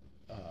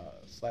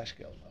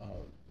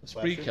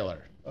spree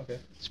killer. Okay.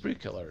 Spree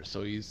killer.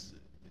 So he's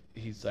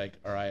like,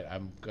 all right,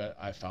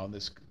 I found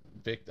this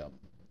victim,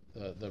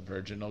 the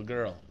virginal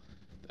girl,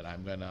 that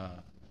I'm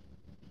gonna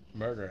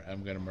murder.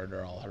 I'm gonna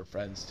murder all her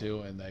friends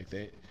too. And like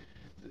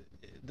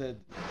the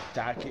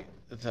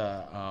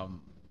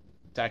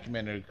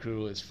documentary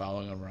crew is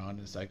following him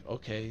around. It's like,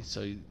 okay,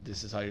 so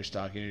this is how you're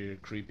stalking her. You're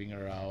creeping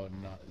her out,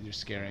 and you're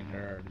scaring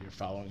her, and you're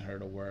following her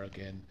to work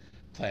and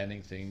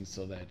planning things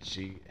so that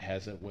she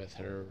has it with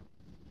her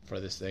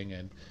for this thing.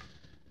 And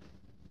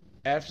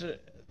after,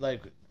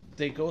 like,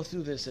 they go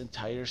through this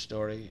entire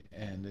story,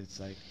 and it's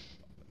like,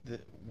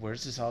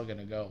 where's this all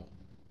gonna go?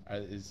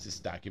 Is this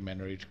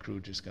documentary crew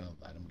just gonna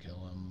let him kill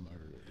him? Or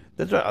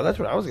That's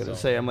what I was gonna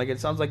say. I'm like, it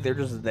sounds like they're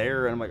just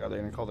there, and I'm like, are they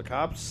gonna call the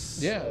cops?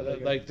 Yeah,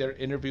 like they're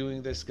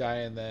interviewing this guy,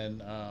 and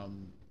then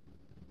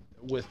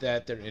with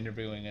that, they're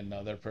interviewing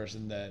another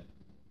person that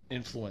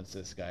influenced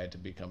this guy to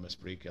become a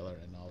spree killer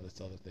and all this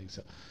other thing.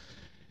 So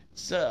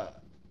it's a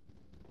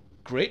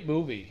great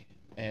movie,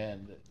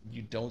 and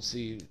you don't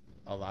see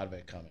a lot of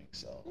it coming.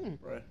 So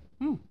Right.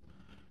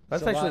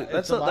 That's like fun.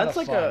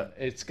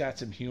 It's got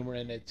some humor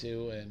in it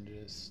too, and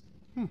just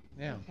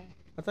yeah. Okay.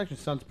 That actually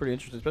sounds pretty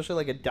interesting, especially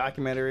like a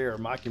documentary or a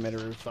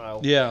mockumentary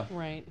style. Yeah.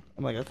 Right.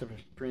 I'm like, that's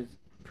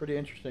pretty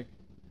interesting.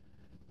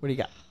 What do you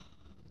got?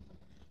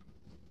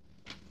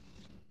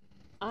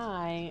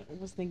 I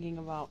was thinking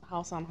about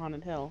House on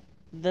Haunted Hill,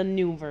 the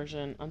new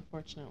version.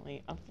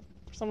 Unfortunately,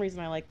 for some reason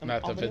I like them.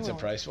 Not all the the newer Vincent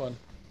ones. Price one.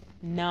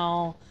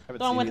 No, the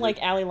Haven't one seen with either. like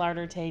Ali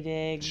Larder, Tay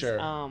Diggs, Sure.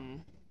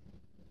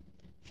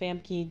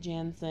 Famke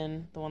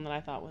Janssen, the one that I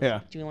thought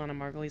was Juliana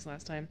Margulies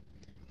last time.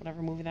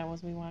 Whatever movie that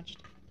was we watched.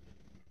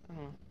 I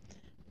don't know.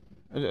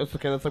 It's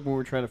okay. That's like when we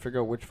were trying to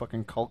figure out which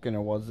fucking Culkin it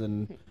was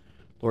in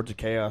Lords of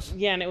Chaos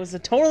Yeah, and it was a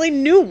totally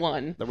new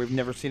one. that we've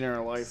never seen in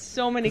our life.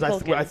 So many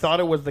 'Cause Culkins. I thought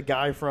it was the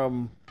guy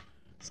from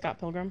Scott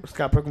Pilgrim.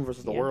 Scott Pilgrim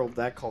versus the Yeah. World,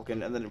 that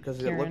Culkin, and then because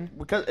Kieran.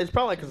 it's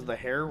probably because of the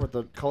hair, with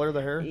the color of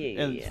the hair,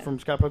 and Yeah. from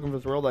Scott Pilgrim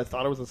versus the World, I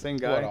thought it was the same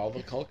guy. What, all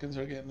the Culkins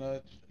are getting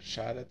a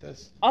shot at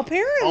this?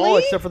 Apparently, All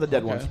except for the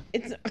dead Okay. ones.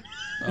 it's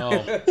Oh,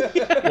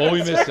 well, we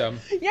missed them.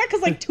 yeah,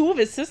 because like 2 of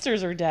his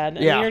sisters are dead,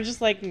 and Yeah. you're just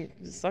like,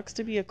 sucks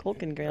to be a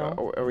Culkin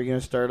girl. Are we gonna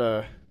start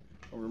a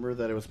rumor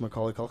that it was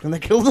Macaulay Culkin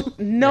that killed him?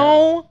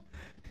 No,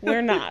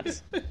 we're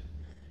not.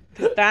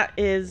 That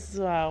is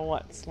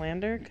what,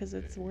 slander? Because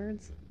it's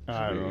words.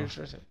 I don't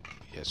know.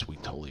 Yes, we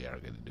totally are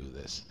going to do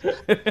this.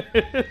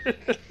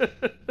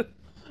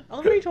 I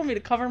love how you told me to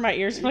cover my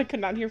ears, but I could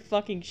not hear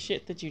fucking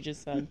shit that you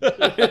just said.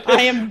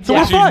 I am So we're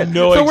deaf. fine. You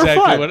know So we're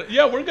exactly fine. what.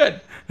 Yeah, we're good.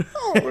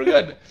 We're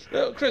good.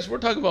 Chris, we're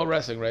talking about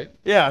wrestling, right?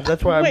 Yeah,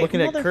 that's why I'm Wait,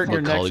 looking at Kurt in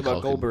your next Macaulay about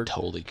Culkin Goldberg.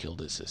 totally killed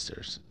his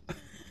sisters.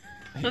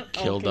 He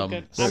killed Okay,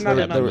 them. good. I'm There, not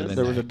in on this.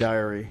 there was a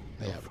diary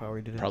Yeah, of how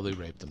he did it. Probably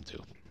raped them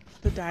too.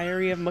 The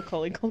Diary of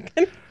Macaulay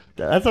Culkin.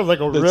 That sounds like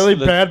a Let's- really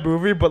let's- bad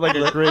movie, but like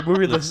a great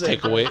movie. Let's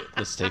take away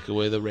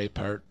the rape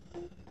part.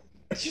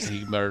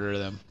 He murdered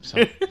them.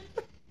 So.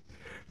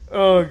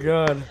 Oh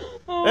god.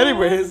 Oh,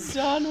 Anyways.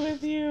 I'm done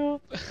with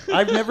you.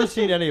 I've never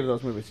seen any of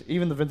those movies.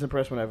 Even the Vincent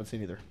Price one, I haven't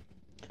seen either.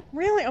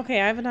 Really?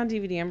 Okay, I have it on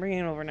DVD. I'm bringing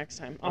it over next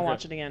time. I'll Okay.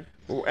 watch it again.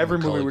 Well, every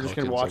movie Macaulay we're just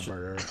gonna Culkin's watch. a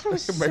murderer. It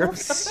was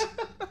so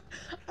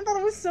I thought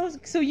it was so.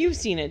 So you've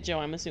seen it, Joe?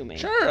 I'm assuming.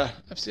 Sure,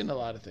 I've seen a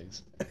lot of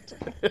things.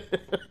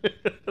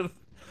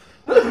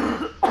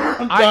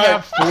 I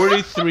have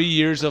 43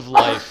 years of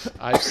life.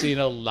 I've seen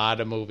a lot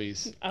of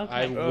movies. Okay.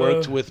 I've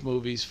worked with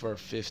movies for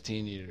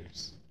 15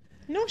 years.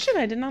 No shit,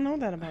 I did not know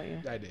that about you.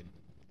 I did.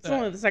 It's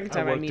only the second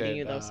time I'm worked meeting at,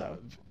 you, though. So.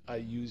 I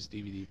used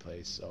DVD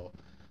plays, so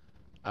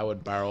I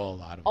would borrow a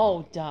lot of them.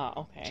 Oh, duh.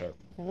 Okay. Sure.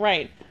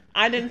 Right.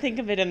 I didn't think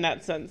of it in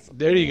that sense.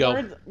 There you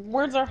go.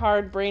 Words are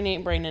hard. Brain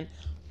ain't braining.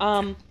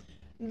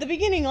 The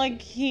beginning,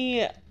 like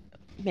he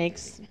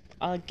makes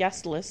a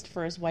guest list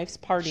for his wife's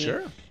party.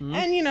 Sure.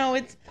 And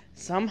it's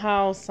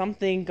somehow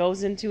something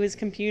goes into his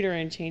computer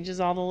and changes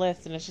all the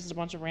lists, and it's just a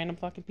bunch of random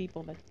fucking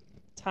people that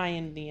tie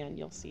in the end.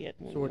 You'll see it.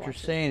 when So you what you're watch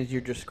it. saying is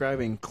you're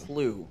describing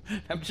Clue.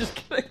 I'm just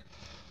kidding.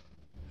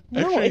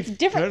 No, Actually, it's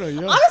different.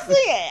 kinda, yeah.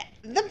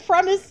 Honestly, the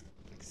premise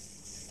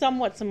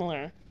somewhat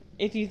similar.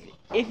 If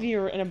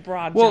you're in a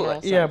broad Well,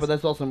 general yeah, sense. but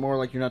that's also more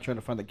like you're not trying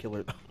to find the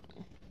killer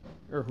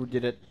or who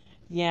did it.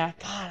 Yeah,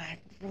 God, I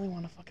really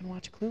want to fucking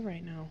watch Clue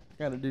right now.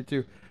 Gotta do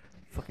too.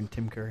 Fucking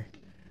Tim Curry.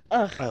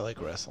 Ugh. I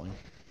like wrestling.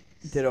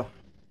 Ditto.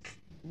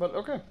 But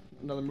okay,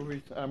 another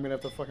movie I'm gonna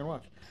have to fucking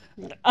watch.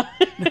 House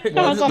There's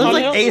on like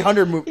Haunted Hill.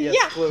 800 movies. Yes,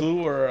 Yeah. Clue.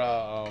 Clue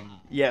or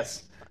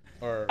Yes,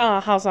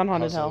 House on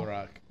Haunted House on Hill. the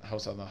Rock,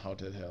 House on the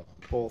Haunted Hill.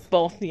 both.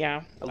 Both,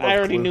 yeah. love I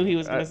already Clue. knew he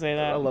was going to say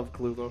that. I love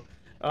Clue though.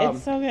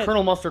 It's so good.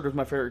 Colonel Mustard was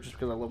my favorite just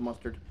because I love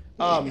mustard.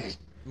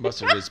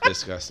 Mustard is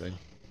disgusting.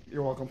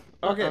 You're welcome.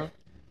 Okay, Uh-uh.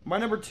 my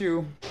number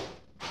 2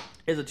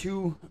 is a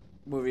 2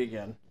 movie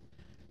again,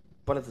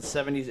 but it's a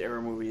 70s era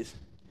movies,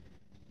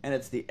 and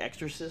it's The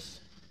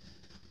Exorcist,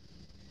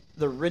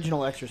 the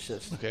original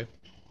Exorcist. Okay.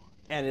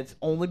 And it's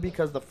only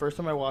because the first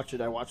time I watched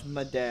it with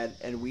my dad,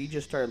 and we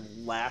just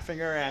started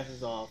laughing our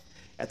asses off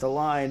at the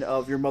line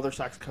of "Your mother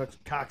sucks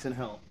cocks in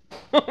hell,"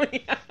 Oh,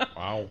 yeah.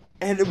 Wow.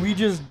 and we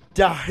just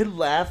died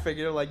laughing.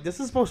 You're like, this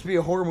is supposed to be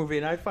a horror movie,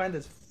 and I find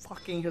this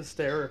fucking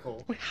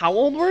hysterical. How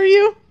old were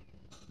you?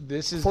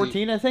 This is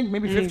 14, I think,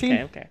 maybe 15.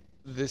 Okay.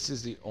 This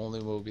is the only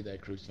movie that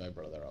creeps my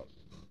brother out.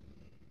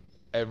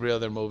 Every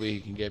other movie he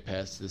can get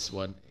past, this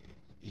one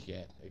he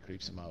can't. It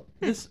creeps him out.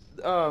 This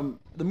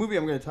the movie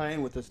I'm going to tie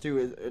in with this too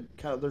is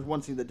there's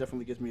one scene that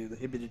definitely gives me the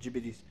hibbity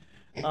jibbities.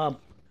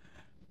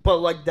 But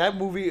like that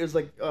movie is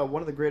like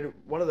one of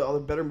the other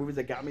better movies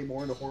that got me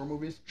more into horror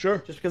movies. Sure.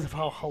 Just because of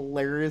how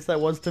hilarious that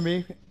was to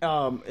me.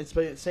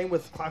 It's same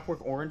with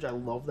Clockwork Orange. I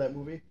love that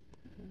movie.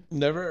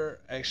 Never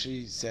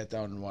actually sat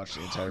down and watched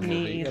the entire Me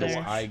movie because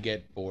either. I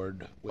get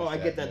bored with I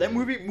get that. That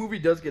movie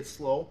does get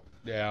slow,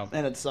 Yeah.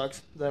 and it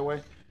sucks that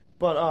way.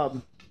 But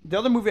the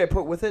other movie I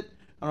put with it,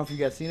 I don't know if you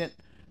guys seen it,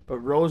 but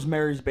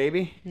Rosemary's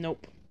Baby.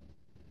 Nope.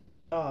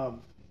 And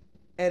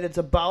it's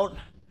about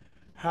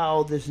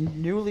how this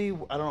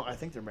I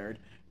think they're married,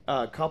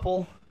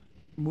 couple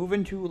move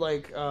into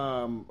like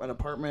an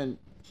apartment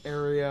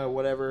area,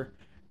 whatever.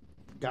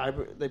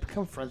 They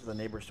become friends with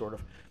the neighbor, sort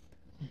of.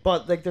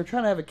 But like they're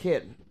trying to have a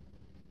kid,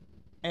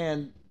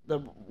 and the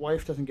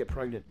wife doesn't get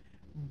pregnant,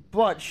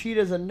 but she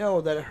doesn't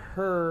know that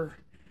her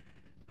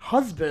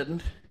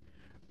husband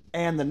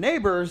and the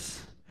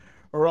neighbors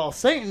are all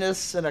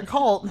Satanists in a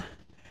cult,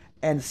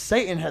 and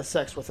Satan has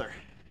sex with her.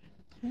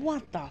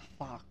 What the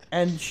fuck?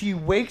 And she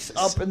wakes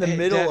up in the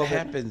middle that of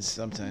happens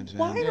sometimes, man.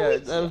 Why do it. Yeah, we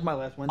that was my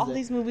last Wednesday. all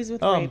these movies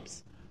with Um,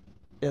 rapes?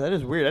 Yeah, that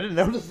is weird. I didn't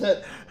notice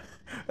that.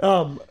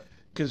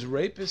 Because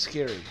rape is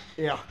scary.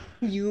 Yeah.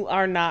 You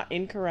are not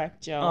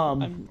incorrect,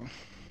 Joe.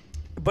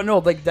 But no,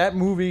 like that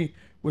movie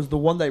was the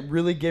one that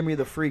really gave me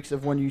the freaks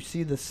of when you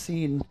see the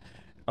scene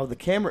of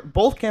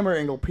both camera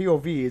angle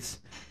POVs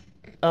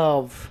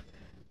of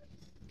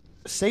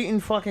Satan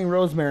fucking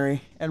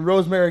Rosemary and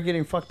Rosemary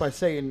getting fucked by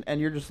Satan, and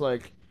you're just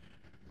like,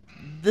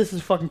 this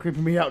is fucking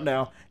creeping me out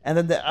now. And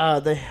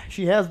then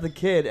she has the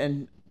kid,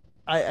 and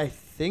I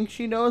think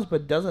she knows,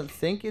 but doesn't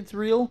think it's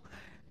real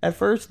at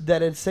first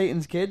that it's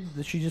Satan's kid.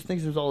 She just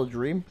thinks it was all a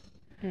dream.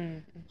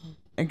 And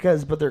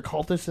but they're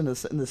cultists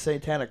in the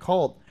satanic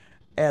cult,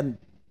 and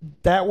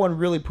that one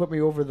really put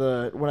me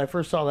over when I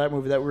first saw that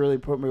movie, that really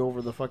put me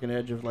over the fucking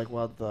edge of like,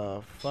 what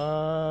the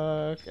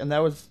fuck? And that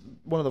was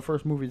one of the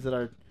first movies that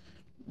I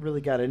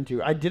really got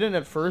into. I didn't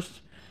at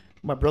first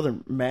My brother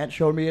Matt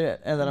showed me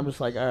it, and then I'm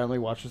just like, all right, let me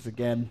watch this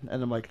again.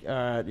 And I'm like,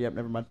 yep,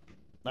 never mind.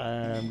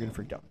 I'm getting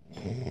freaked out.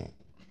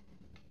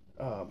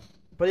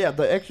 But yeah,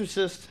 The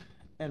Exorcist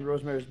and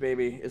Rosemary's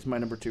Baby is my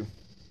number 2.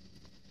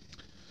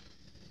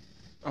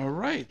 All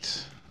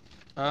right.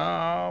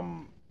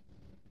 All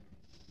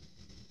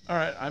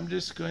right, I'm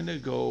just going to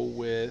go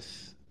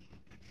with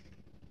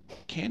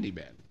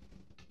Candyman.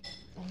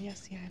 Oh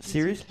yes, yeah. I haven't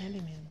Series? seen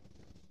Candyman.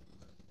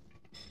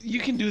 You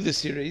can do the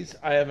series.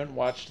 I haven't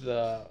watched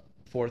the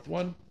 4th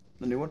one.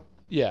 The new one?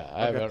 Yeah,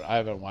 Okay. I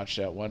haven't watched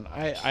that one.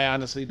 I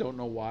honestly don't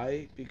know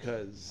why,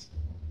 because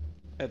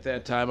at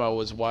that time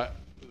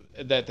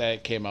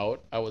that came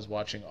out, I was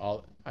watching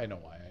all. I know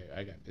why.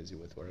 I got busy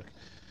with work.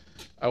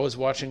 I was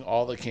watching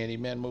all the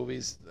Candyman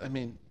movies. I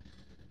mean,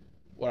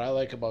 what I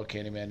like about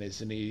Candyman is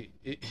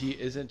he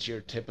isn't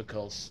your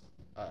typical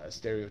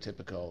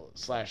stereotypical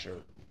slasher,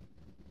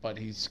 but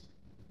he's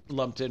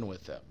lumped in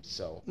with them.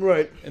 So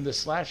Right. in the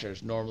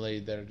slashers, normally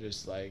they're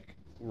just like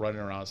running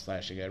around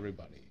slashing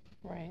everybody.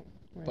 Right.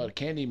 But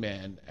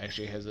Candyman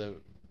actually has a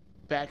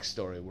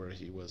backstory where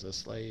he was a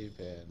slave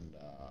and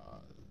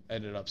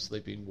ended up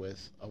sleeping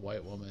with a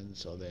white woman,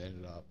 so they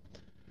ended up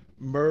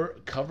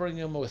covering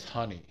him with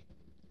honey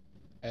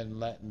and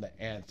letting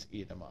the ants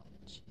eat him up.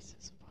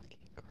 Jesus fucking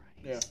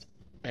Christ.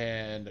 Yeah.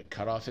 And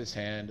cut off his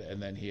hand,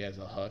 and then he has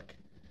a hook.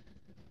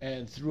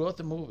 And throughout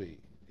the movie,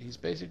 he's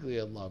basically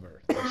a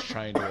lover that's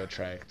trying to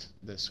attract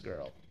this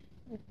girl.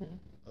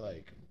 Mm-hmm.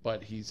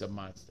 But he's a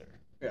monster.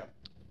 Yeah.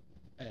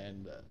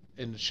 And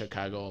in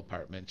Chicago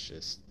apartments,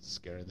 just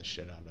scaring the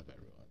shit out of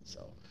everyone.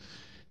 So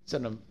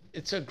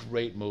it's a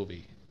great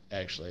movie,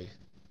 actually.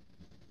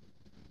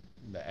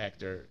 The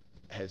actor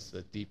has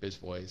the deepest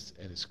voice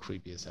and is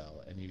creepy as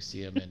hell, and you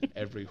see him in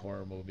every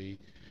horror movie.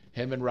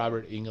 Him and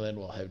Robert Englund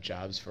will have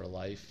jobs for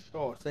life.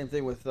 Oh, same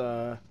thing with,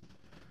 I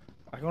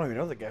don't even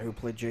know the guy who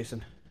played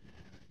Jason.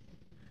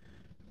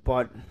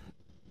 But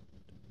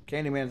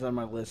Candyman's on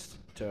my list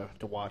to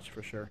watch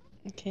for sure.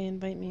 Okay,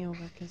 invite me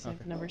over because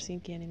I've never seen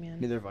Candyman.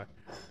 Neither have I.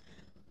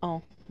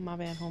 Oh, my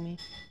bad, homie.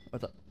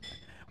 What's up?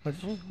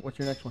 What's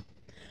your next one?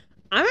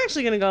 I'm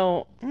actually gonna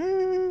go.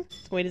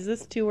 Wait, is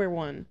this 2 or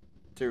 1?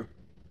 2.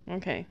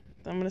 Okay,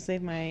 I'm gonna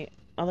save my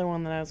other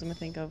one that I was gonna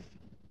think of.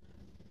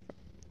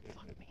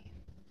 Fuck me.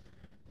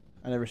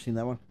 I never seen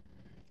that one.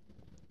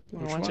 You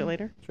wanna Which watch it one?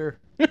 later? Sure.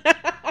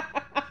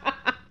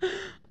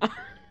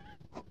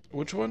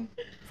 Which one?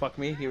 Fuck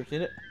me. You ever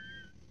seen it?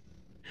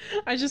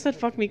 I just said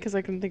fuck me because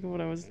I couldn't think of what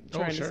I was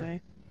trying sure. to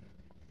say.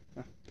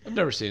 I've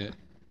never seen it.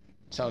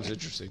 Sounds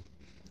interesting.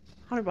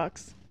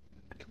 $100.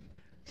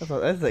 That's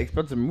an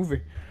expensive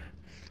movie.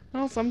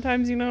 Well,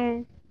 sometimes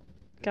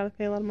gotta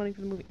pay a lot of money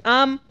for the movie.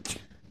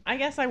 I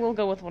guess I will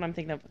go with what I'm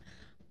thinking of.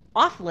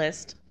 Off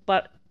list,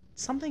 but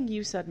something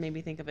you said made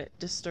me think of it.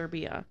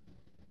 Disturbia. I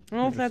don't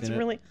know if Never that's seen it.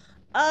 really.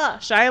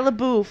 Shia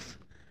LaBeouf.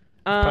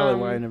 Probably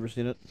why I never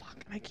seen it.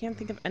 Fuck, I can't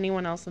think of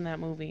anyone else in that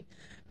movie.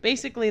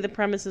 Basically, the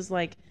premise is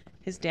like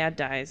his dad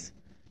dies,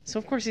 so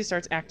of course he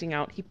starts acting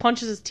out. He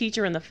punches his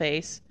teacher in the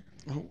face,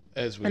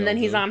 and then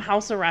he's on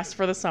house arrest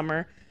for the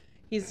summer.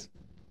 He's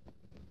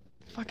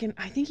fucking.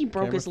 I think he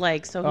broke his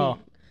leg, so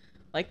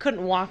he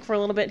couldn't walk for a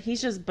little bit.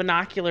 He's just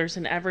binoculars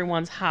in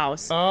everyone's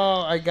house.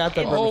 Oh, I got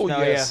that. Oh, now,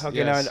 yes, yeah. Okay,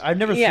 yes. now I've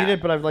never Yeah. seen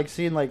it, but I've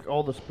seen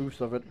all the spoofs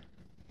of it.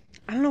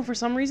 I don't know, for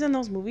some reason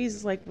those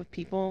movies, with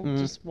people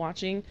just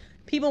watching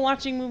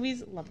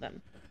movies, love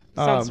them.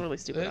 Sounds really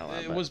stupid out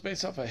loud, It but- was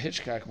based off a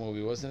Hitchcock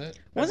movie, wasn't it?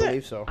 Was I it?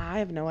 believe so. I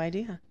have no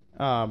idea.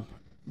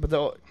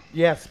 But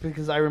yes,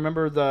 because I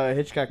remember the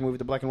Hitchcock movie,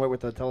 the black and white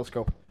with the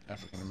telescope.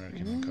 African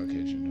American and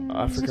Caucasian.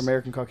 African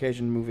American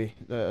Caucasian movie,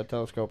 the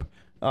telescope.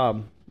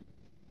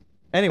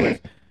 Anyways,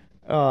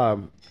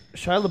 Shia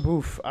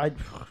LaBeouf,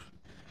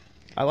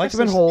 I liked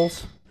him in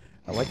Holes.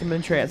 I liked him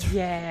in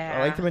Yeah. I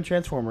liked him in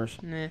Transformers,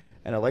 Nah.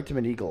 and I liked him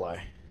in Eagle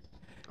Eye.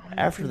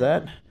 After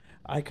that,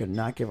 I could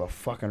not give a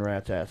fucking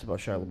rat's ass about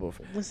Shia LaBeouf.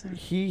 Listen.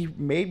 He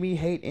made me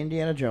hate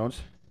Indiana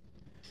Jones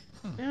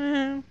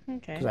Okay.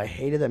 because I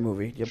hated that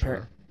movie.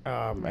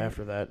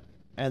 After that,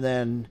 and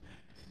then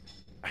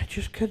I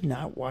just could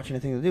not watch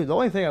anything to do. The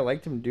only thing I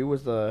liked him do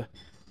was the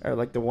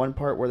one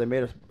part where they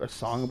made a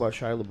song about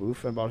Shia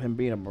LaBeouf about him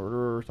being a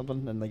murderer or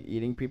something and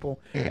eating people.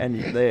 And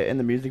in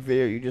the music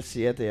video, you just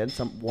see at the end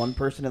one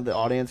person in the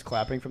audience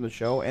clapping from the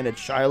show, and it's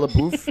Shia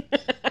LaBeouf.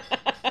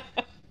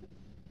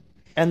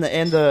 and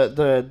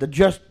the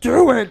just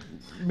do it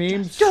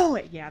memes. Do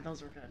it! Yeah,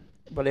 those were good.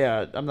 But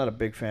yeah, I'm not a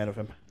big fan of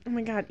him. Oh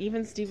my god,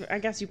 even Steve, I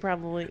guess you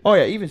probably... Oh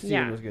yeah, even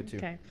Steven was good too.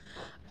 Okay.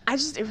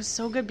 It was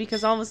so good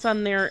because all of a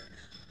sudden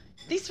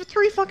these are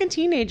 3 fucking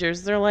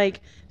teenagers. They're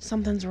like,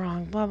 something's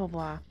wrong, blah, blah,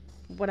 blah.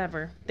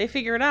 Whatever. They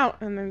figure it out,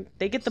 and then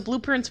they get the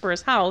blueprints for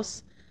his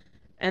house,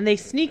 and they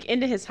sneak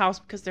into his house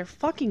because they're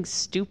fucking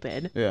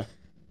stupid. Yeah,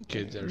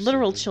 Kids are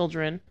Literal stupid.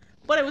 children.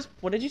 But it was,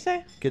 what did you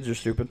say? kids are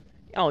stupid.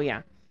 Oh,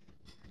 yeah.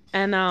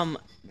 And,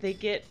 they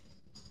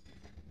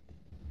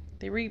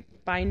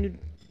buy a new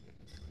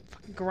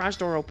fucking garage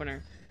door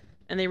opener,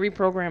 and they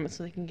reprogram it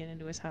so they can get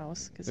into his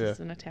house, because it's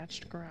an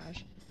attached garage.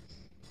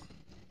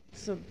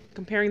 So,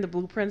 comparing the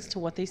blueprints to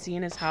what they see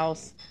in his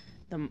house,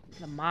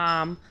 the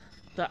mom.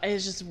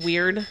 It's just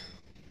weird.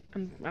 I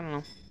don't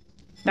know.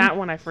 That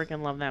one, I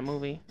freaking love that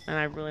movie, and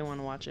I really want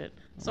to watch it.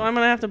 So I'm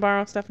gonna have to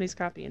borrow Stephanie's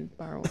copy and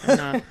we're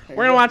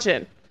gonna watch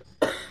it.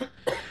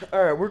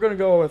 All right, we're gonna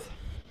go with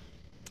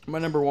my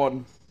number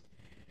one.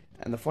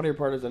 And the funnier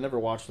part is I never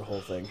watched the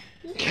whole thing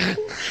How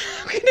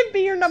can it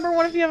be your number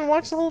one if you haven't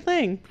watched the whole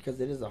thing?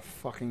 because it is a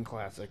fucking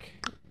classic,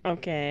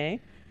 Okay.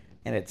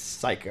 and it's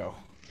Psycho.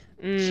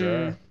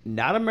 Sure.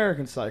 Not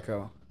American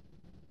Psycho.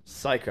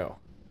 Psycho.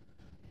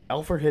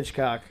 Alfred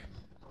Hitchcock.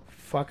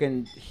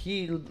 Fucking,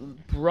 he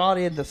brought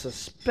in the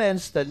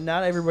suspense that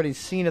not everybody's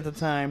seen at the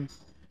time.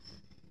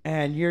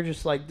 And you're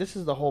just like, this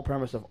is the whole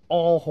premise of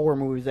all horror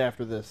movies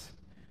after this.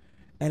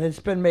 And it's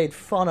been made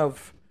fun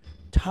of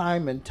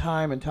time and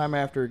time and time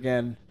after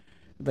again.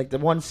 Like the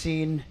one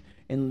scene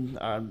in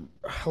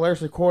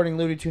Hilarious Recording,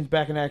 Looney Tunes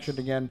Back in Action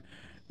Again,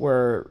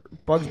 where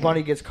Bugs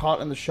Bunny gets caught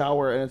in the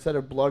shower, and instead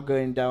of blood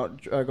going down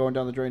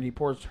the drain, he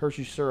pours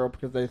Hershey syrup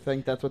because they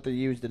think that's what they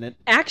used in it.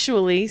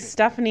 Actually,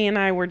 Stephanie and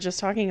I were just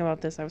talking about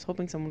this. I was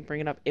hoping someone would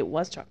bring it up. It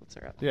was chocolate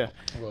syrup. Yeah,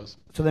 It was.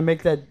 so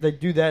they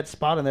do that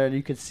spot in there, and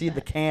you can see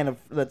the can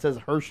that says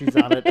Hershey's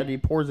on it, and he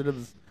pours it in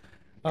this.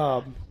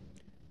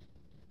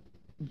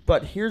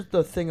 But here's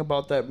the thing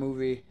about that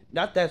movie,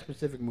 not that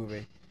specific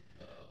movie,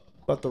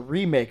 but the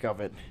remake of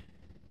it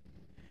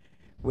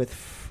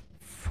with.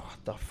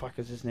 What the fuck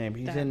is his name?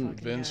 He's That in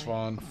fucking Vince guy.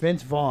 Vaughn.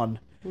 Vince Vaughn.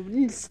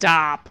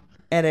 Stop.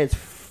 And it's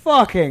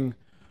fucking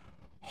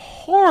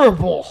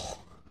horrible.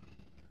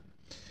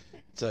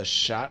 It's a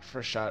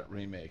shot-for-shot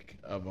remake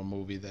of a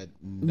movie that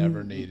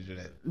never needed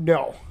it.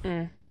 No.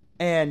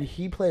 And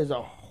he plays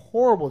a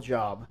horrible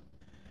job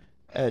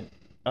at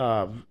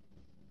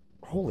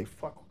holy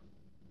fuck.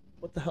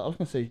 What the hell? I was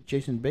gonna say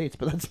Jason Bates,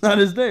 but that's not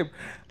his name.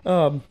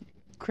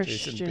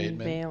 Christian Bateman.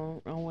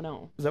 Bale. Oh,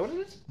 no. Is that what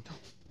it is?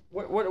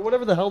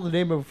 Whatever the hell the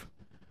name of.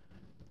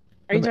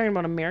 Are you talking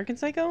about American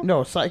Psycho?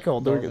 No, Psycho.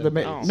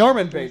 Bates.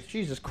 Norman Bates.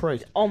 Jesus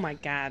Christ. Oh, my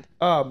God.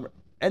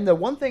 And the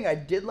one thing I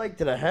did like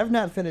that I have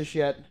not finished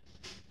yet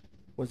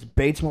was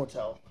Bates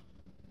Motel,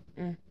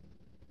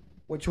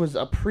 which was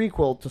a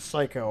prequel to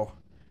Psycho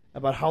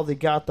about how they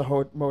got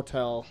the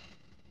motel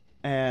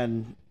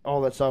and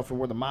all that stuff and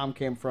where the mom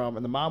came from.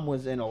 And the mom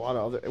was in a lot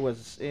of other. It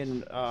was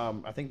in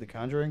I think The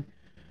Conjuring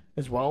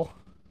as well.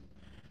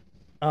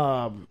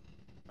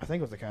 I think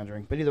it was The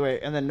Conjuring, but either way.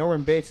 And then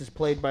Norman Bates is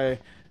played by,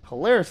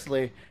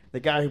 hilariously, the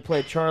guy who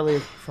played Charlie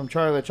from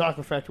Charlie and the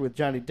Chocolate Factory with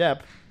Johnny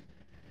Depp.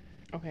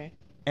 Okay.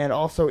 And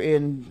also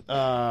in,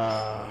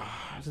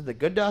 is it The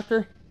Good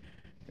Doctor?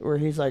 Where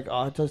he's like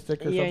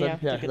autistic or Yeah, something? yeah,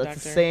 The that's Good the Doctor.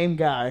 same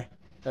guy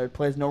that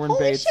plays Norman Holy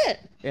Bates shit.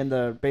 in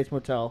the Bates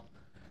Motel.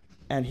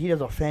 And he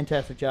does a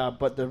fantastic job.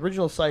 But the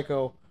original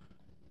Psycho,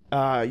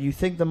 you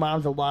think the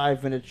mom's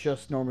alive and it's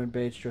just Norman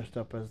Bates dressed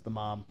up as the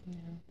mom. Yeah.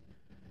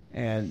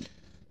 And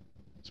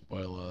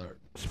Spoiler alert.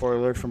 spoiler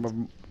alert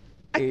from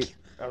I was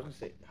gonna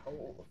say how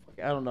old the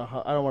fuck? I don't know.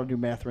 I don't want to do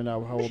math right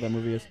now. How old that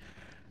movie is?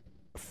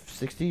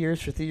 60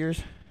 years, 50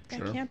 years. That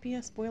Sure. can't be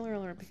a spoiler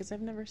alert because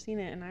I've never seen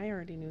it and I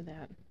already knew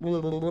that.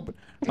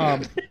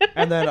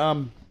 And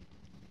then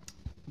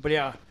but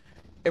yeah,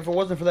 if it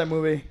wasn't for that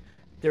movie,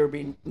 there would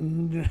be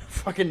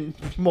fucking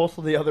most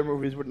of the other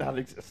movies would not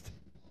exist.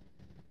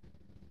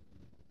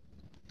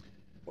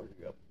 Where do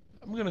you go?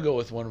 I'm going to go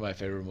with one of my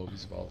favorite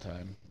movies of all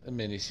time. A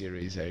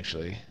miniseries,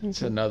 actually.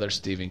 It's another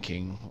Stephen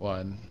King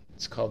one.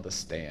 It's called The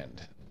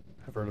Stand.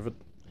 I've heard of it.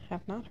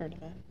 Have not heard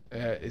of it.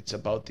 It's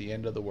about the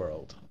end of the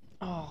world.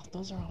 Oh,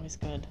 those are always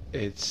good.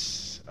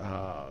 It's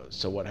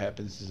so what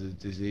happens is a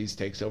disease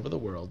takes over the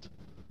world.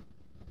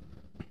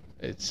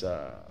 It's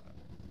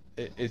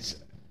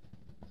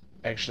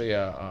actually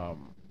a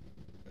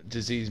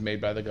disease made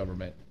by the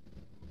government,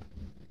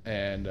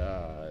 and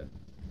a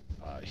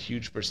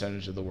huge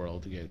percentage of the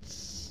world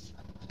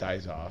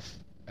dies off,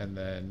 and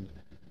then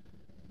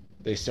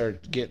they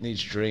start getting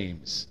these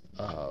dreams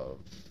of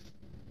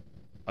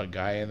a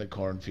guy in the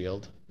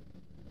cornfield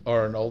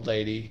or an old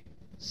lady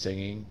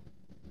singing,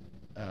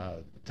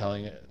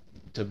 telling it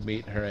to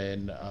meet her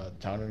in a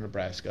town in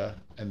Nebraska,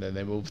 and then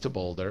they move to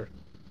Boulder,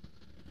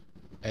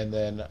 and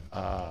then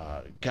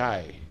a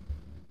guy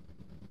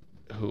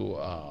who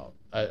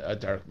a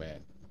dark man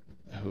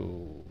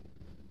who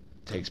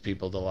takes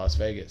people to Las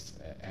Vegas,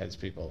 has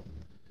people,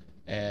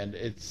 and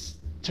it's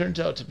turns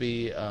out to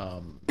be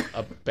a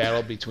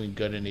battle between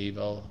good and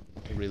evil,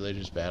 a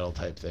religious battle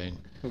type thing.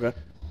 Okay.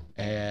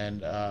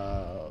 And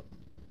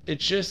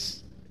it's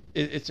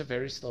a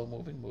very slow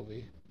moving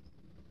movie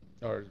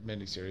or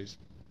miniseries,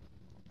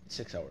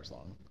 6 hours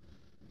long,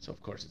 so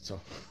of course it's so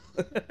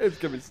It's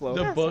gonna be slow.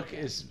 the book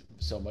is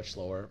so much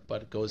slower,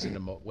 but it goes into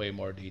way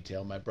more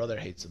detail. My brother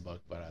hates the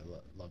book, but I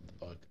love the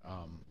book.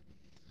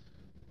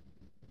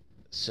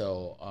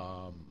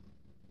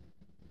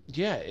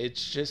 Yeah,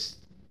 it's just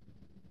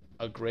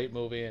a great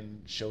movie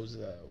and shows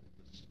the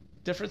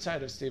different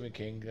side of Stephen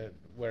King,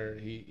 where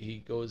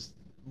he goes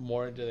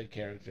more into the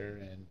character,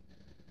 and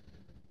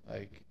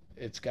like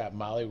it's got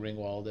Molly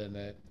Ringwald in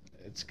it.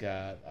 It's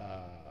got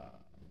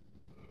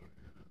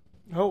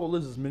How old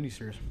is this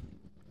miniseries?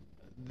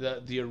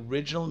 the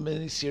original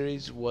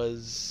miniseries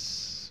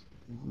was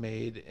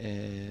made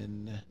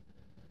in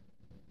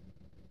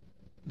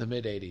the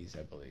mid '80s,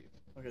 I believe.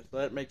 Okay, so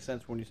that makes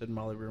sense when you said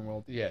Molly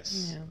Ringwald.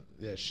 Yes.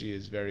 Yeah, she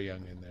is very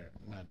young in there.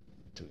 Not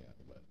too young,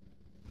 but.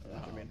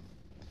 That's what I mean.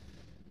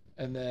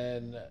 And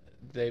then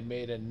they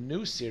made a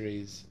new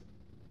series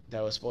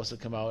that was supposed to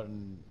come out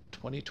in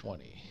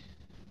 2020,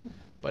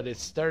 but it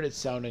started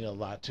sounding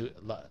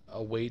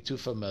way too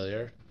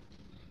familiar,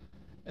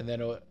 and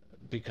then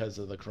because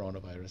of the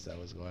coronavirus that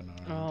was going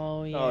on.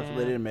 Oh yeah. Oh, so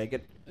they didn't make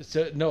it.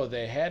 So no,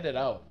 they had it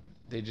out.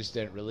 They just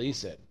didn't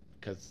release it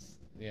because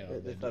They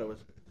thought it was.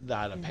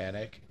 not a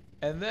panic.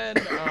 And then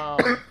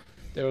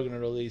they were going to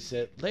release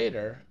it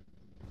later,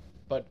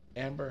 but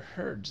Amber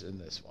Heard's in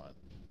this one.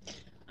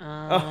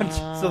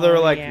 So they were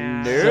like,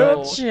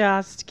 no. So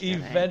Just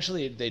kidding.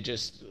 Eventually, they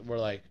just were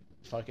like,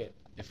 fuck it.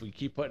 If we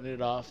keep putting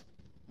it off,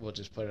 we'll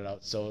just put it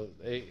out. So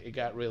it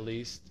got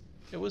released.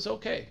 It was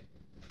okay.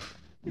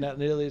 Not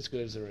nearly as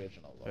good as the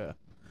original, though. Yeah.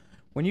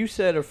 When you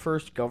said a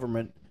first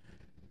government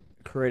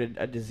created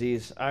a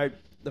disease,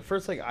 the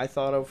first thing I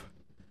thought of,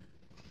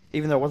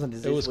 even though it wasn't a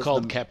disease, It was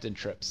called Captain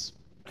Trips.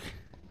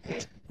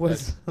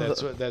 Was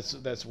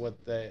That's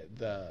what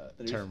the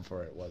term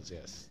for it was.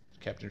 Yes,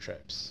 Captain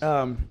Trips.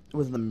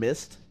 was the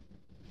Mist.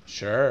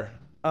 Sure.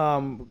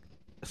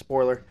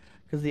 Spoiler,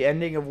 because the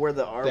ending of where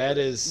the army That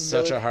is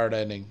such a hard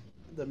ending.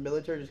 the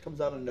military just comes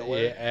out of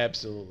nowhere. Yeah,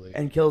 absolutely.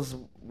 And kills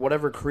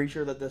whatever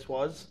creature that this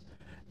was.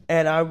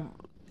 And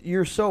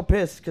you're so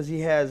pissed because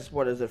he has,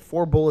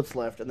 4 bullets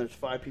left, and there's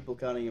 5 people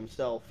counting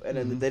himself. And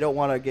then they don't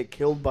want to get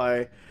killed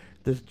by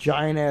this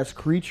giant-ass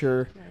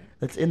creature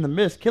that's in the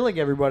mist killing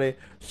everybody.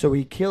 So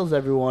he kills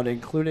everyone,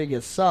 including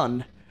his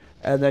son.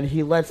 And then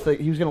he was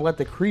going to let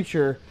the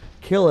creature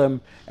kill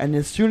him. And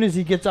as soon as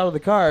he gets out of the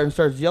car and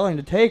starts yelling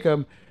to take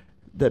him,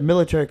 the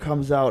military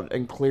comes out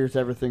and clears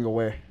everything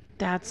away.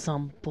 That's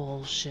some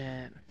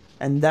bullshit.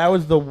 And that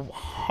was the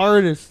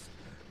hardest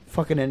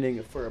fucking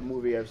ending for a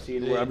movie I've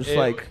seen, where I'm just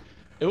like,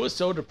 it was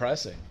so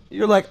depressing.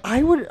 you're like,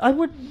 I would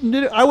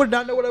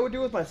not know what I would do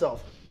with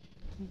myself.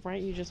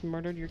 Right? You just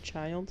murdered your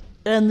child.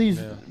 And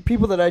these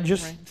people that I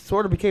just Right.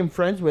 sort of became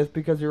friends with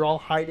because they're all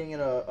hiding in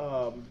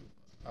a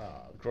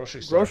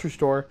Grocery store. grocery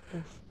store,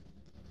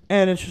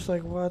 and it's just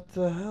like, what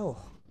the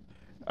hell?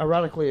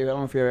 Ironically, I don't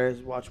know if you guys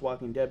watched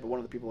Walking Dead, but one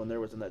of the people in there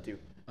was in that too.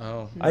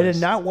 Oh, I did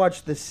nice. not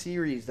watch the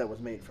series that was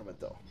made from it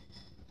though.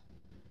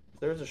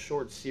 There's a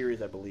short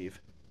series, I believe.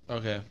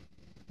 Okay.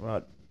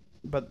 But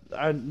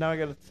now I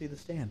got to see The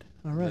Stand.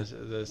 All right.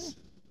 This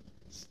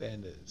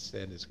stand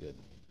is good.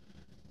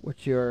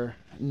 What's your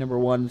number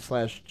one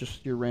 /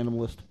 just your random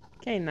list?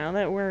 Okay, now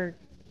that we're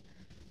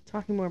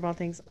talking more about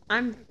things,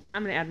 I'm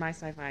gonna add my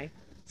sci-fi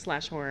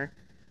 / horror.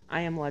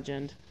 I Am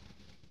Legend.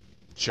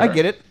 Sure. I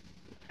get it.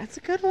 That's a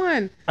good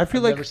one. I feel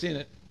I've like never seen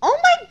it. Oh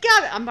my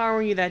god! I'm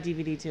borrowing you that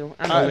DVD too.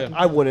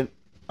 I wouldn't.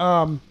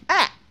 Why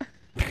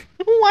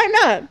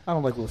not? I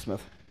don't like Will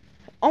Smith.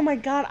 Oh my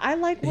god, I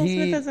like Will He-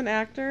 Smith as an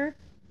actor.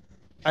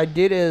 I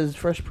did as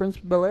Fresh Prince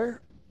of Bel-Air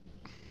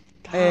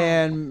God,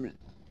 and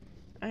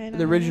I don't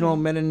the original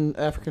know. Men in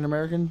African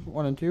American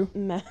 1 and 2.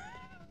 MIB.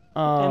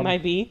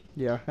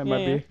 Yeah, it Yeah,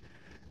 might yeah. be.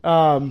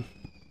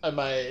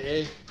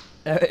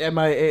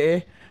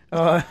 MIA.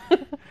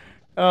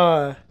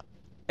 MIAA.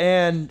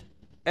 And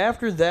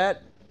after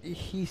that,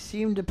 he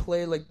seemed to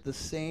play like the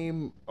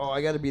same. Oh,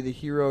 I got to be the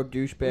hero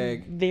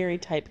douchebag Very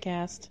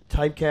typecast,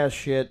 typecast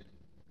shit,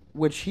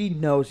 which he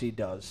knows he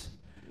does.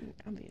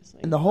 obviously.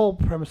 And the whole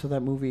premise of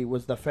that movie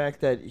was the fact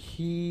that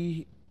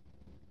he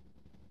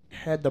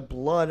had the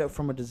blood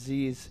from a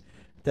disease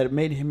that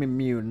made him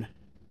immune,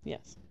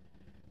 Yes.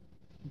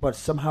 but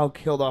somehow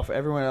killed off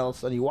everyone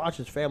else, and he watched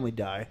his family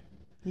die.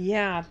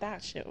 Yeah,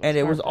 that shit was And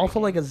it was also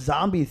heartbreaking. like a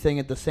zombie thing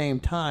at the same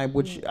time,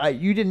 which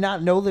you did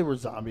not know they were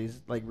zombies,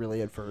 like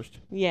really at first.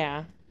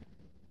 Yeah.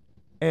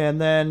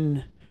 And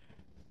then,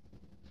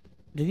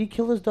 did he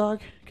kill his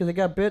dog because it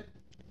got bit?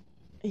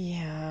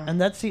 Yeah.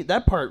 And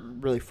that part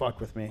really fucked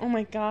with me. Oh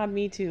my god,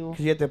 me too.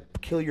 Because you had to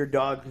kill your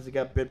dog because it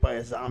got bit by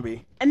a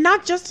zombie. And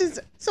not just his.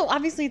 So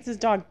obviously it's his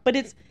dog, but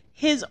it's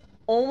his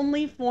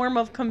only form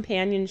of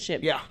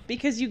companionship. Yeah.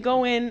 Because you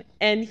go in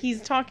and he's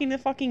talking to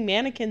fucking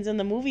mannequins in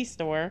the movie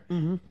store.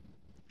 Mm-hmm.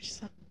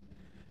 Just a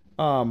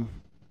sign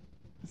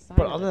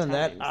But of other the than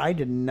that, times. I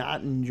did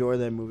not enjoy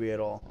that movie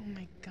at all. Oh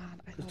my god.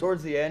 I Because thought-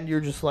 towards the end,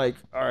 you're just like,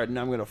 all right, now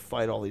I'm going to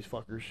fight all these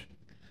fuckers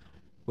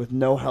with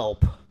no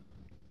help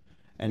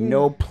and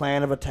no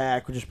plan of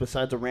attack, just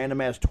besides a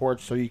random ass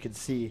torch so you can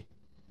see.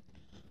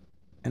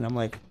 And I'm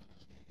like,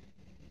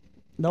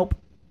 nope.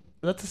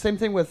 That's the same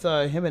thing with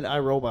him and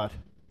iRobot.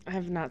 I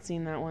have not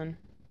seen that one.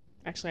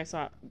 Actually, I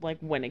saw it like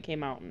when it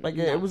came out. Like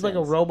not it was like a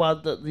since.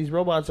 robot. These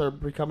robots are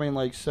becoming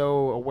like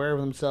so aware of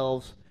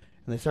themselves,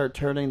 and they start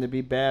turning to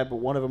be bad. But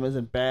one of them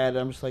isn't bad.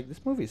 I'm just like, this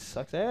movie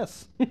sucks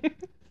ass.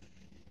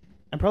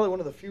 I'm probably one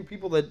of the few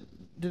people that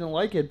didn't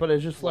like it, but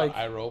it's just like,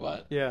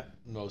 iRobot. yeah,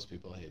 Most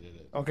people hated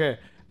it. okay.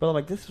 But I'm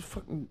like, this is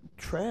fucking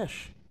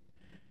trash.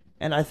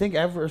 And I think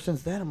ever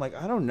since then, I'm like,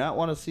 I do not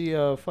want to see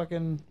a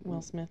fucking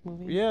Will Smith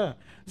movie. yeah.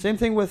 Same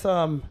thing with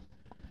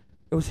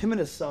It was him and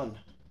his son.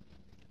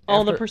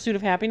 Oh, The After- Pursuit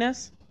of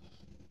Happiness?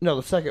 No,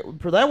 the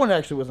second. For that one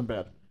actually wasn't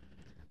bad.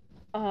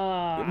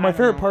 I My don't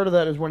favorite know. part of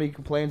that is when he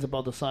complains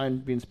about the sign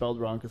being spelled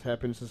wrong because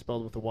happiness is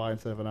spelled with a Y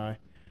instead of an I.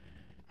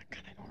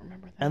 God, I don't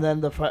remember that. And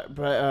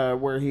then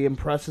where he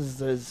impresses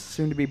his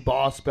soon-to-be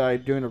boss by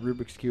doing a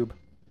Rubik's Cube.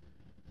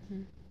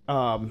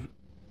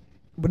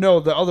 But no,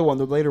 the other one,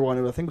 the later one,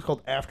 I think it was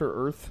called After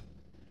Earth.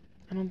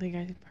 I don't think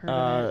I've heard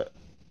of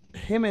it.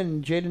 Him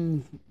and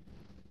Jaden...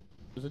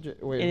 Is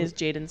it wait, It is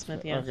Jaden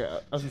Smith, yes. Okay, I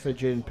was going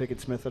to say Jaden Pickett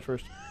Smith at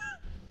first.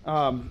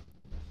 After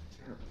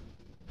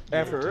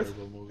Earth?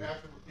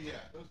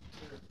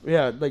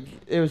 Yeah, like,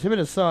 it was him and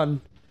his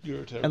son,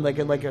 You're a terrible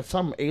and like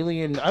some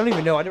alien... I don't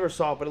even know, I never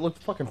saw it, but it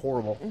looked fucking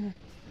horrible.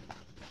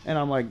 And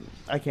I'm like,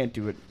 I can't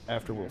do it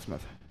after Will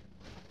Smith.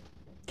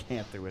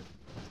 Can't do it.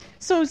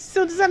 So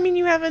does that mean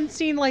you haven't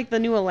seen, like, the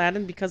new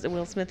Aladdin because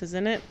Will Smith is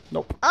in it?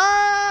 Nope.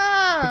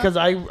 Ah! Because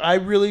I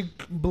really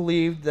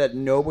believed that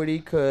nobody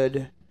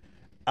could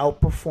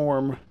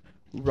outperform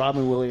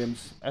Robin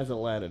Williams as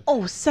Aladdin.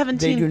 Oh,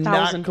 They do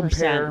not 17,000%.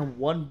 compare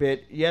one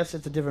bit. Yes,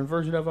 it's a different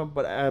version of him,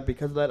 but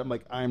because of that, I'm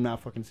like, I'm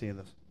not fucking seeing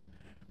this.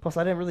 Plus,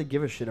 I didn't really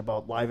give a shit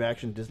about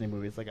live-action Disney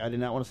movies. Like, I did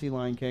not want to see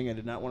Lion King. I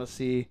did not want to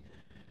see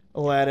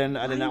Aladdin.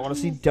 I did not want to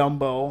see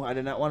Dumbo. I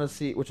did not want to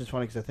see... Which is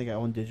funny, because I think I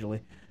own digitally.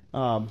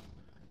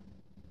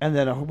 And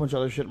then a whole bunch of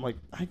other shit. I'm like,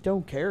 I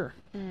don't care.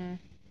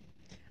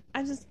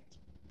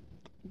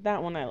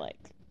 That one I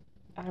liked.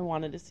 I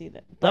wanted to see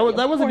that. That wasn't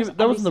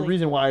the obviously-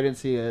 reason why I didn't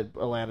see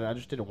Aladdin. I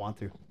just didn't want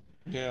to.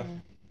 Yeah.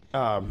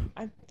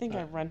 I think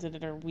I rented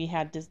it, or we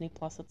had Disney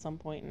Plus at some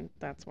point, and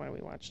that's why we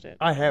watched it.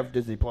 I have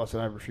Disney Plus,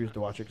 and I refuse to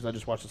watch it because I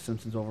just watch The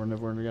Simpsons over and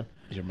over and again.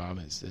 Your mom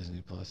has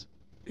Disney Plus.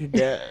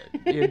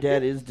 Your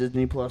dad is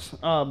Disney Plus.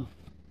 But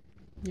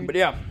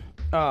yeah,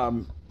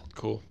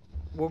 Cool.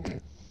 well,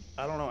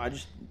 I don't know. I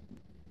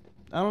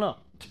don't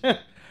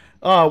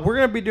know. We're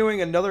gonna be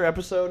doing another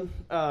episode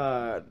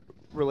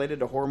related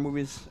to horror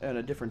movies at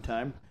a different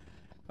time,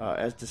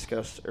 as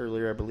discussed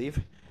earlier, I believe.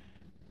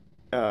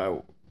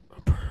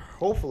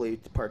 Hopefully,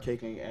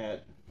 partaking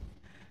at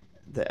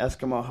the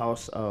Eskimo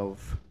house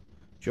of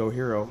Joe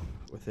Hero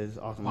with his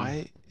awesome.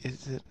 Why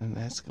is it an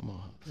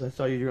Eskimo? Because I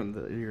saw you doing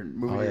your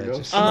movie. Oh, yeah, your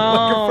just- notes on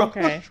the Oh,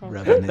 microphone. okay.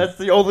 Revenant. That's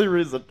the only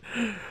reason.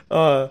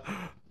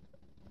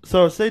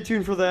 So stay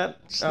tuned for that.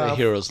 It's the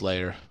Hero's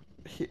Lair.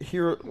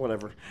 Hero,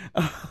 whatever.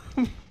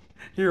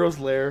 Hero's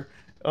Lair.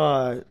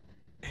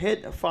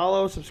 Hit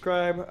follow,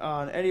 subscribe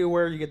on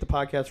anywhere you get the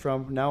podcast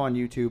from. Now on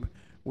YouTube.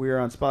 We are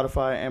on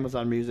Spotify,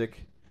 Amazon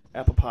Music,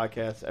 Apple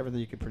Podcasts, everything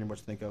you can pretty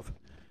much think of.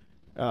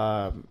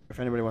 If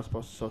anybody wants to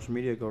post to social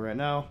media, go right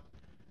now.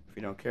 If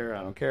you don't care,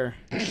 I don't care.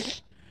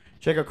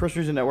 Check out Chris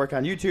Reason Network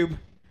on YouTube.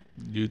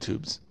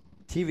 YouTube's.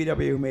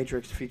 TVW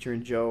Matrix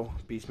featuring Joe,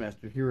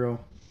 Beastmaster Hero,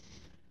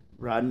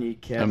 Rodney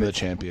Cabbage. I'm the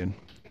champion.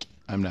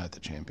 I'm not the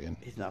champion.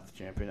 He's not the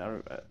champion. I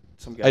don't.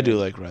 Some guy. I do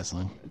like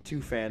wrestling.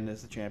 Two Fan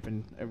is the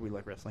champion, and we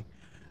like wrestling.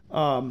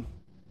 So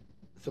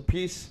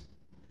peace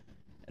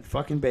and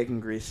fucking bacon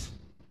grease.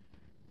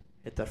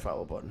 Hit that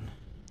follow button.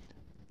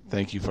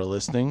 Thank you for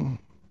listening.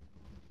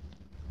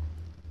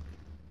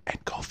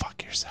 And go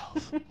fuck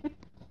yourself.